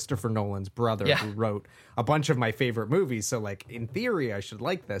Nolan, Christopher Nolan's brother, who wrote a bunch of my favorite movies. So, like, in theory, I should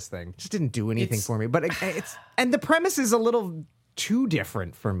like this thing. Just didn't do anything for me. But it's and the premise is a little too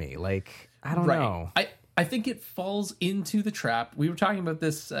different for me. Like, I don't know. I think it falls into the trap. We were talking about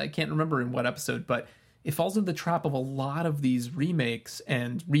this, I can't remember in what episode, but it falls into the trap of a lot of these remakes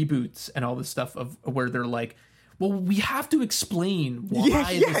and reboots and all this stuff of where they're like, well, we have to explain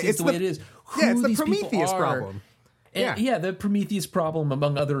why this is the way it is. It's the Prometheus problem. And, the Prometheus problem,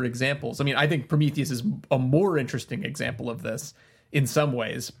 among other examples. I mean, I think Prometheus is a more interesting example of this in some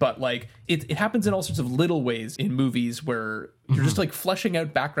ways, but like it happens in all sorts of little ways in movies where you're just like fleshing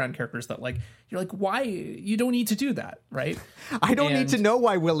out background characters that like you're like, why you don't need to do that, right? I don't need to know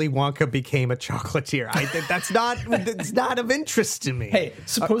why Willy Wonka became a chocolatier. That's not of interest to me. Hey,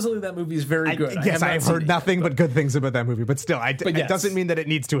 supposedly that movie is very good. Yes, I've heard nothing but good things about that movie, but still, it doesn't mean that it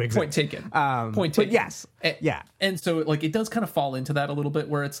needs to exist. Point taken. Point But taken. yes, And so like it does kind of fall into that a little bit,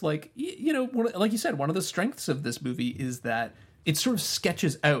 where it's like, you know, like you said, one of the strengths of this movie is that it sort of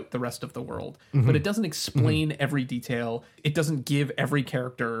sketches out the rest of the world, but it doesn't explain every detail. It doesn't give every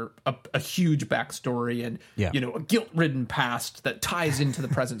character a huge backstory and, you know, a guilt-ridden past that ties into the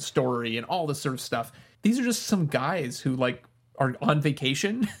present story and all this sort of stuff. These are just some guys who, like, are on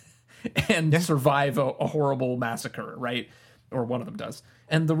vacation and survive a horrible massacre, right? Or one of them does.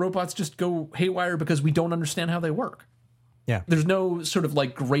 And the robots just go haywire because we don't understand how they work. Yeah. There's no sort of,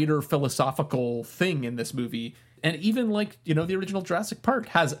 like, greater philosophical thing in this movie. And even, like, you know, the original Jurassic Park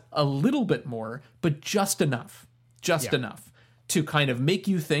has a little bit more, but just enough to kind of make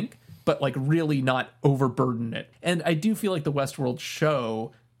you think, but, like, really not overburden it. And I do feel like the Westworld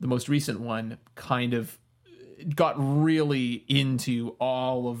show, the most recent one, kind of got really into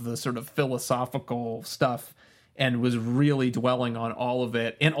all of the sort of philosophical stuff and was really dwelling on all of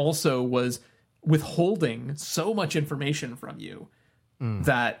it, and also was withholding so much information from you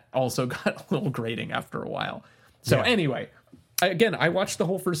that also got a little grating after a while. So anyway, I watched the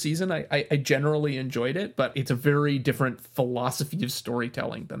whole first season. I generally enjoyed it, but it's a very different philosophy of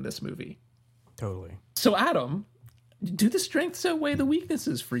storytelling than this movie. Totally. So Adam, do the strengths outweigh the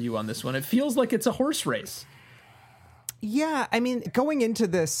weaknesses for you on this one? It feels like it's a horse race. Yeah, I mean, going into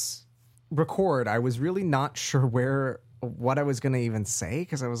this record, I was really not sure what I was going to even say,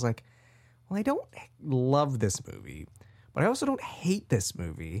 because I was like, well, I don't love this movie, but I also don't hate this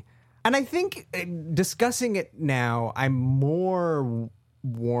movie. And I think discussing it now, I'm more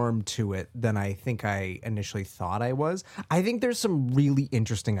warm to it than I think I initially thought I was. I think there's some really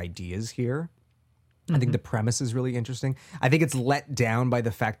interesting ideas here. I think the premise is really interesting. I think it's let down by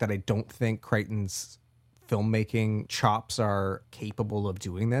the fact that I don't think Crichton's filmmaking chops are capable of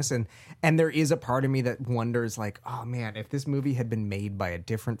doing this, and there is a part of me that wonders, like, oh man, if this movie had been made by a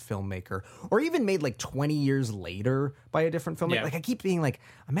different filmmaker, or even made like 20 years later by a different filmmaker, like I keep being like,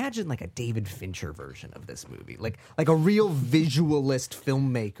 imagine like a David Fincher version of this movie, like a real visualist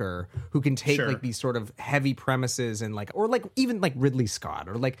filmmaker who can take like these sort of heavy premises and like, or like even like Ridley Scott,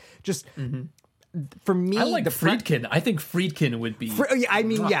 or like just for me, I like Friedkin. I think Friedkin would be. I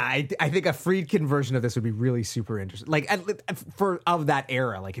think a Friedkin version of this would be really super interesting. Like of that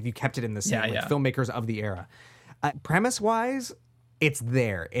era, like if you kept it in the same like, filmmakers of the era. Premise-wise, it's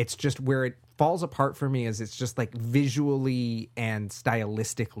there. It's just where it falls apart for me is it's just like visually and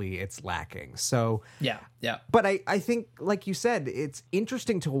stylistically it's lacking. So yeah. But I think, like you said, it's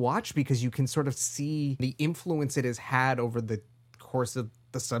interesting to watch because you can sort of see the influence it has had over the course of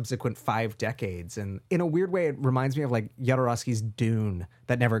the subsequent 5 decades. And in a weird way, it reminds me of like Jodorowsky's Dune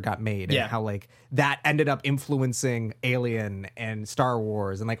that never got made. And how like that ended up influencing Alien and Star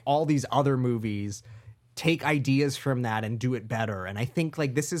Wars and like all these other movies take ideas from that and do it better. And I think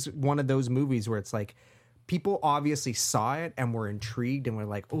like this is one of those movies where it's like people obviously saw it and were intrigued and were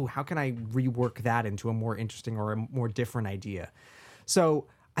like, oh, how can I rework that into a more interesting or a more different idea? So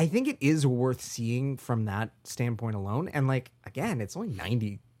I think it is worth seeing from that standpoint alone. And like, again, it's only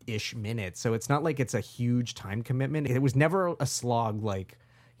 90-ish minutes. So it's not like it's a huge time commitment. It was never a slog like,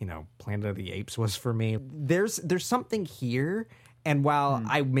 you know, Planet of the Apes was for me. There's something here. And while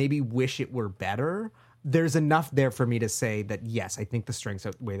I maybe wish it were better, there's enough there for me to say that, yes, I think the strengths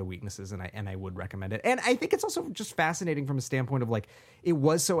outweigh the weaknesses, and I would recommend it. And I think it's also just fascinating from a standpoint of, like, it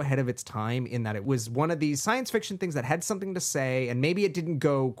was so ahead of its time in that it was one of these science fiction things that had something to say, and maybe it didn't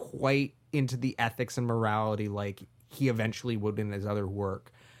go quite into the ethics and morality like he eventually would in his other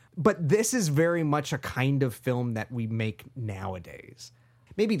work. But this is very much a kind of film that we make nowadays.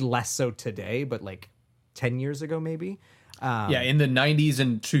 Maybe less so today, but, like, 10 years ago, maybe. In the 90s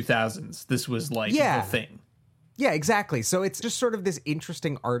and 2000s, this was like the thing. Yeah, exactly. So it's just sort of this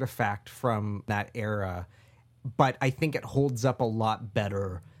interesting artifact from that era, but I think it holds up a lot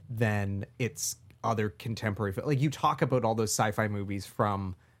better than its other contemporary. Like you talk about all those sci-fi movies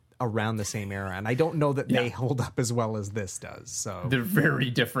from around the same era, and I don't know that they hold up as well as this does. So they're very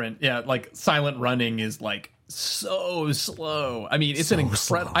different. Yeah, like Silent Running is like so slow. I mean, it's so an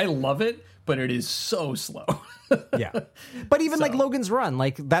incredible. I love it, but it is so slow. Yeah. But even like Logan's Run,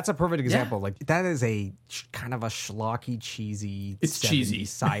 like that's a perfect example. Like that is a kind of a schlocky, cheesy, it's cheesy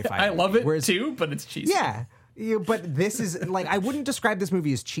sci-fi. I love it too, but it's cheesy. Yeah. But this is like, I wouldn't describe this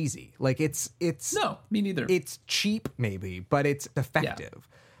movie as cheesy. Like it's no, me neither. It's cheap maybe, but it's effective.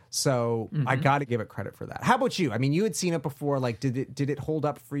 Yeah. So I got to give it credit for that. How about you? I mean, you had seen it before. Like, did it hold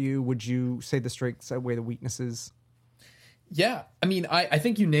up for you? Would you say the strengths outweigh the weaknesses? Yeah. I mean, I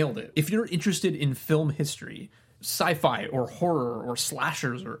think you nailed it. If you're interested in film history, sci-fi or horror or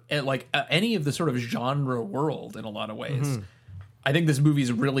slashers or like any of the sort of genre world in a lot of ways, I think this movie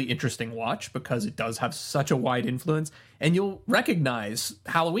is a really interesting watch because it does have such a wide influence, and you'll recognize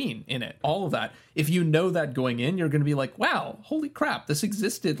Halloween in it, all of that. If you know that going in, you're going to be like, wow, holy crap, this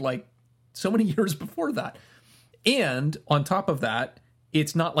existed like so many years before that. And on top of that,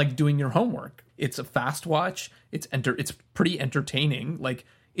 it's not like doing your homework. It's a fast watch. It's pretty entertaining. Like,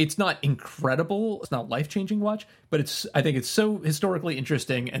 it's not incredible. It's not life-changing watch, but I think it's so historically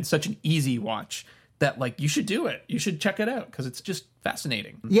interesting and such an easy watch that, like, you should do it. You should check it out because it's just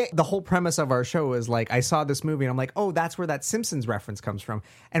fascinating. Yeah, the whole premise of our show is, like, I saw this movie and I'm like, oh, that's where that Simpsons reference comes from.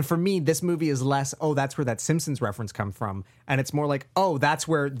 And for me, this movie is less, oh, that's where that Simpsons reference come from. And it's more like, oh, that's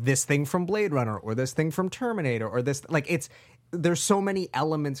where this thing from Blade Runner or this thing from Terminator or this, like, there's so many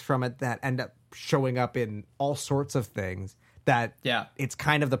elements from it that end up showing up in all sorts of things that it's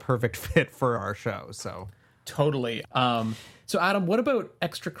kind of the perfect fit for our show. So totally. So Adam, what about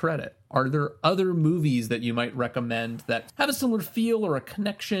extra credit? Are there other movies that you might recommend that have a similar feel or a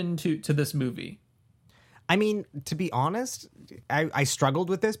connection to this movie? I mean, to be honest, I struggled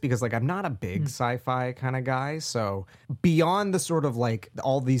with this because, like, I'm not a big sci-fi kind of guy. So beyond the sort of, like,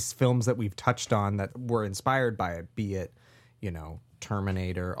 all these films that we've touched on that were inspired by it, be it, you know,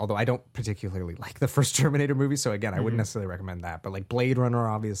 Terminator, although I don't particularly like the first Terminator movie, so again, I wouldn't necessarily recommend that. But like Blade Runner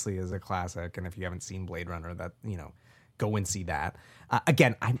obviously is a classic, and if you haven't seen Blade Runner, that, you know, go and see that.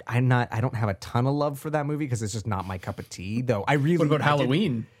 Again, I don't have a ton of love for that movie because it's just not my cup of tea. Though I really. What about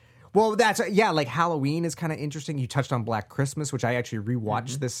Halloween? Well, like Halloween is kind of interesting. You touched on Black Christmas, which I actually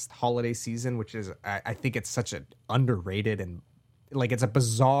rewatched this holiday season, which is I think it's such an underrated and, like, it's a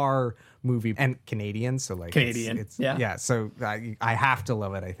bizarre movie, and Canadian, so like Canadian, so I have to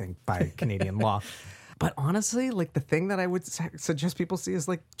love it, I think, by Canadian law. But honestly, like, the thing that I would suggest people see is,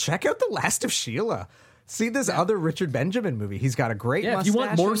 like, check out The Last of Sheila. See this other Richard Benjamin movie. He's got a great mustache. If you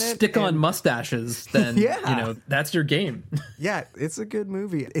want more stick-on mustaches, then you know, that's your game. Yeah, it's a good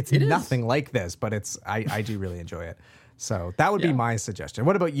movie. It's nothing like this, but I do really enjoy it. So that would be my suggestion.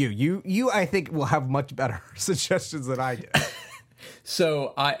 What about you? You I think will have much better suggestions than I do.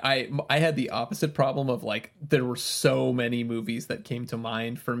 So I had the opposite problem of, like, there were so many movies that came to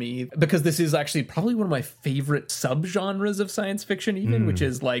mind for me because this is actually probably one of my favorite subgenres of science fiction, even, which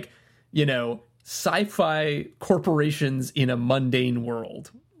is, like, you know, sci-fi corporations in a mundane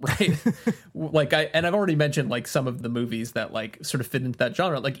world. right? Like I've already mentioned like some of the movies that like sort of fit into that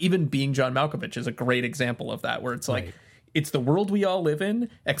genre. Like even Being John Malkovich is a great example of that, where it's like, it's the world we all live in,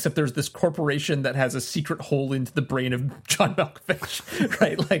 except there's this corporation that has a secret hole into the brain of John Malkovich,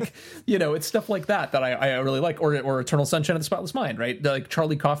 right? Like, you know, it's stuff like that I really like, or Eternal Sunshine of the Spotless Mind, right? Like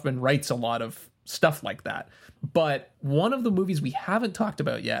Charlie Kaufman writes a lot of stuff like that. But one of the movies we haven't talked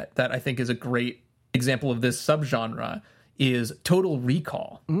about yet that I think is a great example of this subgenre is Total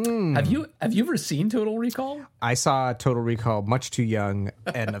Recall. Have you ever seen Total Recall? I saw Total Recall much too young,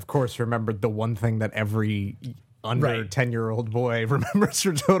 and of course remembered the one thing that every under 10-year-old boy remembers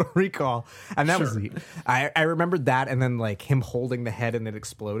from Total Recall, and that was I remembered that, and then like him holding the head and it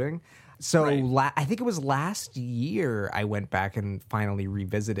exploding. So I think it was last year I went back and finally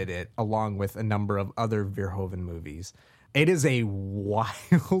revisited it along with a number of other Verhoeven movies. It is a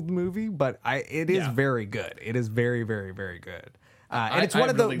wild movie, but it is very good. It is very, very, very good. And it's one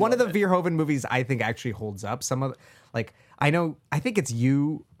of the Verhoeven movies I think actually holds up. Some of like I think it's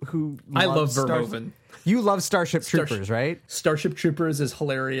you who I love Verhoeven. You love Starship Troopers, right? Starship Troopers is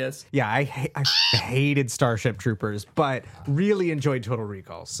hilarious. Yeah, I hated Starship Troopers, but really enjoyed Total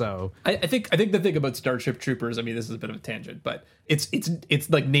Recall. So I think the thing about Starship Troopers, I mean, this is a bit of a tangent, but it's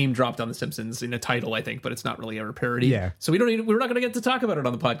like name dropped on The Simpsons in a title, I think, but it's not really ever parody. Yeah. So we're not going to get to talk about it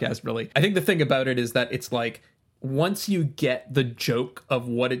on the podcast, really. I think the thing about it is that it's like once you get the joke of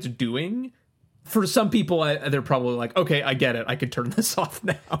what it's doing. For some people, they're probably like, okay, I get it. I could turn this off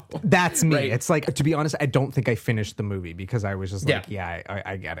now. That's me. Right? It's like, to be honest, I don't think I finished the movie because I was just like,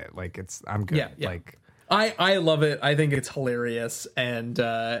 I get it. Like, I'm good. Yeah. Like, I love it. I think it's hilarious, and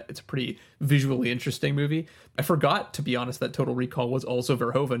it's a pretty visually interesting movie. I forgot, to be honest, that Total Recall was also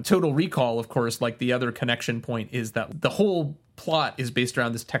Verhoeven. Total Recall, of course, like the other connection point is that the whole plot is based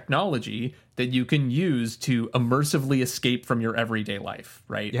around this technology that you can use to immersively escape from your everyday life,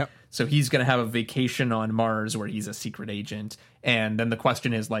 right? Yep. So he's going to have a vacation on Mars where he's a secret agent, and then the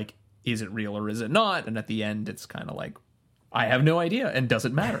question is like, is it real or is it not? And at the end, it's kind of like, I have no idea, and does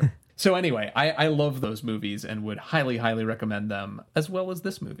it matter? So anyway, I love those movies and would highly, highly recommend them, as well as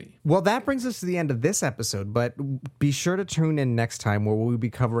this movie. Well, that brings us to the end of this episode, but be sure to tune in next time where we'll be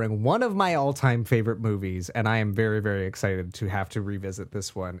covering one of my all-time favorite movies, and I am very, very excited to have to revisit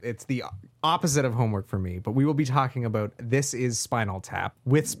this one. It's the opposite of homework for me, but we will be talking about This Is Spinal Tap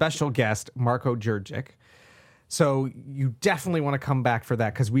with special guest Marko Djurdjic. So you definitely want to come back for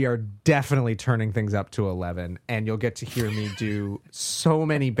that because we are definitely turning things up to 11, and you'll get to hear me do so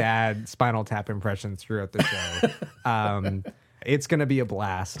many bad Spinal Tap impressions throughout the show. It's going to be a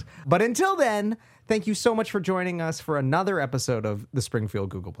blast. But until then, thank you so much for joining us for another episode of the Springfield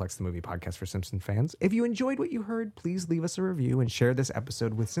Googleplex, the movie podcast for Simpson fans. If you enjoyed what you heard, please leave us a review and share this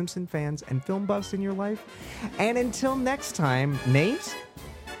episode with Simpson fans and film buffs in your life. And until next time, Nate,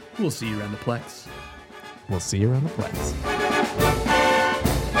 we'll see you around the Plex. We'll see you around the Plex.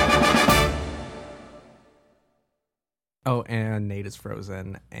 Oh, and Nate is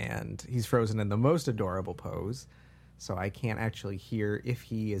frozen, and he's frozen in the most adorable pose, so I can't actually hear if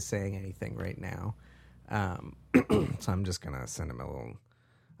he is saying anything right now. So I'm just gonna send him a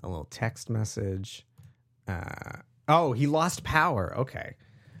little text message. Oh, he lost power. Okay,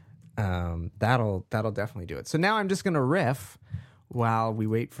 that'll definitely do it. So now I'm just gonna riff while we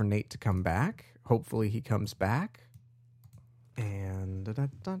wait for Nate to come back. Hopefully he comes back. And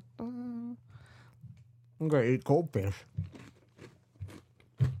I'm gonna eat goldfish.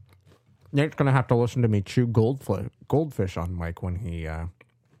 Nate's gonna have to listen to me chew goldfish on mic when he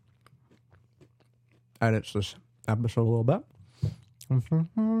edits this episode a little bit.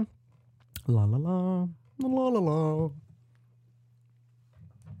 La la la, la la la.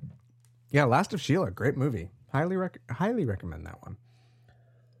 Yeah, Last of Sheila, great movie. Highly recommend that one.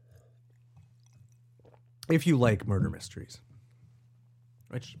 If you like murder mysteries,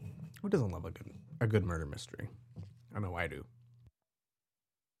 which who doesn't love a good murder mystery? I know I do.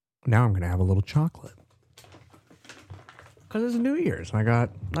 Now I'm gonna have a little chocolate because it's New Year's. I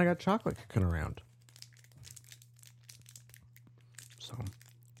got chocolate kicking around. So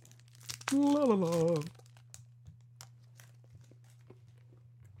la la la.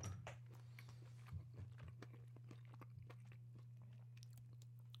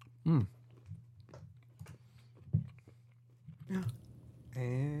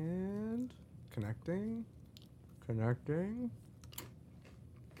 And connecting.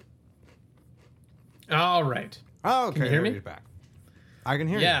 All right. Oh, okay. Can you hear me? Back. I can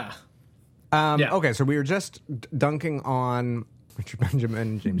hear you. Yeah. Okay, so we were just dunking on Richard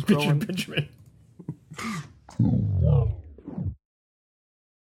Benjamin, James Brolin. Richard Benjamin.